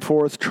back and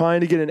forth, trying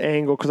to get an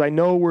angle, because I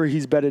know where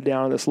he's bedded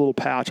down in this little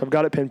patch. I've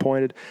got it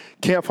pinpointed.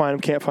 Can't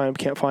find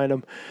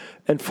him.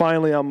 And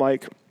finally, I'm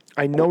like,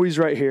 I know he's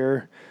right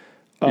here.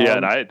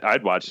 And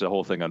I'd watched the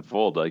whole thing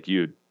unfold. Like,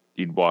 you'd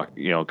walk,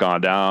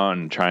 gone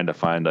down trying to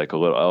find like a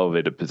little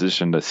elevated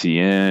position to see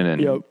in,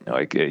 and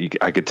like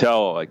I could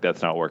tell like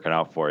that's not working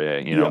out for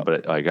you,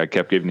 But like I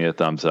kept giving you a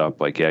thumbs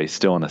up, like he's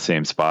still in the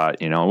same spot,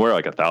 we're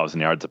like 1,000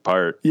 yards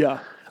apart.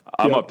 Yeah.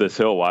 I'm up this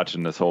hill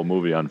watching this whole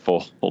movie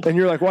unfold. And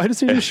you're like, why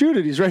doesn't he just shoot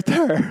it? He's right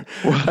there.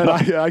 And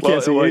I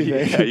can't see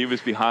anything. He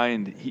was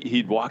behind.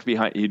 He'd walked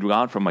behind. He'd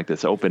gone from like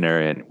this open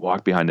area and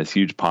walked behind this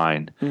huge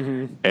pine,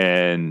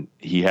 and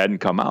he hadn't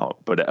come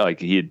out. But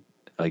like it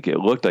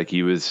looked like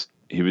he was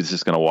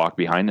just going to walk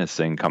behind this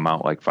thing, come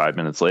out like 5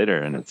 minutes later,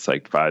 and it's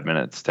like 5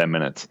 minutes, 10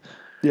 minutes.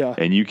 Yeah.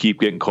 And you keep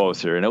getting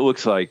closer, and it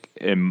looks like,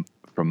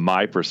 from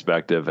my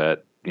perspective,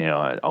 at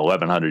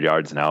 1,100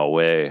 yards now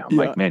away, I'm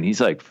like, man,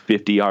 he's like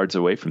 50 yards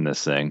away from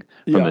this thing,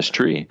 from this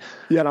tree.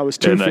 Yeah, and I was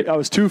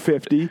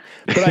 250,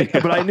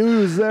 but I knew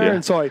he was there,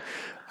 and so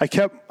I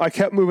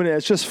kept moving it.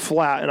 It's just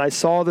flat, and I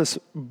saw this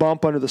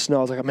bump under the snow.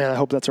 I was like, man, I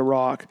hope that's a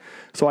rock,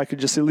 so I could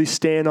just at least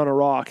stand on a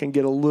rock and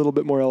get a little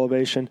bit more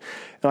elevation.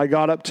 And I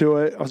got up to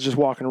it. I was just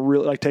walking,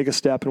 really like take a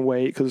step and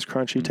wait because it's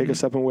crunchy. Take a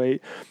step and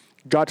wait.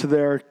 Got to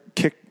there,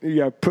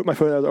 put my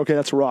foot. Okay,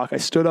 that's a rock. I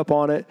stood up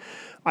on it.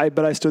 I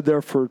stood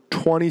there for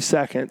 20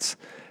 seconds,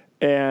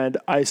 and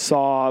I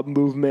saw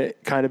movement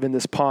kind of in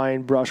this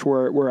pine brush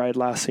where I had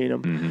last seen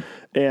him,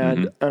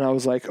 and I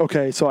was like,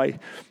 okay, so I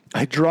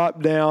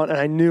dropped down, and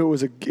I knew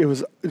it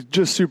was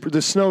just super.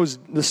 The snow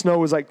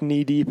was like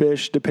knee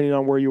deep-ish, depending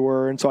on where you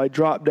were, and so I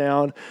dropped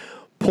down,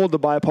 pulled the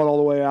bipod all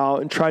the way out,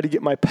 and tried to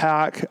get my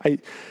pack. He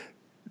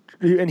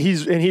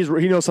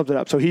knows something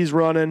up, so he's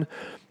running.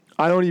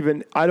 I don't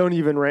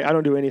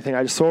do anything.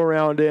 I just throw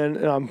around in,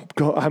 and I'm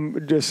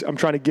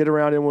trying to get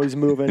around in when he's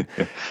moving.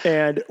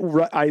 And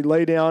I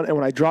lay down, and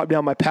when I drop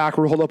down, my pack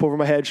rolled up over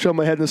my head, shoved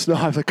my head in the snow.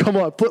 I was like, come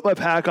on, flip my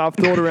pack off,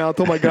 throw it around,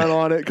 throw my gun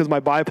on it, because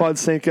my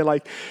bipod's sinking.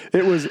 Like,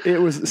 it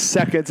was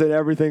seconds and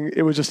everything.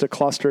 It was just a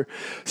cluster.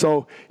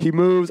 So he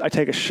moves, I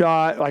take a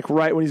shot, like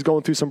right when he's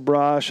going through some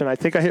brush, and I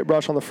think I hit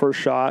brush on the first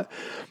shot.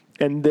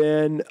 And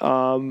then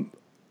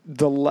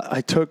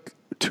I took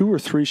 2 or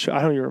 3 shots.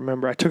 I don't even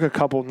remember. I took a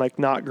couple like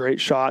not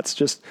great shots,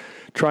 just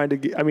trying to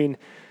get, I mean,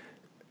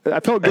 I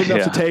felt good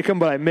enough to take them,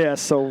 but I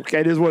missed. So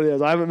it is what it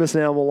is. I haven't missed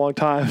an animal in a long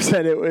time.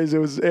 And it was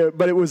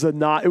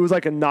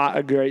like a not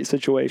a great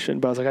situation.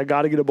 But I was like, I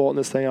got to get a bolt in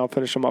this thing. I'll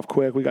finish them off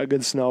quick. We got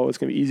good snow. It's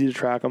going to be easy to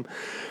track them.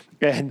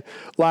 And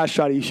last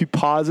shot, he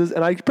pauses,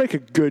 and I make a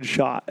good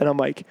shot. And I'm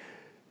like,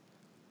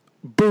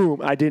 boom.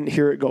 I didn't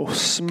hear it go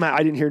smack.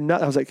 I didn't hear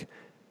nothing. I was like,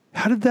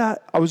 how did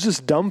that? I was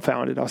just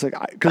dumbfounded. I was like,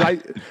 because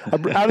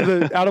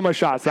out of my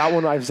shots, that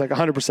one I was like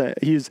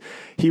 100%.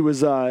 He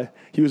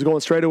was going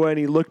straight away, and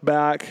he looked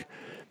back.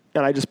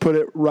 And I just put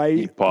it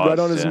right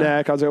on his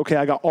neck. I was like, okay,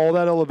 I got all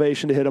that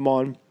elevation to hit him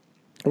on.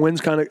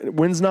 Wind's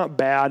not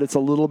bad. It's a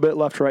little bit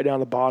left to right down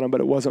the bottom, but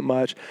it wasn't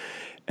much.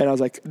 And I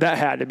was like, that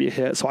had to be a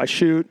hit. So I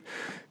shoot,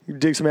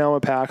 dig some ammo in my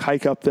pack,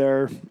 hike up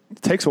there.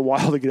 It takes a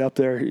while to get up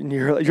there. And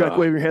you're like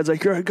waving your hands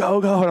like, you're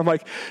go. And I'm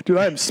like, dude,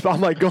 I'm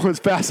like going as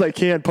fast as I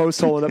can, post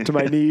holing up to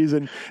my knees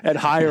and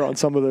higher on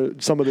some of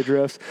the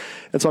drifts.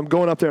 And so I'm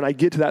going up there, and I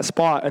get to that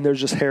spot, and there's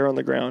just hair on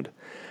the ground.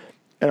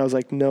 And I was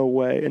like, no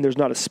way. And there's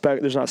not a speck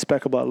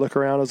of blood. I look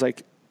around. I was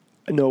like,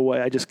 no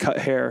way. I just cut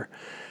hair.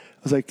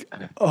 I was like,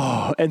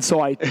 oh. And so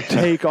I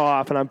take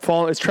off, and I'm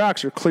following. His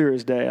tracks are clear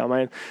as day. I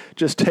mean,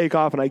 just take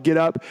off, and I get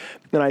up,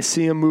 and I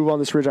see him move on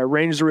this ridge. I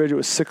ranged the ridge. It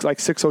was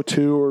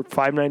 602 or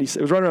 590.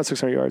 It was right around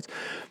 600 yards.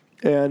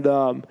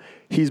 And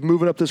he's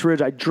moving up this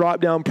ridge. I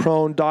drop down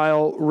prone,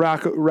 dial,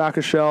 rack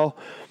a shell,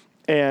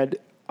 and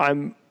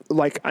I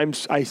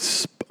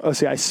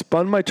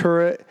spun my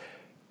turret.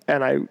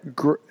 And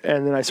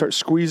then I start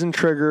squeezing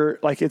trigger,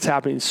 like it's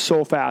happening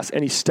so fast,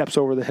 and he steps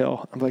over the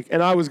hill. I'm like,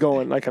 and I was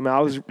going like, I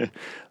was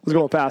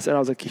going fast, and I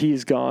was like,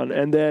 he's gone.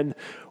 And then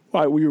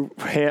I don't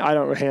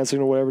know, hand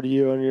signal whatever to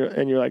you,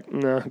 and you're like,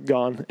 nah,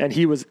 gone. And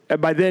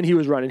by then he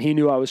was running. He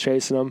knew I was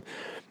chasing him,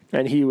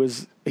 and he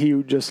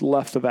just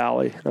left the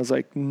valley. And I was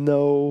like,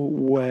 no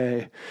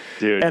way.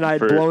 Dude, and I'd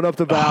blown up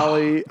the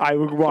valley. I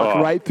would walk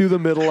right through the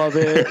middle of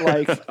it.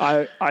 Like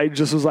I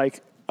just was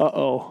like,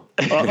 uh-oh.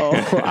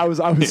 I was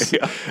like,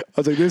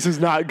 this is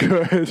not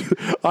good.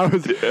 I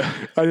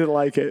didn't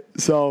like it.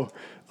 So,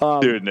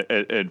 dude,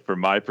 and from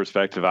my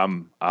perspective,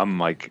 I'm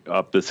like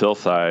up this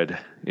hillside,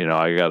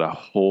 I got a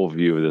whole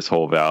view of this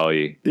whole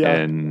valley,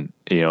 and,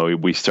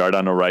 we start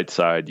on the right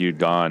side. You'd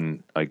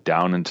gone like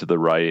down into the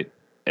right,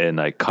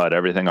 and I cut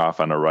everything off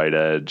on the right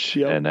edge,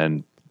 and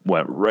then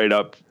went right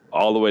up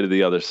all the way to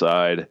the other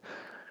side.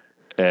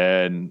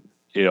 And,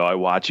 I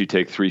watch you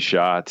take 3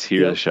 shots,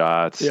 hear the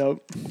shots,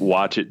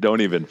 watch it,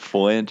 don't even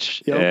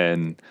flinch.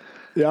 And,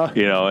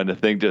 and the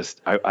thing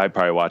I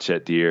probably watched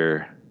that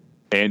deer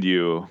and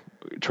you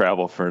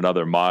travel for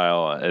another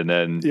mile. And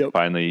then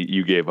finally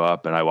you gave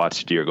up, and I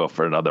watched deer go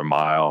for another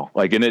mile.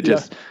 Like, and it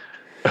just,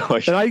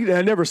 and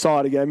I never saw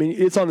it again. I mean,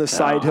 it's on the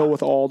side hill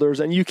with alders,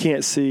 and you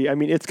can't see. I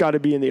mean, it's got to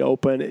be in the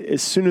open.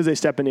 As soon as they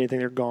step into anything,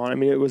 they're gone. I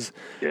mean,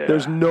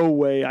 there's no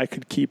way I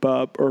could keep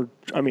up,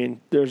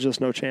 there's just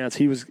no chance.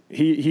 He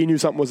knew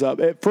something was up.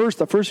 At first,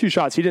 the first few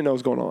shots, he didn't know what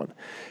was going on.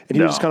 And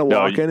he was just kind of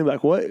walking and be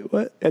like,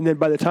 what? And then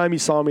by the time he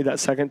saw me that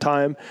second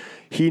time,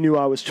 he knew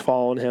I was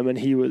following him, and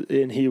he was out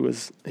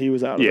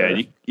of there.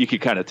 Yeah, you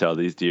could kind of tell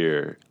these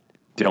deer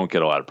don't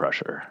get a lot of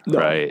pressure,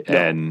 right?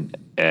 No.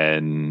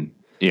 And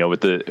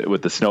with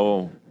the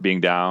snow being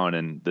down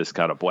and this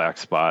kind of black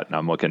spot, and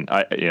I'm looking,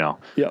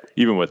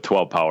 even with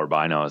 12 power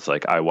binos,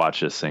 like I watch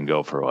this thing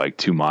go for like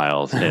 2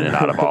 miles in and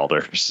out of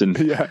alders, and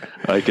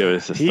like it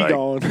was just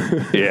gone.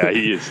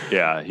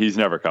 He's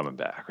never coming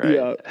back, right?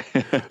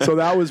 Yeah. So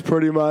that was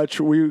pretty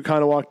much, we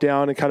kind of walked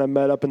down and kind of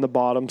met up in the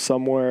bottom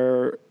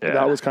somewhere. Yeah.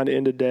 That was kind of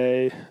end of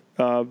day.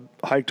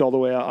 Hiked all the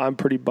way out. I'm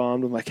pretty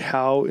bummed. I'm like,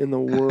 how in the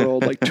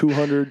world, like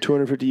 200,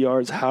 250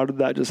 yards, how did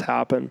that just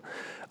happen?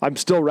 I'm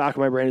still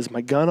racking my brain. Is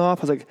my gun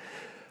off?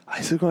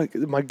 I said,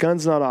 my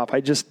gun's not off. I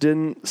just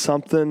didn't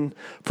something.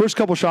 First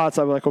couple shots,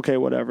 I was like, okay,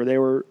 whatever. They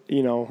were,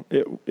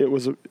 it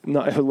was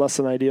less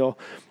than ideal.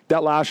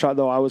 That last shot,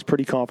 though, I was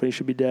pretty confident he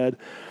should be dead.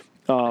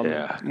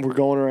 We're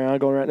going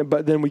around,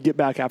 but then we get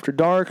back after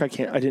dark. I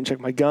didn't check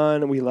my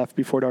gun, and we left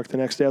before dark the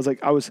next day.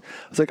 I was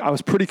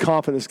pretty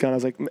confident this gun. I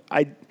was like,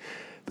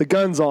 the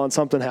gun's on.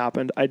 Something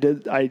happened.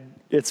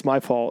 It's my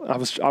fault.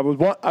 That's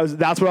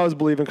what I was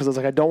believing, because I was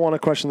like, I don't want to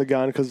question the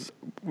gun, because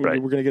we're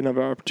going to get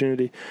another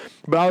opportunity.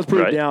 But I was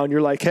pretty down.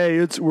 You're like,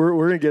 hey, we're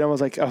going to get him. I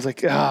was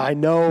like, I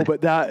know,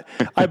 but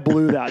I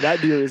blew that.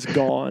 That deer is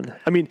gone.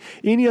 I mean,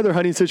 any other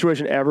hunting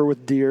situation ever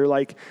with deer,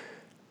 like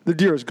the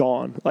deer is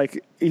gone.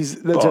 Like there's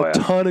a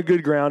ton of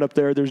good ground up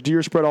there. There's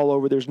deer spread all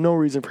over. There's no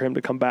reason for him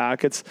to come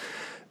back.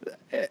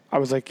 I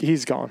was like,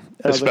 he's gone.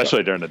 And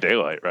especially during the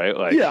daylight, right?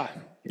 Like,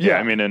 yeah,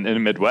 I mean, in the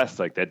Midwest,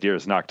 like that deer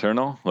is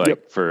nocturnal,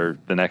 for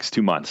the next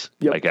 2 months,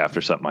 like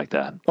after something like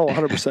that. Oh,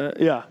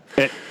 100%. Yeah.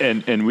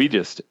 And we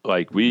just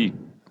we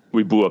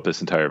blew up this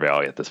entire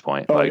valley at this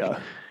point.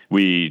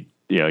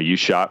 You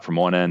shot from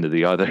one end to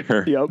the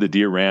other. Yep. The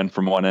deer ran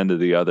from one end to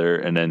the other,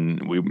 and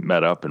then we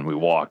met up and we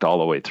walked all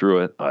the way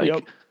through it.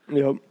 Yep.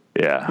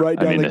 Yeah. Right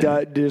down the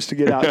gut just to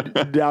get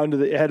out down to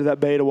the head of that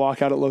bay to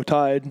walk out at low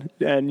tide,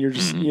 and you're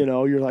just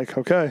you're like,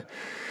 okay,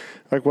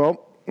 like,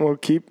 well, we'll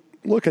keep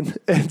looking.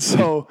 And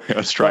so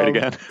let's try it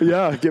again.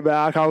 Yeah, get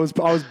back. I was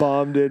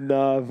bummed, and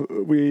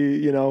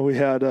we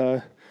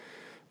had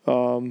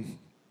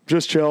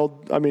just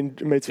chilled. I mean,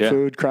 made some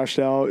food, crashed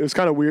out. It was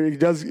kind of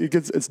weird.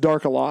 It's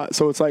dark a lot,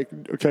 so it's like,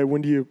 okay,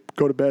 when do you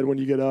go to bed? When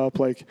do you get up?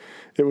 Like,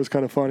 it was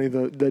kind of funny,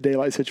 the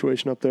daylight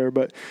situation up there.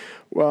 But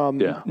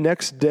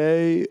next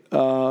day,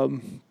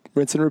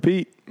 rinse and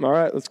repeat. All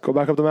right, let's go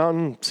back up the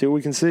mountain, see what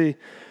we can see.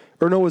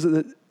 Or no, was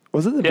it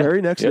the very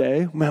next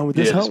day? Man, with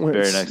this hunt went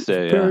very next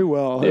day, very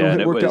well. Yeah,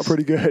 it worked out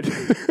pretty good.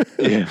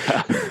 We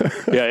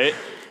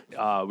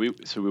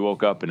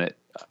woke up and it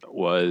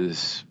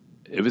was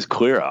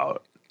clear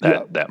out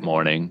that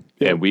morning,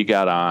 and we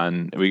got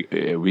on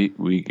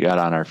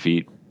our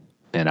feet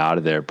and out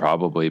of there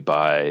probably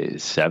by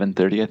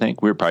 7:30. I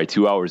think we were probably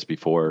 2 hours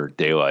before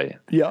daylight.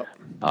 Yep.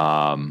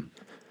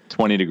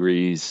 20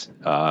 degrees,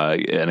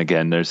 and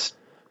again,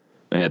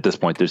 at this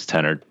point there's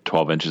 10 or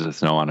 12 inches of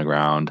snow on the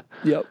ground.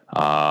 Yep.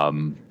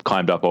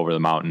 Climbed up over the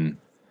mountain,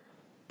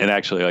 and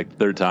actually, like,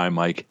 third time,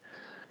 like,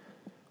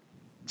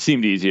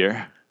 seemed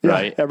easier. Yeah,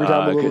 right. Every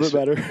time a little bit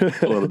better.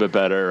 A little bit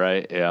better.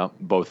 Right. Yeah.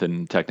 Both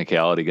in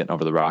technicality, getting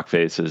over the rock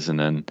faces, and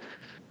then,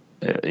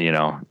 we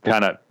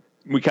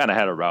kind of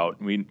had a route.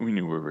 We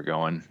knew where we were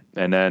going.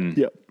 And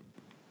then,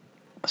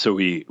 so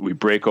we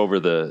break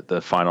over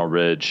the final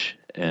ridge,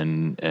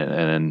 and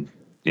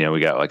we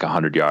got like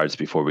 100 yards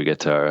before we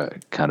get to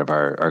kind of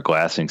our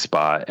glassing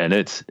spot, and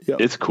it's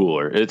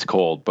cooler. It's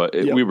cold, but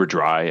we were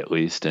dry at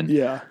least.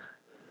 And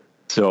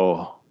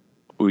so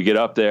we get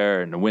up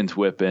there and the wind's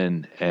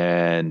whipping,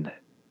 and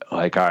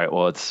like, all right,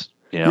 well, it's,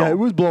 it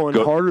was blowing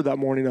harder that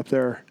morning up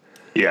there.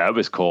 Yeah, it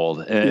was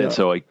cold. And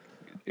so I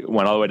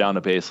went all the way down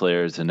to base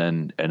layers, and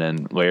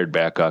then layered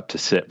back up to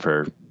sit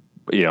for,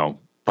 I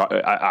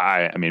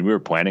mean, we were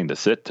planning to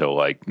sit till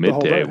like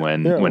midday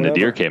when the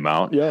deer came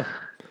out. Yeah.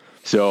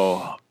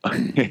 So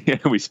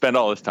we spent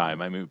all this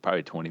time. I mean,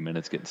 probably 20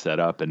 minutes getting set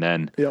up, and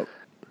then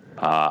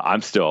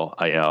I'm still,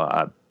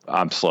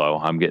 I'm slow.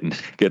 I'm getting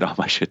all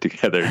my shit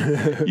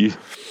together.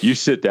 You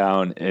sit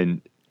down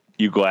and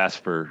you glass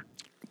for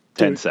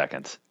 10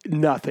 seconds.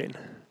 Nothing.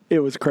 It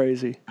was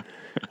crazy.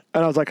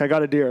 And I was like, I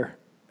got a deer.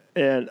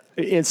 And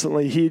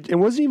instantly it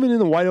wasn't even in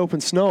the wide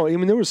open snow. I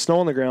mean, there was snow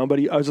on the ground, but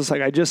I was just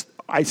like,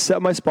 I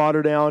set my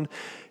spotter down,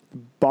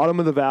 bottom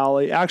of the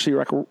valley, actually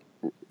right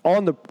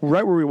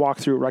where we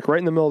walked through, right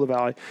in the middle of the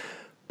valley.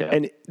 Yeah.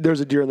 And there's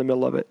a deer in the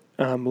middle of it.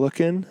 And I'm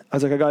looking, I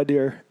was like, I got a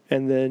deer.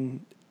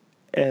 And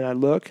I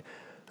look,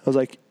 I was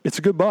like, it's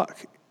a good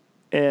buck.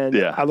 And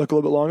I look a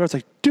little bit longer. I was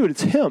like, dude,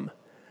 it's him.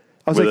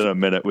 Within a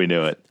minute, we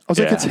knew it. I was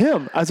like, it's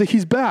him. I was like,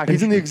 he's back.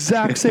 He's in the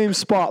exact same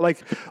spot,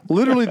 like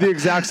literally the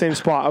exact same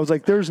spot. I was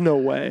like, there's no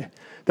way.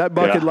 That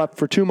buck had left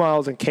for 2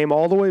 miles and came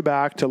all the way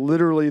back to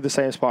literally the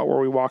same spot where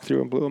we walked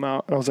through and blew him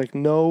out. And I was like,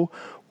 no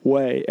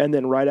way. And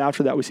then right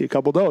after that, we see a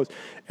couple does,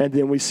 and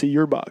then we see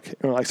your buck.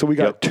 And we're like, so we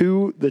got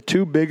the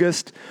two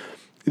biggest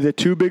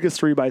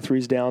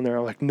 3x3s down there.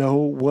 I'm like, no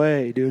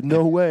way, dude,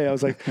 no way. I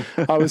was like,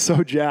 I was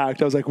so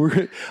jacked. I was like,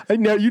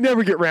 you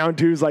never get round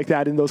twos like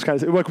that in those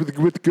kinds of, like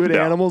with good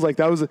animals. Like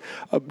that was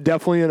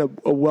definitely a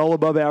well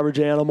above average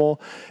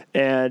animal,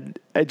 and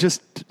it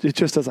just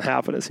doesn't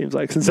happen. It seems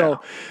like. And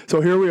so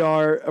here we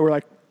are. We're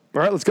like,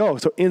 all right, let's go.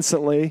 So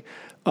instantly.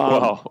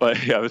 I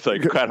was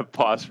like, kind of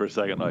pause for a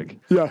second, like,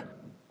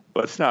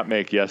 let's not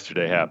make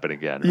yesterday happen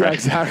again. Right? Yeah,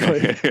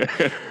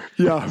 exactly.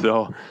 Yeah.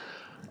 So.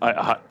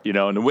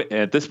 And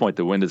at this point,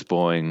 the wind is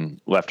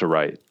blowing left to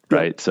right,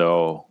 right?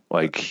 So,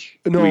 like,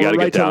 we got to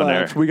get down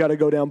there. We got to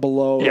go down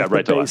below. Yeah,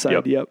 right to left.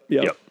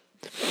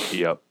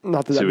 Yep.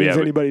 Not that means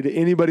anybody to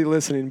anybody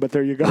listening, but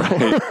there you go.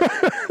 Right.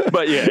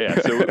 But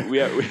so we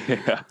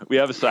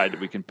have a side that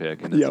we can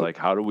pick, and it's like,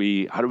 how do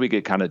we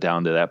get kind of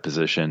down to that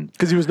position?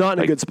 Because he was not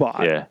in a good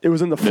spot. Yeah, it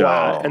was in the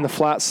flat, and the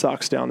flat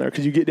sucks down there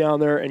because you get down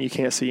there and you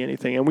can't see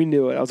anything, and we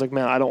knew it. I was like,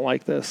 man, I don't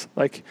like this.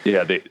 Like,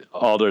 the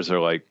alders are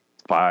like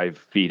 5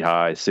 feet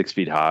high, 6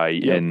 feet high,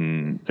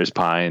 and there's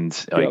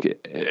pines,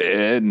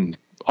 and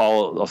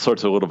all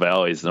sorts of little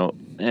valleys.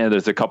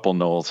 There's a couple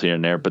knolls here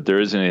and there, but there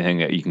isn't anything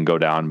that you can go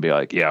down and be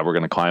like, we're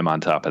going to climb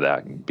on top of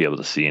that and be able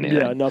to see anything.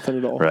 Yeah, nothing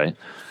at all. Right.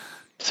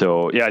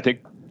 So, I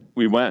think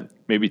we went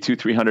maybe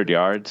 200-300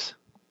 yards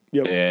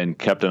and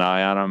kept an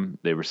eye on them.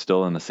 They were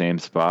still in the same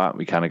spot.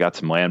 We kind of got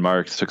some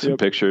landmarks, took some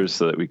pictures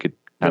so that we could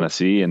kind of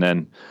see. And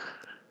then,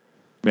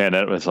 man,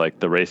 it was like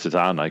the race is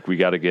on. Like, we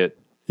got to get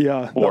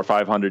 400 or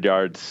 500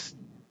 yards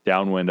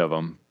downwind of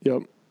them.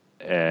 Yep.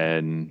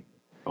 And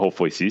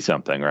hopefully see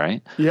something,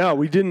 right? Yeah,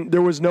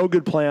 there was no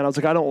good plan. I was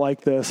like, I don't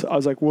like this. I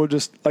was like, we'll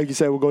just, like you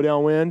said, we'll go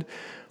downwind.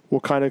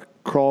 We'll kind of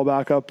crawl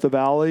back up the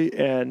valley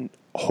and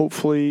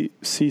hopefully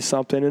see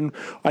something. And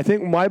I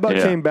think my buck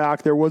came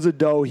back. There was a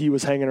doe he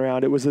was hanging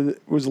around. It was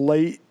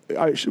late.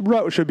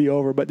 Rut should be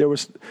over, but there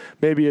was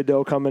maybe a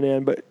doe coming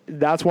in. But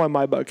that's why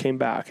my buck came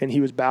back. And he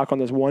was back on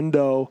this one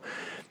doe.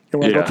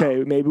 And we're like,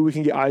 okay, maybe we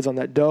can get eyes on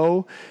that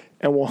doe,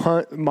 and we'll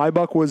hunt. My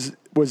buck was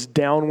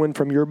downwind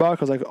from your buck.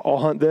 I was like, I'll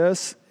hunt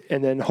this,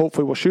 and then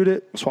hopefully we'll shoot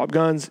it, swap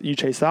guns, you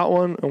chase that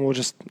one, and we'll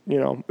just,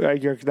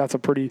 that's a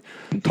pretty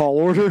tall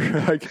order.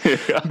 But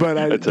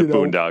it's a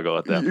boondoggle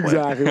at that point.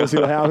 Exactly. We'll see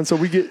what happens. So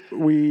so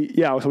we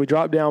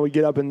drop down, we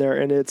get up in there,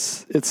 and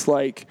it's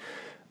like,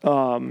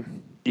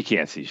 you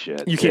can't see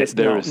shit. You can't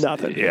see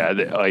nothing. Yeah,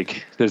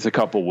 there's a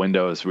couple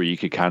windows where you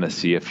could kind of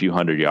see a few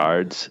hundred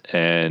yards,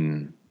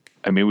 and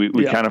I mean,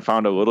 we kind of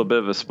found a little bit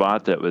of a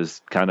spot that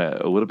was kind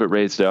of a little bit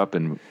raised up,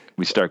 and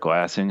we start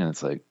glassing, and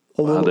it's like,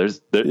 there's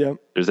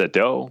that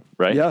doe,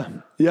 right? Yeah.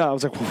 I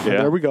was like,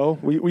 there we go.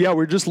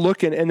 We're just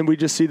looking, and then we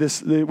just see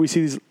this. We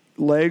see these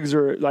legs,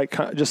 or like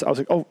just. I was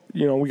like,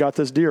 we got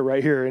this deer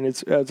right here, and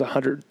it's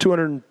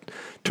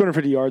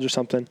 250 yards or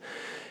something.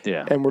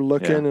 Yeah. And we're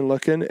looking and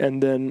looking,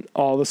 and then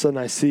all of a sudden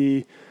I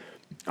see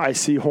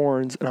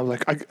horns, and I was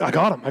like, I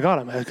got him,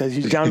 because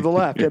he's down to the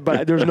left,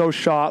 but there's no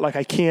shot. Like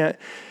I can't.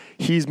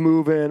 He's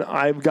moving.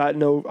 I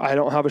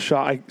don't have a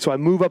shot. So I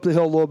move up the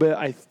hill a little bit.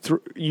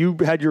 You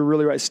had your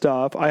really right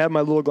stuff. I had my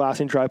little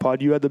glassing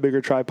tripod. You had the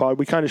bigger tripod.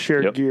 We kind of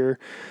shared gear.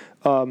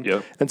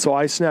 And so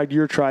I snagged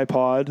your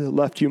tripod,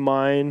 left you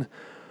mine.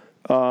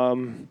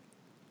 So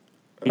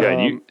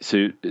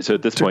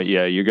at this point,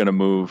 you're going to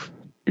move.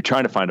 You're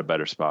trying to find a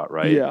better spot,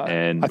 right? Yeah.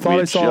 And I thought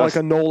I saw like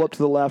a knoll up to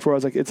the left where I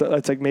was like, it's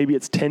like maybe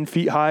it's 10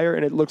 feet higher,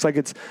 and it looks like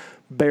it's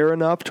bare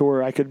enough to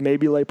where I could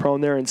maybe lay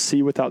prone there and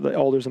see without the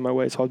alders in my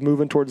way. So I was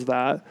moving towards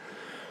that.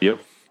 Yep.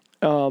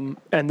 And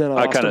then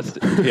I kind of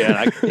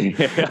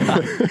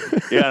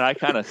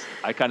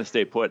I kind of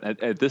stay put.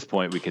 At this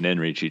point, we can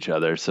in-reach each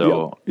other.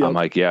 So yep. I'm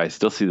like, I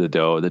still see the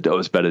doe. The doe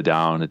is bedded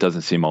down. It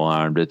doesn't seem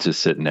alarmed. It's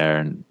just sitting there,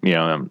 and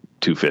I'm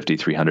 250,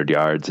 300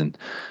 yards, and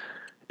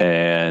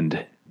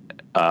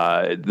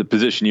the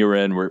position you were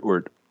in,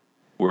 we're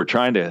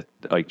trying to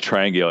like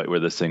triangulate where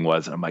this thing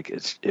was. And I'm like,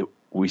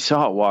 we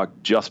saw it walk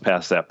just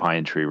past that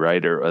pine tree,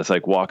 right? Or it's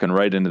like walking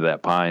right into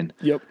that pine.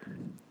 Yep.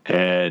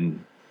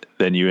 And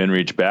then you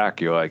inReach back.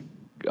 You're like,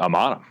 I'm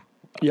on him.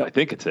 Yep. I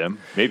think it's him.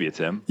 Maybe it's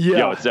him.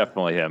 Yeah. It's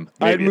definitely him.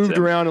 Maybe I had moved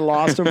around and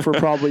lost him for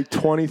probably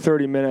 20,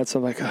 30 minutes.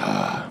 I'm like,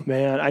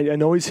 man, I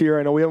know he's here.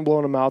 I know we haven't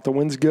blown him out. The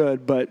wind's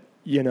good, but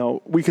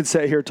we could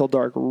sit here till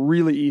dark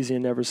really easy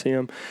and never see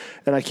him.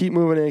 And I keep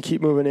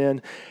moving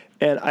in.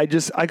 And I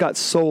got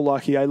so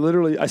lucky.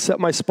 I set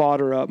my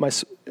spotter up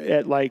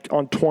at like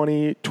on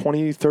 20,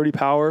 30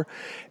 power,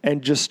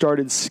 and just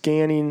started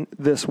scanning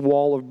this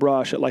wall of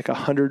brush at like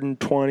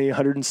 120,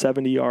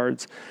 170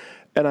 yards.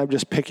 And I'm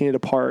just picking it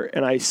apart.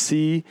 And I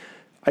see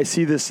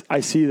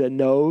the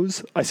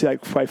nose. I see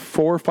like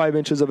 4 or 5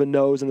 inches of a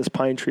nose in this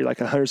pine tree, like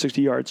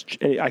 160 yards.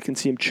 And I can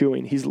see him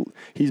chewing.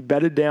 He's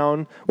bedded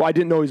down. Well, I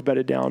didn't know he's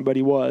bedded down, but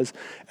he was.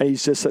 And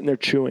he's just sitting there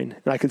chewing.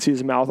 And I could see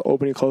his mouth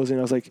opening and closing.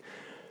 I was like,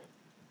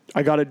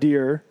 I got a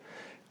deer,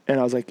 and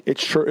I was like,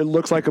 it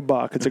looks like a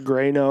buck. It's a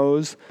gray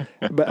nose,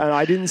 and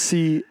I didn't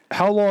see,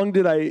 how long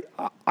did I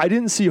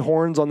didn't see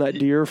horns on that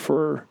deer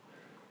for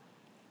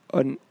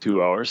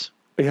 2 hours.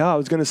 Yeah. I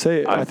was going to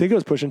say, I think it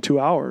was pushing 2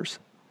 hours.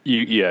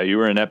 You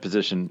were in that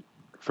position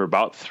for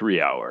about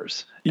 3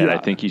 hours. And I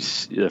think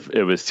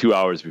it was 2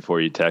 hours before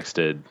you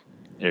texted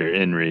or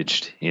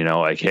inReached,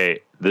 like,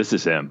 hey, this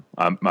is him.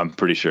 I'm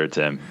pretty sure it's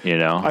him,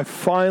 I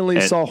finally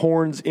saw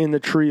horns in the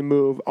tree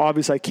move.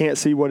 Obviously, I can't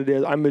see what it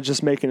is. I'm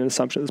just making an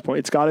assumption at this point.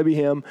 It's got to be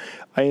him.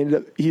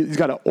 He's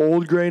got an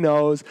old gray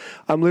nose.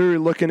 I'm literally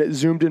looking at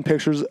zoomed in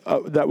pictures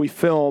that we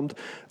filmed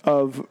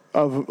of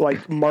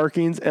like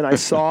markings, and I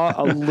saw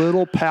a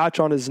little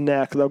patch on his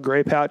neck, the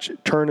gray patch,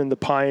 turn in the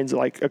pines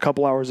like a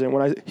couple hours in.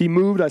 When he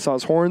moved, I saw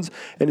his horns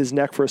and his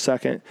neck for a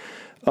second.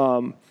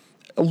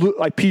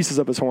 Like pieces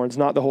of his horns,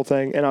 not the whole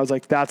thing. And I was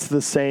like, that's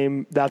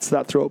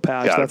that throat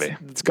patch.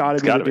 It's gotta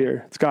be the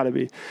deer. It's gotta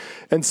be.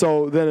 And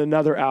so then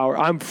another hour,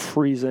 I'm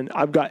freezing.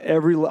 I'm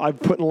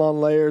putting on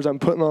layers. I've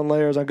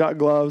got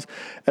gloves,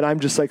 and I'm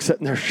just like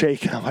sitting there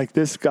shaking. I'm like,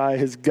 this guy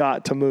has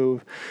got to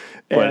move.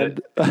 And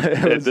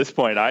at this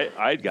point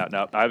I'd gotten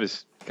up. I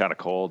was kind of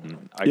cold,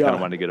 and I kind of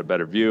wanted to get a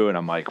better view. And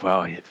I'm like,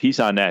 well, if he's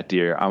on that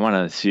deer, I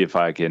want to see if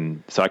I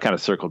can. So I kind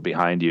of circled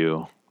behind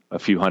you a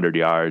few hundred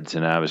yards,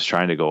 and I was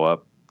trying to go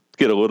up,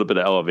 get a little bit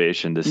of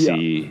elevation to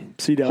see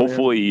down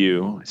hopefully here.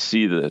 You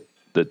see the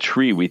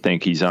tree we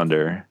think he's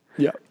under,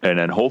 and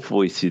then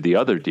hopefully see the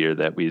other deer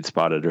that we had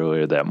spotted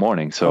earlier that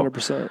morning. So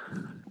 100%.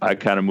 I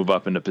kind of move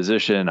up into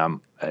position.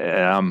 I'm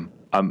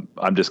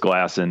just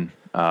glassing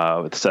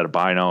with a set of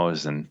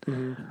binos,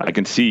 and I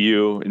can see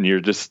you, and you're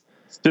just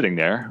sitting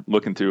there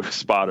looking through a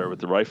spotter with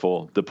the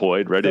rifle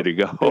deployed, ready to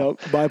go.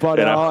 Bipod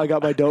out. I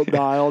got my dope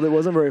dialed. It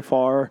wasn't very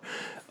far.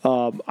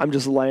 I'm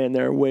just laying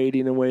there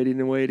waiting.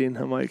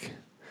 I'm like,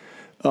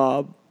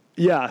 so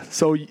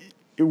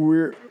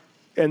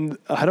and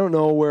I don't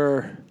know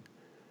where,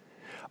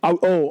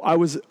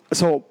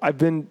 I've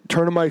been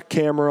turning my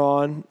camera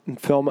on and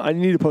filming. I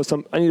need to post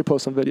some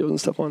videos and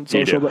stuff on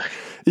social, but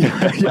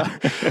yeah.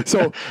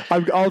 So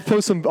I'll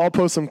post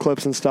some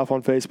clips and stuff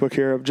on Facebook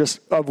here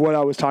of what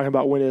I was talking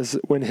about when his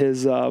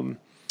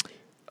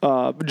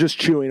just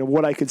chewing, of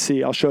what I could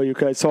see. I'll show you.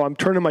 So I'm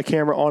turning my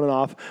camera on and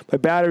off. My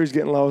battery's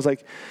getting low. I was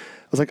like,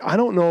 was like, I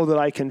don't know that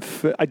I can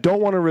fit. I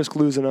don't want to risk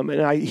losing him.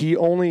 And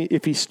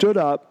if he stood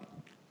up,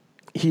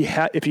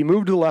 if he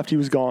moved to the left, he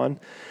was gone.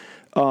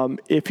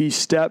 If he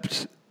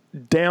stepped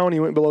down, he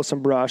went below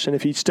some brush. And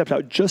if he stepped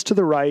out just to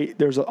the right,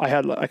 I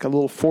had like a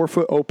little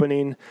 4-foot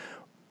opening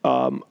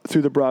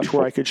through the brush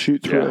where I could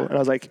shoot through. Yeah. And I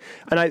was like,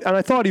 and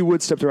I thought he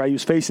would step through. He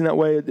was facing that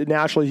way.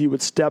 Naturally, he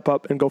would step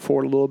up and go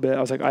forward a little bit.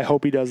 I was like, I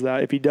hope he does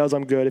that. If he does,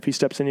 I'm good. If he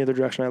steps any other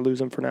direction, I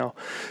lose him for now.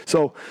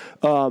 So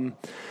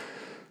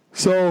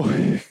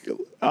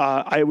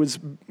I was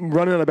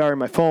running out of battery on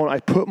my phone. I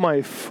put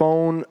my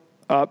phone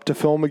up to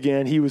film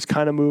again. He was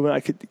kind of moving.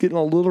 I could getting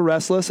a little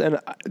restless, and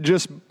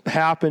just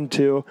happened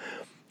to.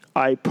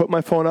 I put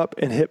my phone up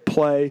and hit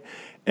play,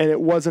 and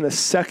it wasn't a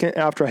second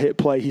after I hit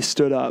play, he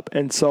stood up.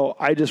 And so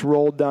I just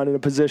rolled down in a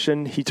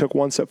position. He took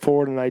one step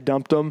forward, and I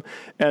dumped him.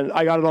 And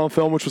I got it on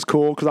film, which was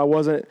cool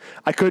because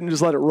I couldn't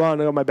just let it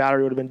run. My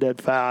battery would have been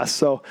dead fast.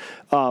 So,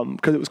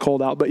 because it was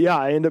cold out. But yeah,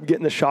 I ended up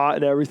getting the shot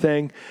and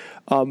everything.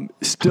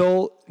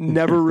 Still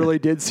never really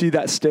did see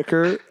that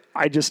sticker.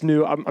 I just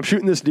knew I'm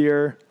shooting this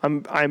deer.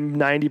 I'm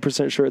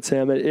 90% sure it's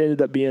him. It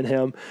ended up being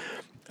him.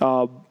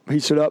 He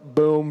stood up,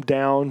 boom,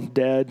 down,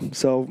 dead.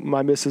 So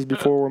my misses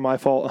before were my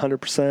fault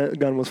 100%. The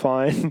gun was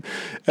fine.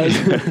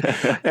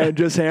 and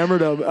just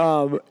hammered him.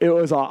 It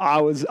was,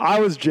 I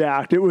was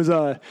jacked. It was,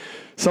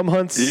 some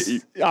hunts,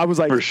 I was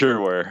like, for sure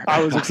were.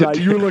 I was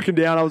excited. You were looking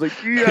down. I was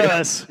like,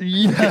 yes.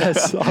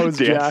 I was dancing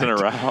jacked.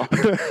 around.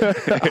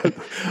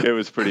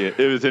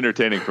 It was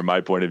entertaining from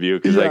my point of view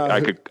because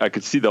I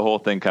could see the whole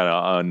thing kind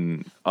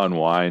of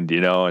unwind,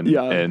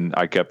 and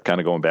I kept kind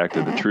of going back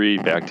to the tree,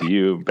 back to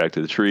you, back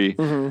to the tree,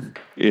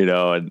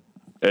 and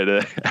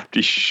after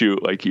you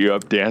shoot, like you're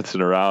up dancing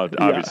around,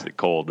 obviously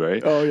cold,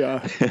 right? Oh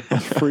yeah. I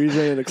was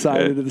freezing and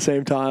excited at the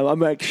same time. I'm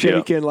like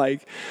shaking,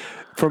 like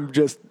from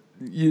just,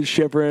 you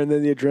shivering and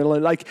then the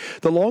adrenaline. Like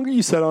the longer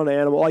you sit on an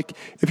animal, like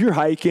if you're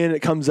hiking and it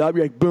comes up,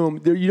 you're like,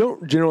 boom, you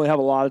don't generally have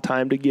a lot of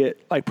time to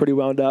get like pretty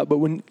wound up. But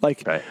when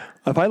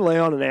if I lay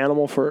on an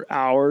animal for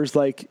hours,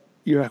 like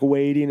you're like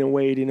waiting and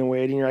waiting and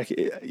waiting, you're like,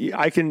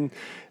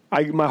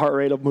 my heart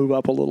rate will move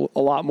up a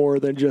lot more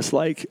than just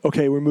like,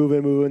 okay, we're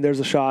moving. There's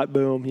a shot.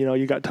 Boom.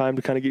 You got time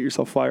to kind of get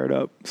yourself fired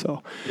up.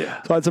 So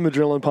I had some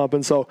adrenaline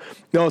pumping. So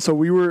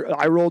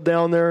I rolled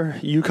down there.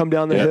 You come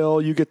down the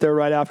hill. You get there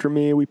right after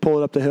me. We pull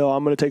it up the hill.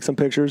 I'm going to take some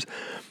pictures.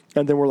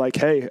 And then we're like,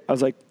 hey, I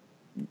was like,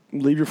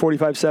 leave your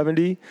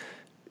 45-70.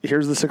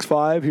 Here's the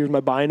 6.5. Here's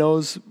my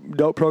binos.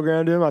 Dope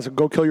programmed him. I said,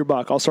 go kill your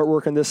buck. I'll start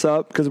working this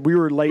up because we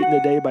were late in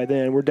the day by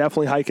then. We're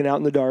definitely hiking out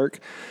in the dark.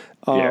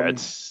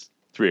 It's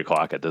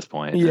 3:00 at this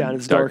point. Yeah, and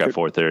it's dark at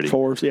 4:30.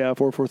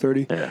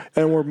 4:30. Yeah,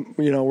 and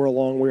we're a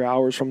long way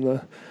hours from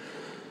the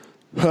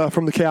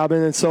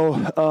cabin, and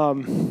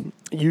so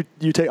you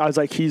take. I was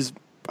like,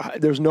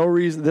 there's no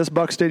reason this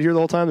buck stayed here the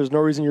whole time. There's no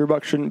reason your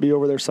buck shouldn't be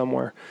over there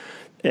somewhere.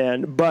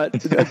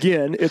 But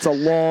again, it's a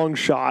long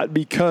shot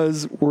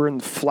because we're in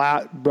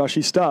flat,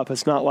 brushy stuff.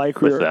 It's not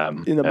like we're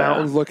in the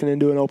mountains looking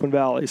into an open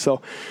valley.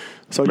 So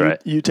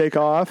you take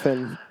off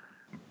and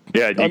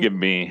you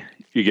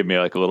give me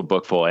like a little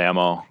book full of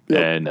ammo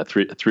and a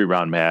three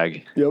round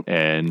mag. Yep.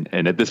 And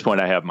at this point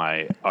I have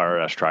my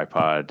PRS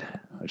tripod,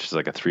 which is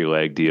like a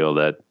 3-leg deal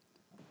that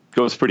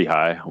goes pretty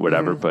high,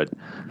 whatever. But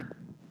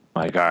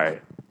like, all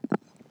right,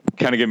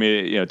 kind of give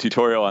me a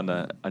tutorial on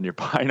your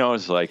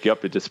binos. Like,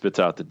 it just spits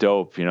out the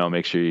dope,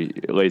 make sure you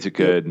lays it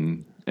good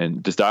and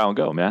just dial and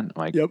go, man. I'm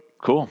like,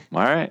 cool.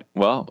 All right.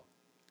 Well,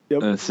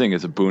 and this thing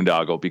is a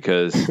boondoggle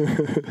because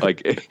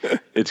like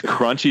it's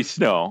crunchy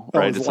snow,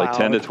 right? It's like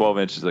 10 to 12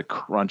 inches of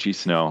crunchy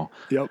snow.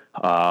 Yep.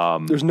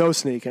 There's no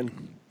sneaking.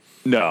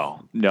 No.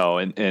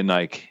 And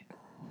like,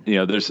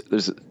 there's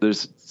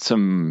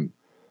some,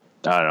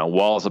 I don't know,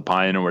 walls of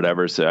pine or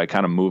whatever. So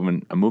I'm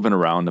moving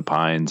around the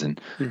pines and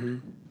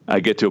I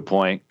get to a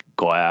point,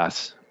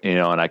 glass,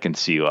 and I can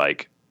see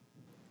like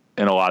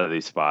in a lot of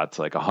these spots,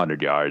 like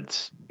 100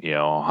 yards,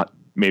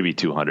 maybe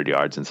 200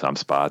 yards in some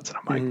spots. And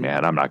I'm like,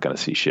 man, I'm not going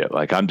to see shit.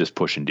 Like I'm just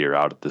pushing deer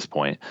out at this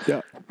point.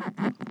 Yeah.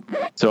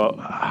 So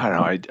I don't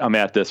know. I'm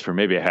at this for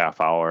maybe a half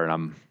hour and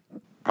I'm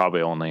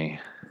probably only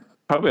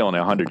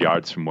 100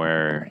 yards from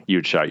where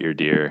you'd shot your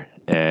deer.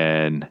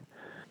 And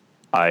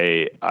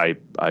I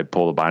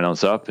pull the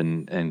binos up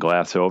and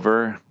glass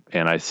over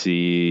and I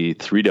see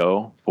 3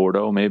 doe, 4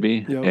 doe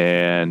maybe. Yep.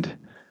 And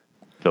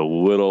the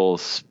little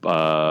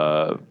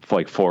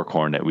like fork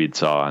horn that we'd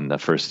saw on the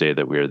first day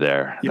that we were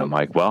there. And I'm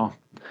like, well,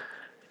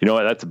 you know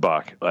what? That's a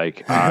buck.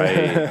 Like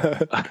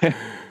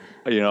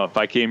if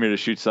I came here to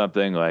shoot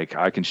something, like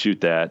I can shoot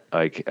that.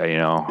 Like,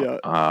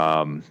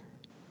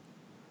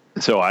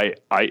 so I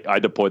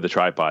deployed the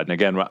tripod. And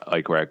again,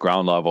 like we're at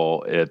ground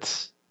level,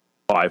 it's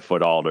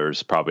 5-foot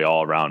alders probably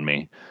all around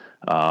me.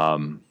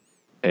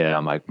 And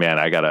I'm like, man,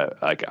 I gotta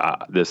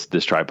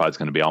this tripod's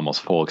going to be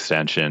almost full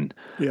extension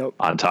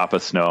on top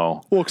of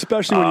snow. Well,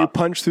 especially when you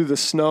punch through the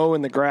snow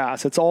and the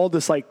grass, it's all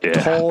this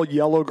tall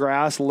yellow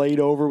grass laid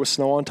over with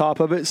snow on top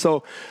of it.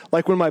 So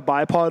like when my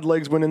bipod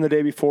legs went in the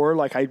day before,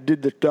 like I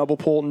did the double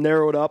pull,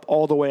 narrowed up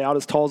all the way out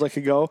as tall as I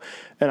could go.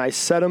 And I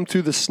set them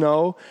through the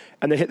snow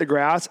and they hit the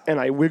grass and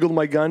I wiggled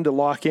my gun to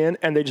lock in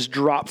and they just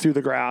dropped through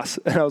the grass.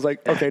 And I was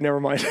like, okay, never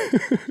mind.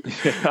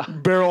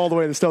 Barrel all the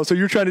way in the snow. So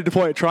you're trying to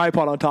deploy a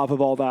tripod on top of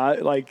all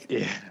that. Like,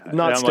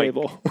 not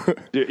stable.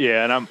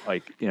 And I'm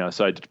like,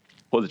 so I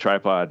pull the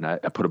tripod and I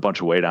put a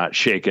bunch of weight on it,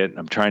 shake it. And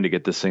I'm trying to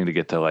get this thing to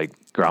get to like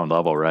ground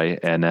level, right?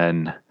 And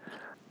then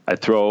I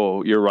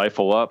throw your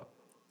rifle up,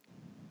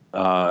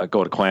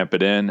 go to clamp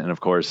it in. And of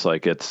course,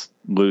 like it's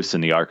loose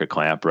in the Arca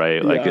clamp,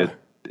 right? Like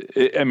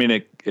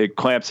it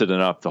clamps it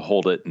enough to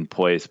hold it in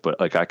place, but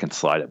like I can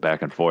slide it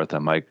back and forth.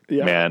 I'm like,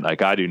 man,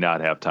 like I do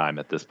not have time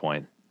at this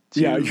point.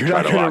 You're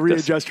not going to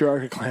readjust your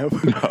Arca clamp.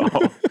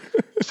 No.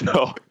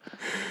 So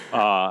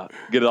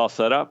get it all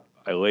set up.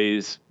 I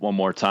lays one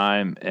more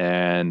time,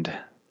 and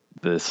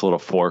this little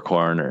four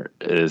corner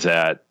is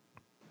at,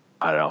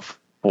 I don't know,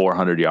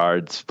 400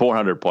 yards,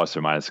 400 plus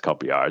or minus a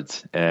couple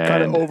yards. And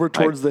kind of over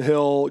towards the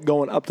hill,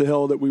 going up the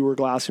hill that we were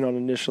glassing on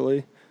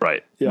initially.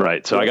 Right. Yep.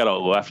 Right. So I got a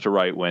left to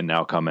right wind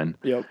now coming.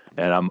 Yep.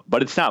 And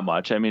but it's not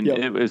much. I mean,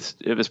 it was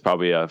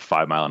probably a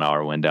 5 mile an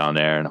hour wind down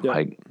there. And I'm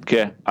like,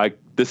 okay,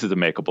 this is a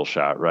makeable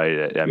shot,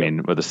 right? I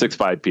mean, with a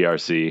 6.5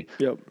 PRC.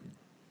 Yep.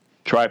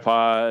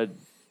 Tripod,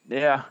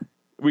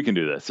 we can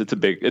do this. It's a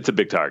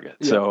big target.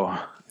 Yep.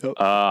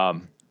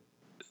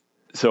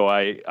 So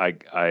I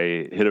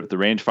hit it with the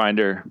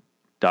rangefinder,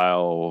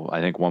 dial I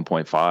think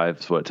 1.5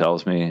 is what it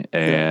tells me,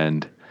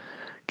 and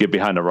get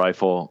behind the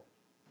rifle,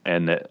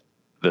 and the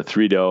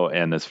 3-doe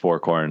and this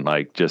 4-corn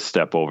like just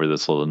step over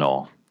this little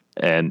knoll,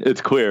 and it's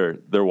clear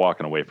they're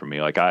walking away from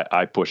me. Like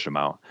I pushed them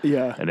out,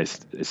 and they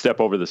step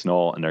over this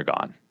knoll and they're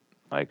gone.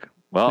 Like,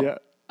 well.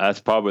 That's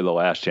probably the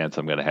last chance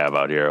I'm going to have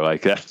out here.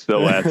 Like that's the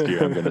last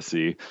deer I'm going to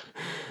see.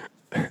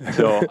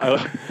 So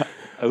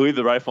I leave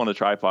the rifle on the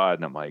tripod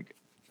and I'm like,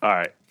 all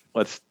right,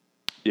 let's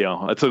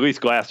at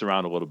least glass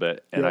around a little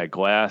bit. And I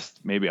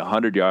glassed maybe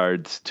 100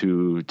 yards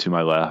to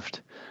my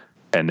left.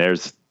 And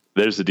there's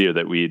the deer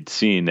that we'd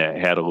seen that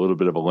had a little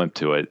bit of a limp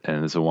to it.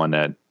 And it's the one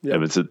that it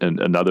was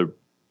another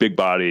big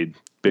bodied,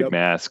 big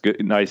mass,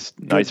 good, nice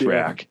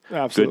rack.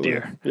 Absolutely. Good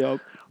deer.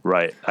 Yep.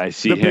 Right. I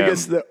see him.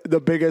 The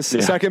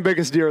biggest, second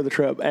biggest deer of the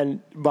trip.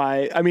 And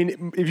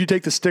if you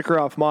take the sticker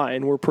off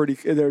mine,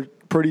 they're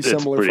pretty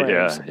similar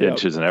frames. Yeah.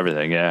 Inches and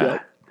everything. Yeah.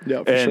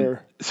 Yeah, for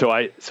sure. So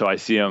I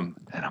see him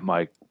and I'm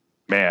like,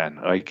 man,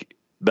 like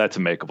that's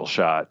a makeable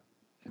shot.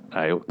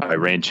 I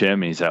range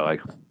him and he's at like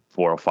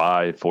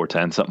 405,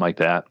 410, something like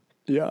that.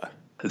 Yeah.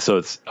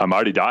 So I'm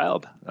already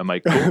dialed. I'm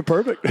like, cool.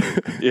 Perfect.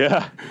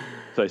 Yeah.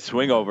 So I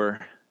swing over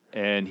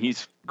and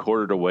he's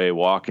quartered away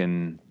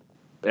walking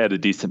at a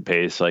decent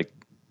pace, like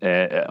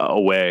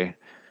away.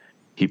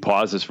 He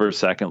pauses for a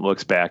second,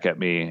 looks back at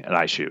me, and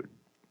I shoot.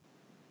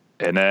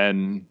 And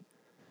then,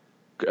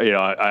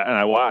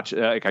 I watch.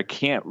 Like I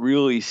can't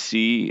really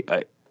see,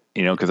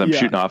 because I'm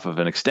shooting off of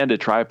an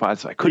extended tripod,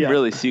 so I couldn't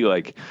really see.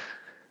 Like,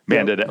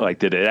 man, did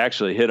it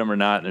actually hit him or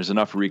not? And there's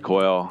enough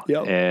recoil,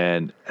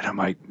 and I'm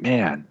like,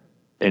 man.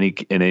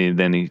 And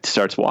then he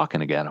starts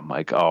walking again. I'm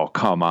like, oh,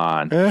 come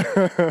on.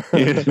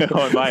 And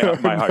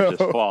my heart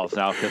just falls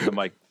now because I'm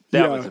like,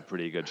 that was a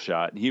pretty good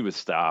shot. And he was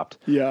stopped.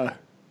 Yeah.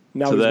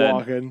 Now he's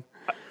walking.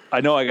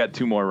 I know I got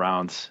 2 more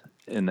rounds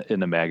in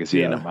the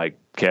magazine. Yeah. I'm like,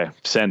 okay,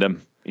 send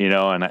him, and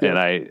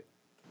I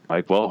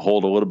like, well,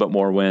 hold a little bit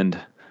more wind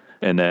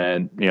and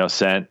then,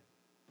 sent.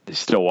 He's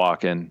still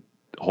walking.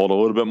 Hold a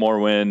little bit more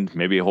wind,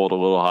 maybe hold a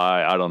little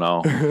high. I don't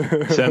know.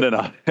 Send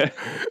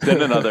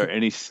another,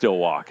 and he's still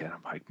walking.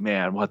 I'm like,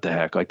 man, what the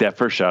heck? Like that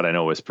first shot I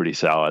know was pretty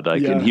solid.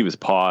 Like, and he was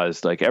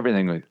paused, like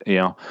everything,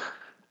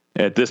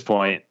 at this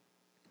point,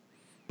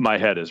 my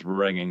head is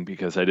ringing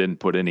because I didn't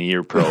put any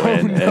ear pro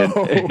in.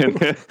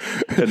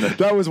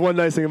 That was one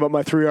nice thing about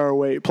my 3-hour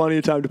wait. Plenty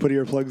of time to put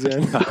earplugs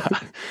in.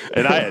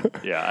 And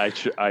I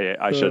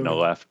shouldn't have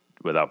left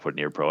without putting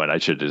ear pro in. I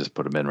should have just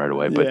put them in right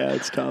away. But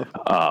it's tough.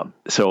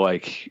 So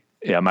like,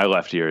 my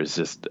left ear is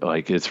just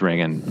like, it's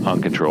ringing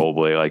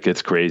uncontrollably. Like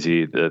it's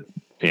crazy that,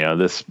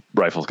 this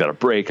rifle's got a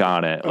brake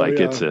on it.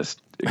 It's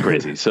just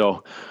crazy.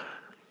 So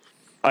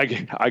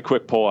I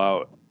quick pull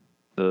out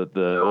the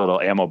little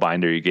ammo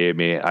binder you gave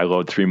me. I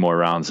load 3 more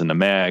rounds in the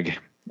mag.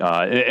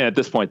 And at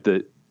this point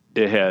it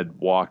had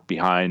walked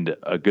behind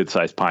a good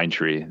sized pine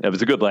tree. It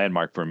was a good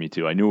landmark for me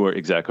too. I knew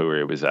exactly where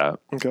he was at.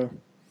 Okay.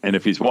 And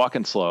if he's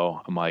walking slow,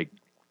 I'm like,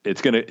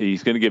 he's going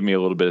to give me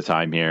a little bit of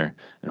time here,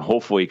 and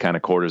hopefully he kind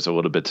of quarters a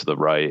little bit to the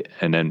right,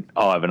 and then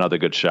I'll have another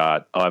good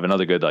shot. I'll have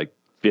another good like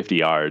 50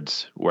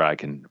 yards where I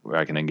can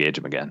engage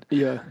him again.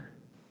 Yeah.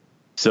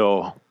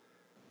 So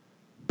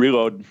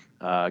reload,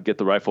 get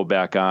the rifle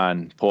back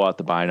on, pull out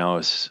the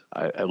binos.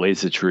 I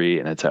lays the tree,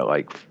 and it's at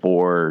like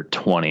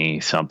 420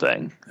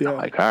 something. Yeah. I'm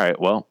like, all right,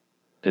 well,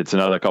 it's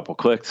another couple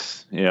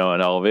clicks, an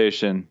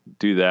elevation.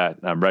 Do that.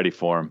 I'm ready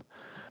for him.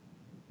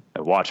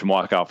 I watch him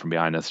walk out from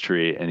behind this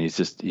tree, and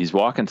he's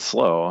walking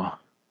slow,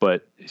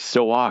 but he's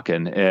still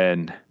walking.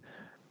 And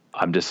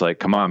I'm just like,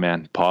 come on,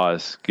 man,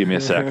 pause. Give me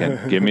a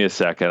second. Give me a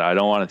second. I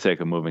don't want to take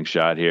a moving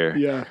shot here.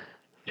 Yeah.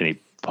 And he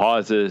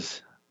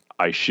pauses.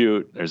 I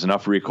shoot. There's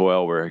enough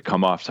recoil where I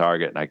come off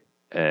target, and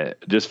I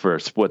just for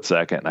a split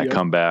second, and I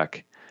come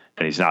back,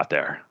 and he's not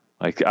there.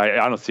 Like I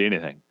don't see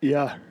anything.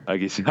 Yeah.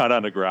 Like he's not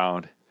on the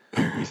ground.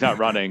 He's not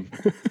running.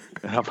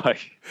 And I'm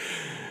like,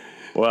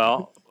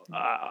 well,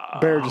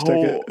 bear just took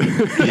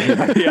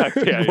it.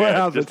 yeah. What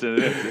happened?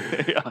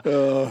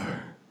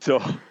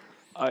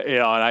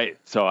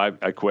 So,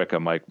 I quick.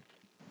 I'm like,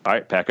 all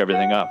right, pack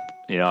everything up.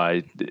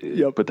 I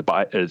put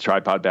the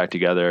tripod back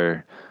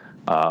together,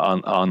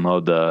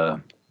 unload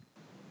the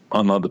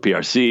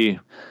PRC,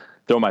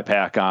 throw my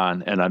pack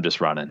on, and I'm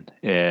just running.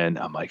 And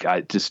I'm like,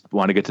 I just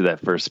want to get to that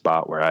first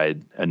spot where I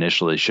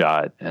initially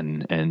shot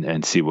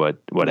and see what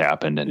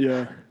happened.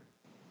 And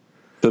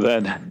so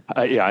then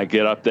I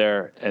get up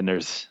there, and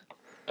there's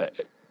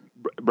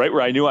right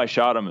where I knew I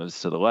shot him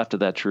is to the left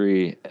of that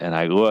tree. And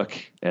I look,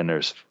 and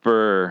there's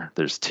fur,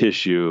 there's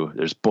tissue,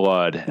 there's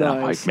blood. And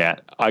I'm like, man,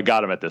 I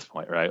got him at this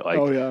point, right?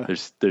 Like,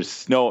 there's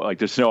snow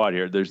out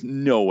here. There's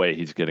no way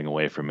he's getting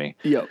away from me.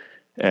 Yep.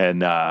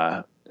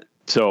 And,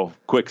 so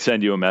quick,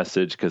 send you a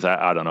message because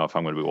I don't know if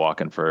I'm going to be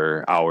walking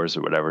for hours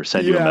or whatever.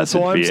 Send you a message.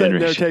 So I'm sitting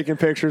there taking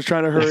pictures,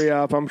 trying to hurry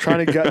up. I'm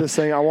trying to get this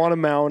thing. I want to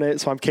mount it,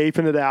 so I'm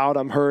caping it out.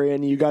 I'm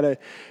hurrying. You got to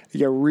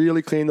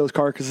really clean those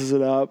carcasses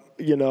up.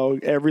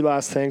 Every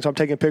last thing. So I'm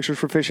taking pictures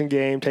for Fish and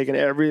Game, taking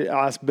every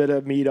last bit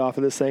of meat off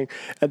of this thing,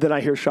 and then I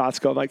hear shots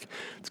go. I'm like,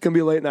 it's going to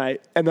be a late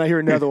night, and then I hear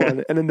another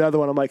one and another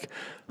one. I'm like,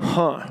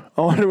 I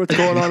wonder what's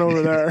going on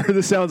over there.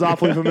 This sounds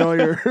awfully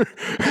familiar.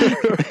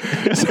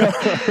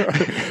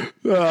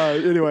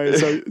 Anyway,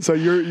 so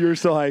you're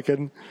still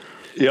hiking.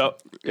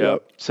 Yep.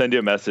 Send you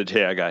a message.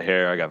 Hey, I got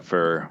hair, I got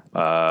fur,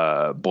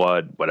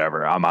 blood,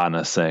 whatever. I'm on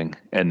this thing.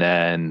 And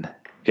then,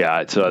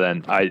 so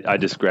then I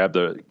just grabbed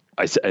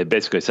I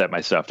basically set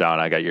my stuff down.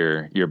 I got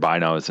your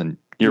binos and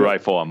your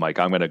rifle. I'm like,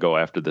 I'm going to go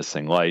after this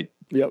thing light.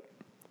 Yep.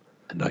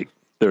 And like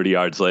 30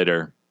 yards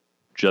later,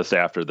 just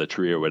after the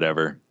tree or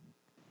whatever,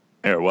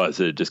 there it was.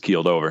 It just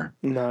keeled over.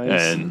 Nice.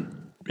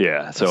 And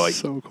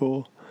so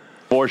cool.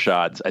 4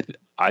 shots.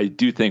 I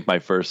do think my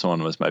first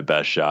one was my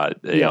best shot.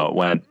 It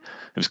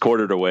was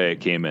quartered away.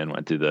 It came in,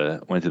 went through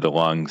the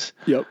lungs.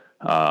 Yep.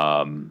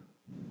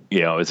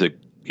 It was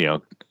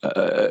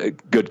a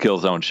good kill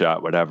zone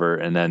shot, whatever.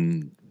 And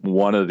then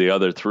one of the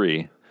other 3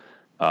 hit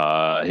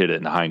it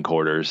in the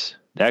hindquarters.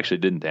 It actually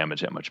didn't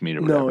damage that much meat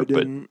or whatever. No, it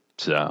didn't.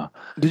 But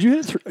did you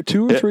hit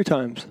 2 or 3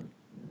 times?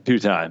 2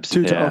 times.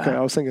 2 times. Okay, I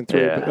was thinking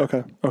 3. Yeah.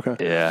 But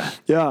okay.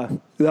 Yeah,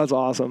 that's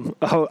awesome.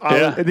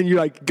 And then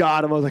you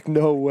got him. I was like,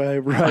 no way,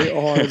 right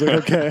on. I was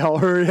like, okay, I'll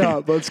hurry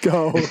up. Let's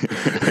go.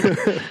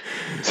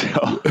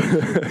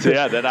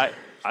 Then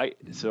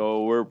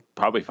so we're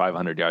probably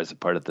 500 yards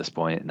apart at this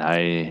point, and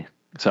I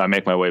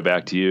make my way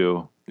back to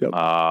you. Yep.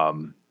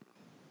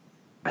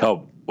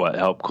 Help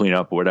clean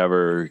up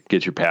whatever,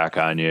 get your pack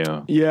on you.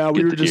 Yeah,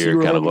 we were just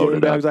kind of game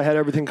bags. I had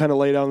everything kind of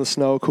laid out in the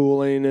snow,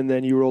 cooling, and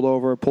then you rolled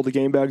over, pulled the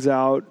game bags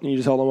out, and you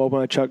just held them open.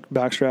 I chucked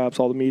back straps,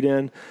 all the meat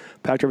in,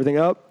 packed everything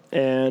up,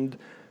 and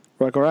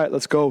we're like, all right,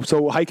 let's go.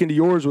 So hiking to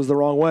yours was the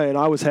wrong way, and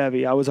I was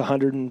heavy. I was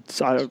 100 and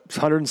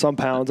some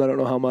pounds. I don't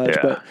know how much,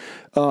 but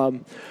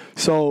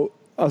so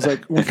I was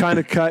like, we kind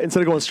of cut instead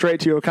of going straight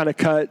to you, we kind of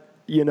cut.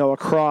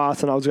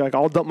 Across, and I was like,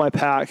 I'll dump my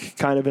pack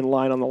kind of in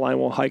line on the line.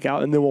 We'll hike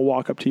out, and then we'll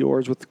walk up to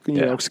yours with,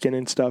 skin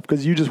and stuff.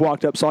 Because you just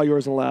walked up, saw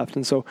yours and left.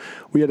 And so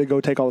we had to go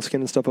take all the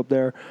skin and stuff up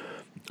there.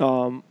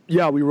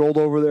 We rolled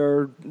over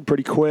there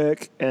pretty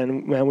quick,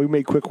 and man, we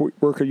made quick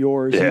work of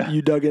yours. Yeah.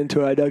 You dug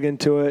into it, I dug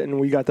into it, and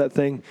we got that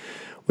thing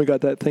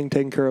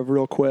taken care of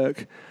real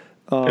quick.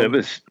 It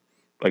was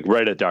like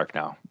right at dark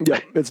now.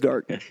 Yeah, it's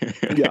dark.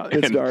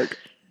 It's dark.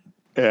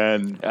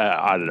 And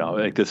I don't know,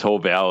 like this whole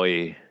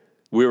valley,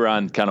 we were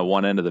on kind of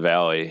one end of the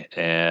valley,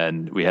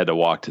 and we had to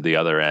walk to the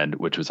other end,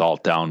 which was all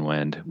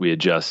downwind. We had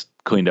just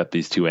cleaned up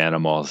these 2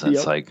 animals, and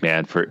it's like,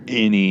 man, for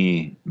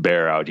any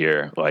bear out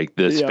here, like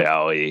this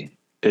valley,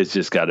 it's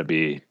just got to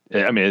be,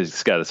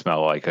 it's got to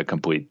smell like a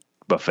complete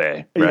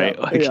buffet, right?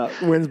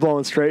 Wind's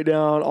blowing straight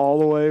down all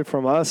the way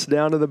from us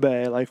down to the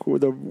bay, like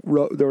the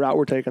route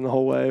we're taking the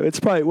whole way.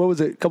 It's probably, what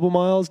was it, a couple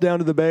miles down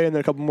to the bay and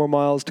then a couple more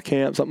miles to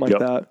camp, something like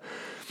that.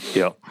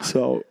 Yep.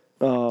 So,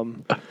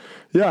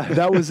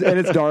 that was, and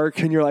it's dark,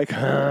 and you're like,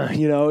 I've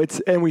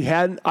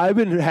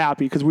been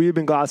happy because we had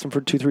been glassing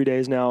for 2-3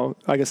 days now,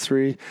 I guess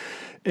 3,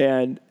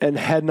 and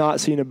had not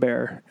seen a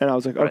bear. And I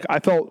was like, okay, I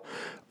felt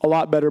a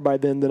lot better by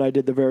then than I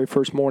did the very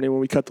first morning when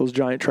we cut those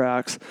giant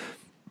tracks.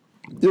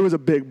 It was a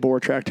big boar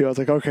track too. I was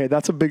like, okay,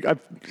 that's a big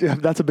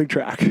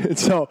track. And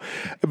so,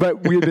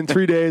 but we had been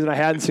 3 days and I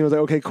hadn't seen, I was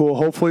like, okay, cool.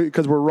 Hopefully,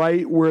 cause we're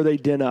right where they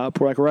den up.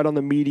 We're like right on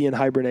the median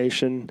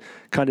hibernation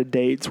kind of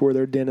dates where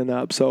they're denning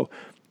up. So,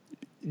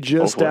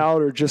 just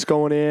out or just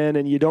going in,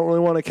 and you don't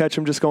really want to catch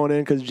them just going in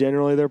because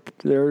generally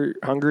they're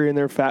hungry and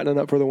they're fattening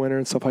up for the winter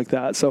and stuff like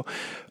that. So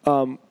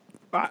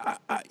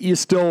you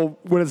still,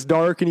 when it's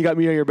dark and you got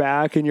me on your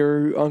back and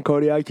you're on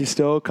Kodiak, you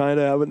still kind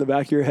of have it in the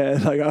back of your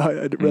head, like,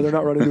 I'd rather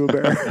not run into a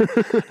bear.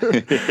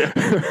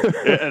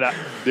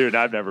 Dude,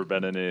 I've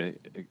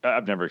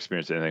never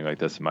experienced anything like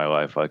this in my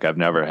life. Like, I've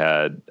never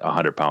had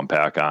 100-pound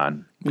pack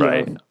on,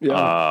 right?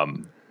 Yeah.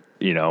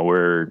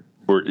 We're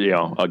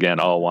again,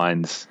 all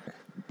lines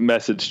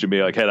message to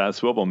me like, head on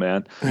swivel,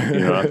 man.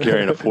 I'm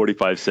carrying a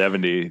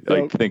 45-70,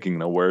 like thinking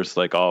the worst,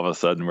 like all of a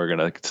sudden we're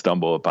going to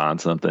stumble upon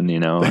something,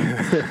 that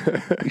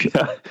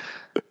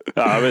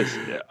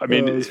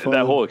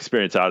whole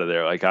experience out of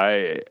there, like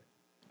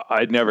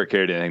I'd never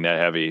carried anything that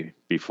heavy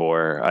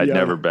before. I'd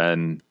never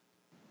been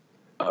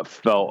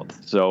felt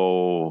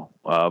so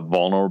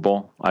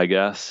vulnerable, I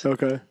guess.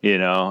 Okay.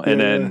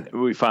 Then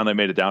we finally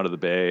made it down to the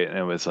bay, and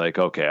it was like,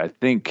 okay, I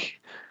think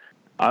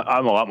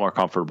I'm a lot more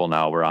comfortable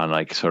now. We're on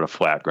like sort of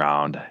flat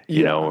ground,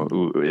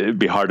 it'd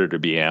be harder to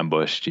be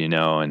ambushed,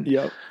 and we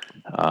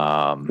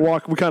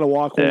kind of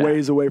walk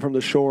ways away from the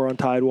shore on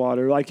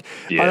tidewater. Like,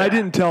 and I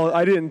didn't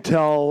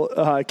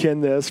tell Ken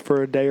this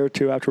for a day or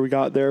two after we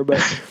got there,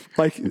 but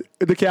like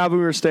the cabin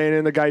we were staying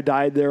in, the guy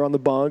died there on the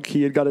bunk.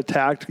 He had got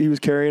attacked. He was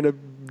carrying a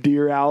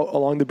deer out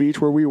along the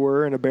beach where we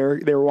were, and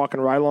they were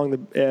walking right along the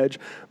edge.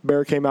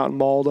 Bear came out and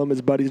mauled him.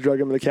 His buddies drug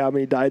him to the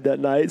cabin. He died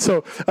that night.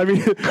 So, I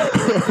mean,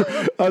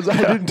 I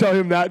didn't tell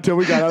him that till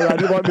we got out. I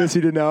didn't want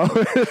Missy to know.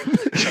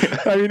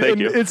 I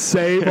mean, it's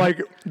safe. Like,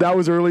 that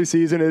was early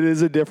season. It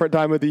is a different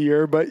time of the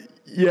year, but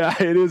yeah,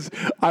 it is.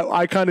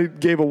 I kind of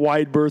gave a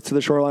wide berth to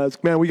the shoreline. I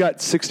was, man, we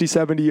got 60,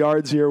 70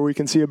 yards here where we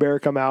can see a bear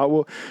come out.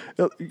 Well,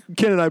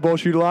 Ken and I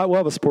both shoot a lot. We'll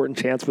have a sporting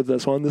chance with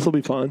this one. This will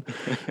be fun.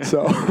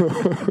 So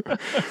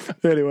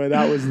anyway,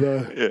 that was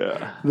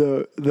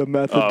the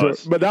method.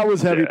 But that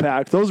was heavy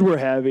packed. Those were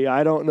heavy.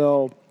 I don't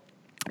know.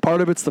 Part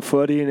of it's the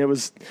footy, and it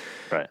was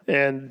right.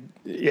 And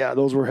yeah,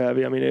 those were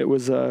heavy. I mean, it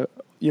was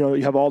you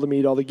have all the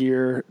meat, all the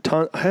gear.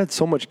 I had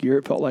so much gear.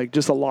 It felt like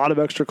just a lot of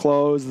extra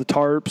clothes, the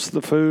tarps,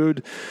 the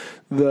food,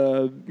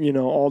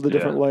 all the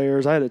different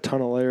layers. I had a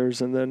ton of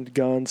layers, and then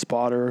gun,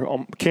 spotter,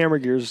 camera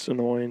gear's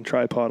annoying,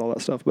 tripod, all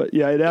that stuff. But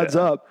yeah, it adds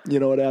up.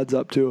 It adds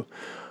up to.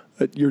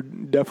 You're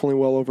definitely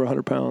well over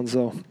 100 pounds.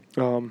 So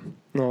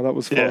no, that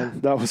was fun. Yeah.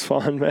 That was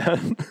fun,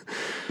 man.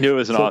 It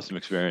was an awesome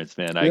experience,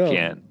 man.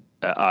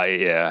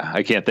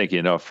 I can't thank you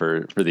enough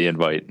for the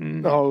invite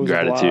and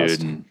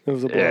gratitude. It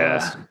was a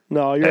blast. Yeah.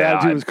 No, your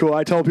attitude was cool.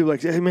 I told people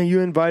like, hey man, you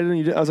invited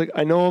him. I was like,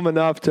 I know him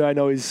enough I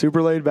know he's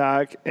super laid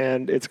back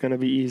and it's going to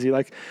be easy.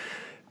 Like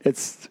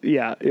it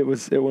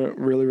went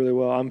really, really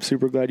well. I'm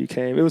super glad you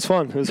came. It was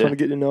fun. It was fun to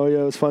get to know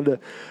you. It was fun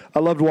I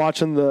loved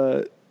watching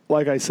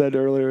like I said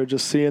earlier,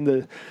 just seeing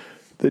the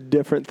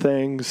different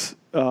things,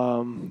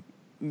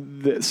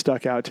 that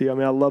stuck out to you. I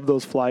mean, I love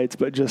those flights,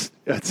 but just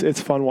it's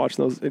fun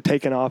watching those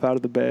taking off out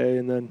of the bay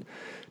and then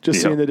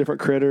just seeing the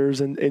different critters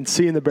and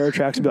seeing the bear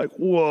tracks and be like,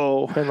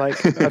 whoa. And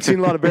like, I've seen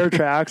a lot of bear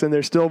tracks and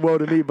they're still whoa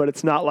to me, but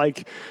it's not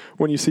like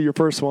when you see your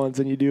first ones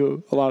and you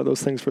do a lot of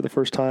those things for the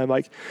first time.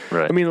 Like,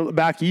 right. I mean,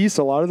 back east,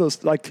 a lot of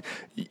those, like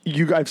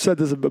I've said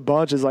this a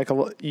bunch, is like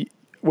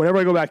whenever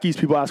I go back east,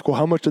 people ask, well,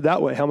 how much did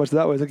that weigh? How much did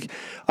that weigh? It's like,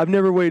 I've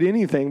never weighed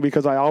anything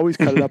because I always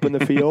cut it up in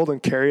the field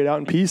and carry it out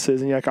in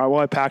pieces. And you're like,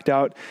 I packed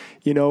out,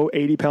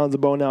 80 pounds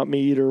of bone out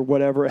meat or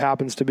whatever it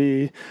happens to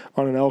be.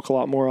 On an elk, a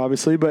lot more,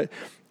 obviously. But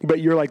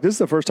you're like, this is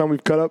the first time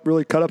we've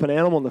really cut up an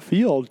animal in the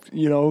field,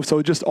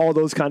 So just all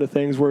those kind of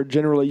things where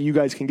generally you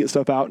guys can get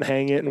stuff out and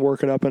hang it and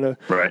work it up in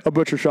a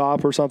butcher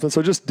shop or something.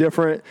 So just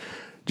different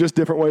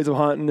ways of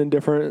hunting and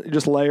different,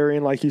 just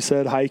layering, like you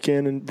said,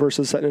 hiking and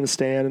versus setting in a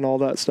stand and all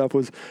that stuff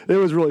was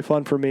really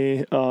fun for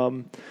me.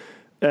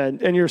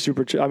 And you're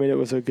super, I mean, it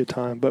was a good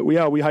time, but we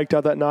hiked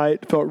out that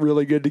night. Felt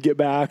really good to get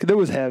back. It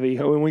was heavy.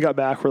 When we got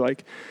back, we're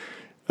like,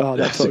 oh,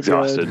 that's so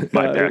exhausted. Good.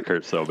 My back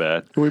hurts so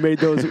bad. We made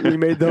those, we pop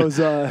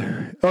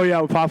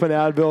an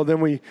Advil.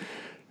 Then we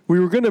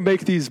were going to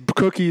make these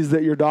cookies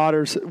that your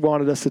daughters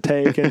wanted us to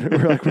take. And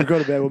we're like, we'll go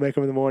to bed. We'll make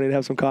them in the morning and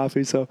have some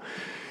coffee. So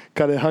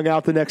kind of hung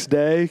out the next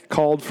day,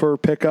 called for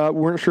pickup.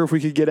 We weren't sure if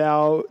we could get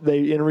out.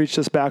 They reached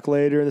us back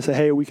later and they said,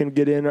 hey, we can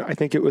get in. I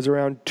think it was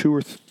around 2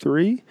 or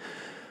 3.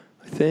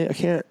 I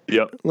can't.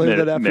 Yep.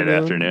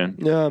 Mid-afternoon.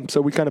 Yeah. So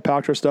we kind of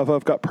packed our stuff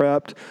up, got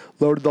prepped,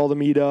 loaded all the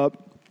meat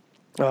up,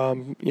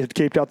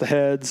 caped out the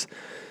heads,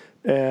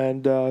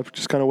 and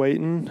just kind of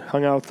waiting.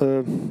 Hung out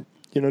the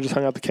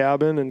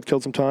cabin and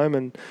killed some time,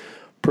 and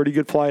pretty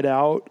good flight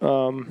out.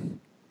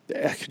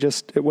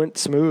 It went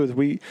smooth.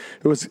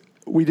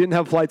 We didn't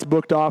have flights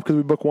booked off because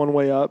we booked one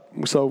way up.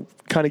 So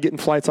kind of getting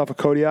flights off of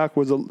Kodiak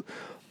was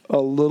a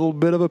little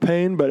bit of a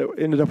pain, but it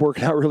ended up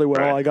working out really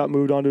well. Right. I got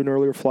moved on to an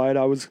earlier flight.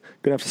 I was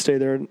going to have to stay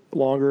there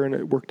longer, and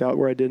it worked out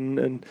where I didn't.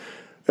 And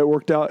it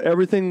worked out.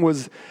 Everything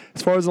was,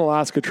 as far as an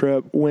Alaska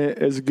trip, went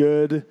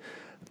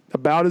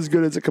about as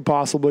good as it could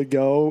possibly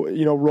go.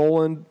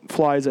 Roland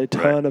flies a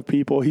ton of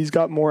people. He's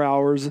got more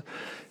hours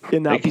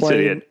in that plane. He said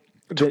he had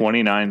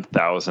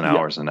 29,000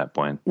 hours in that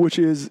plane. Which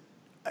is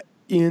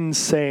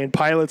insane.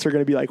 Pilots are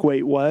going to be like,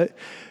 wait, what?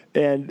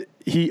 And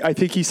I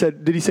think he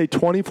said, did he say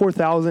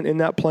 24,000 in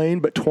that plane,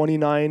 but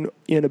 29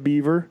 in a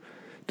Beaver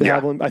to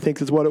have them, I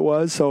think is what it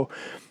was. So,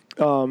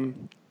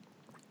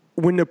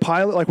 when the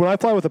pilot, like when I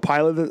fly with a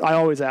pilot, I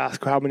always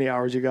ask how many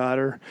hours you got,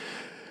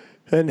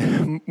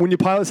 and when your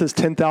pilot says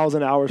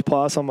 10,000 hours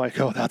plus, I'm like,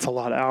 oh, that's a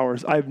lot of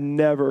hours. I've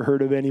never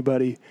heard of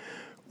anybody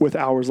with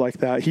hours like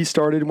that. He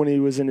started when he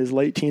was in his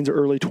late teens or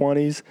early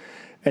 20s,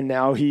 and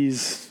now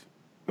he's,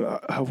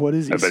 what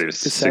is he? I bet he was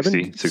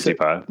 60,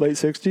 65. Late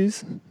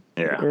 60s?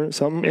 Yeah. Or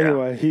something. Yeah.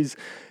 Anyway, he's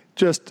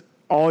just,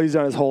 all he's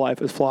done his whole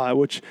life is fly,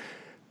 which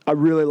I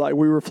really like.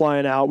 We were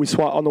flying out. We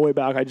swat on the way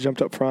back. I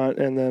jumped up front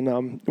and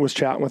then was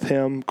chatting with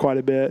him quite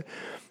a bit.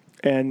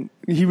 And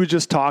he was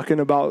just talking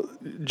about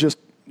just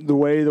the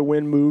way the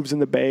wind moves in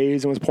the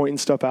bays and was pointing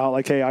stuff out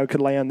like, hey, I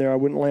could land there. I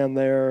wouldn't land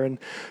there. And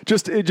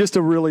just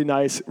a really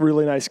nice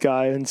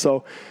guy. And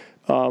so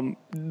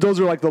those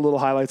are like the little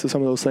highlights of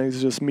some of those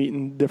things, just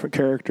meeting different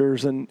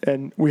characters.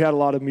 And we had a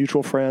lot of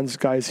mutual friends,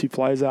 guys he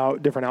flies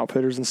out, different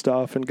outfitters and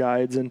stuff and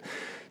guides, and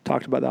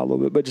talked about that a little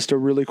bit, but just a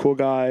really cool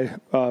guy,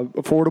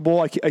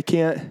 affordable.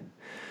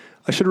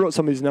 I should have wrote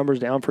some of these numbers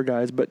down for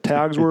guys, but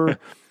tags were a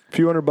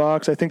few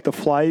 $100. I think the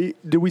flight,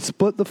 did we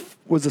split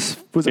was it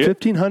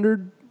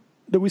 1,500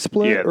 that we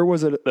split, or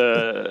was it?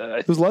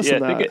 It was less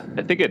than that.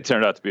 I think it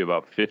turned out to be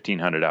about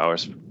 1,500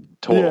 hours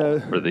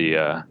total for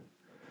the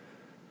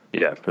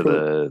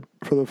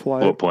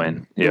flight. float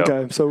plane. Yeah.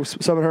 Okay, so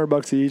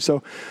 $700 each.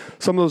 So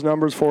some of those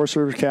numbers, Forest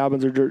Service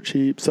cabins are dirt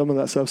cheap. Some of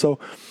that stuff. So,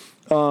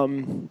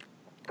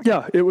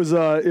 yeah, it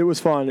was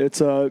fun. It's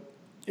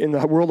in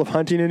the world of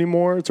hunting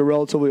anymore, it's a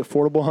relatively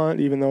affordable hunt,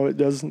 even though it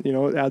does,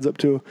 it adds up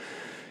to,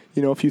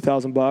 a few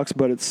 $1,000,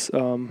 but it's,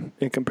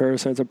 in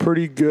comparison, it's a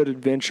pretty good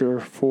adventure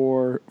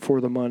for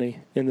the money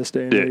in this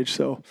day and age.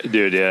 So,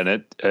 dude, yeah,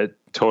 and it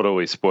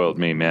totally spoiled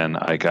me, man.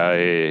 Like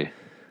I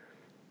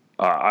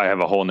have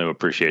a whole new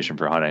appreciation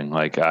for hunting.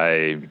 Like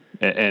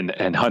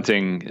and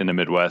hunting in the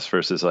Midwest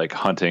versus like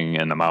hunting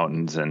in the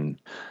mountains and,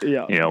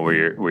 where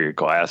you're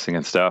glassing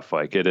and stuff.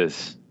 Like it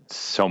is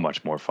so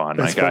much more fun.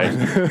 That's fun.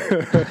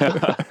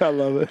 I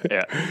love it.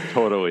 Yeah,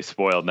 totally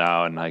spoiled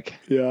now. And like,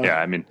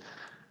 I mean,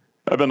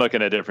 I've been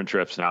looking at different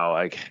trips now.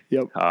 Like,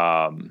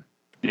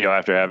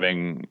 after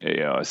having,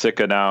 a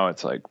Sitka now,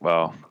 it's like,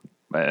 well,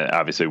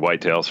 obviously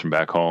whitetails from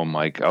back home.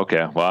 Like,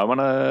 okay, well, I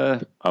want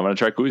to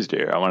try goose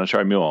deer. I want to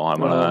try mule. I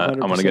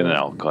want to get an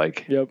elk.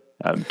 Like,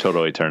 I'm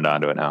totally turned on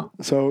to it now.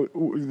 So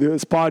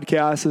this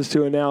podcast is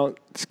to announce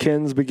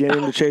Ken's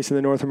beginning to chasing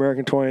the North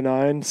American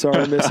 29.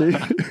 Sorry, Missy.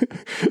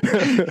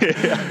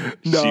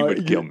 No, she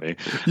would kill me.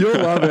 You'll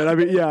love it. I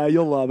mean, yeah,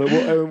 you'll love it.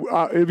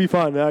 Well, it'd be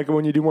fun. Like,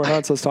 when you do more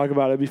hunts, let's talk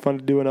about it. It'd be fun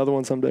to do another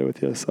one someday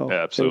with you. So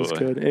absolutely. It was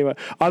good. Anyway,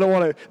 I don't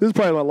want to. This is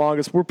probably my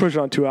longest. We're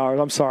pushing on 2 hours.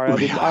 I'm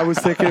sorry. I was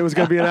thinking it was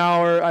going to be an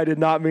hour. I did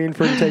not mean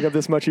for it to take up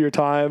this much of your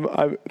time.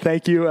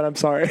 Thank you, and I'm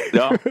sorry.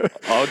 No,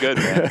 all good,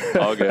 man.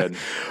 All good.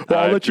 Well,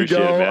 I'll let you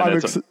go.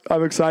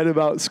 I'm excited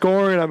about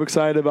scoring. I'm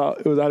excited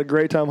about. I had a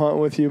great time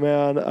hunting with you,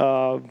 man.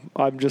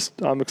 I'm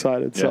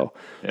excited. Yeah.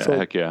 So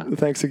heck yeah.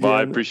 Thanks again. Well,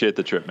 I appreciate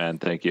the trip, man.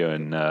 Thank you,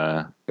 and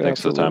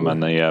thanks for the time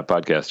on the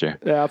podcast here.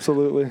 Yeah,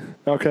 absolutely.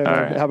 Okay, man.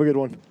 Right. Have a good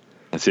one.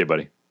 See you,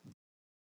 buddy.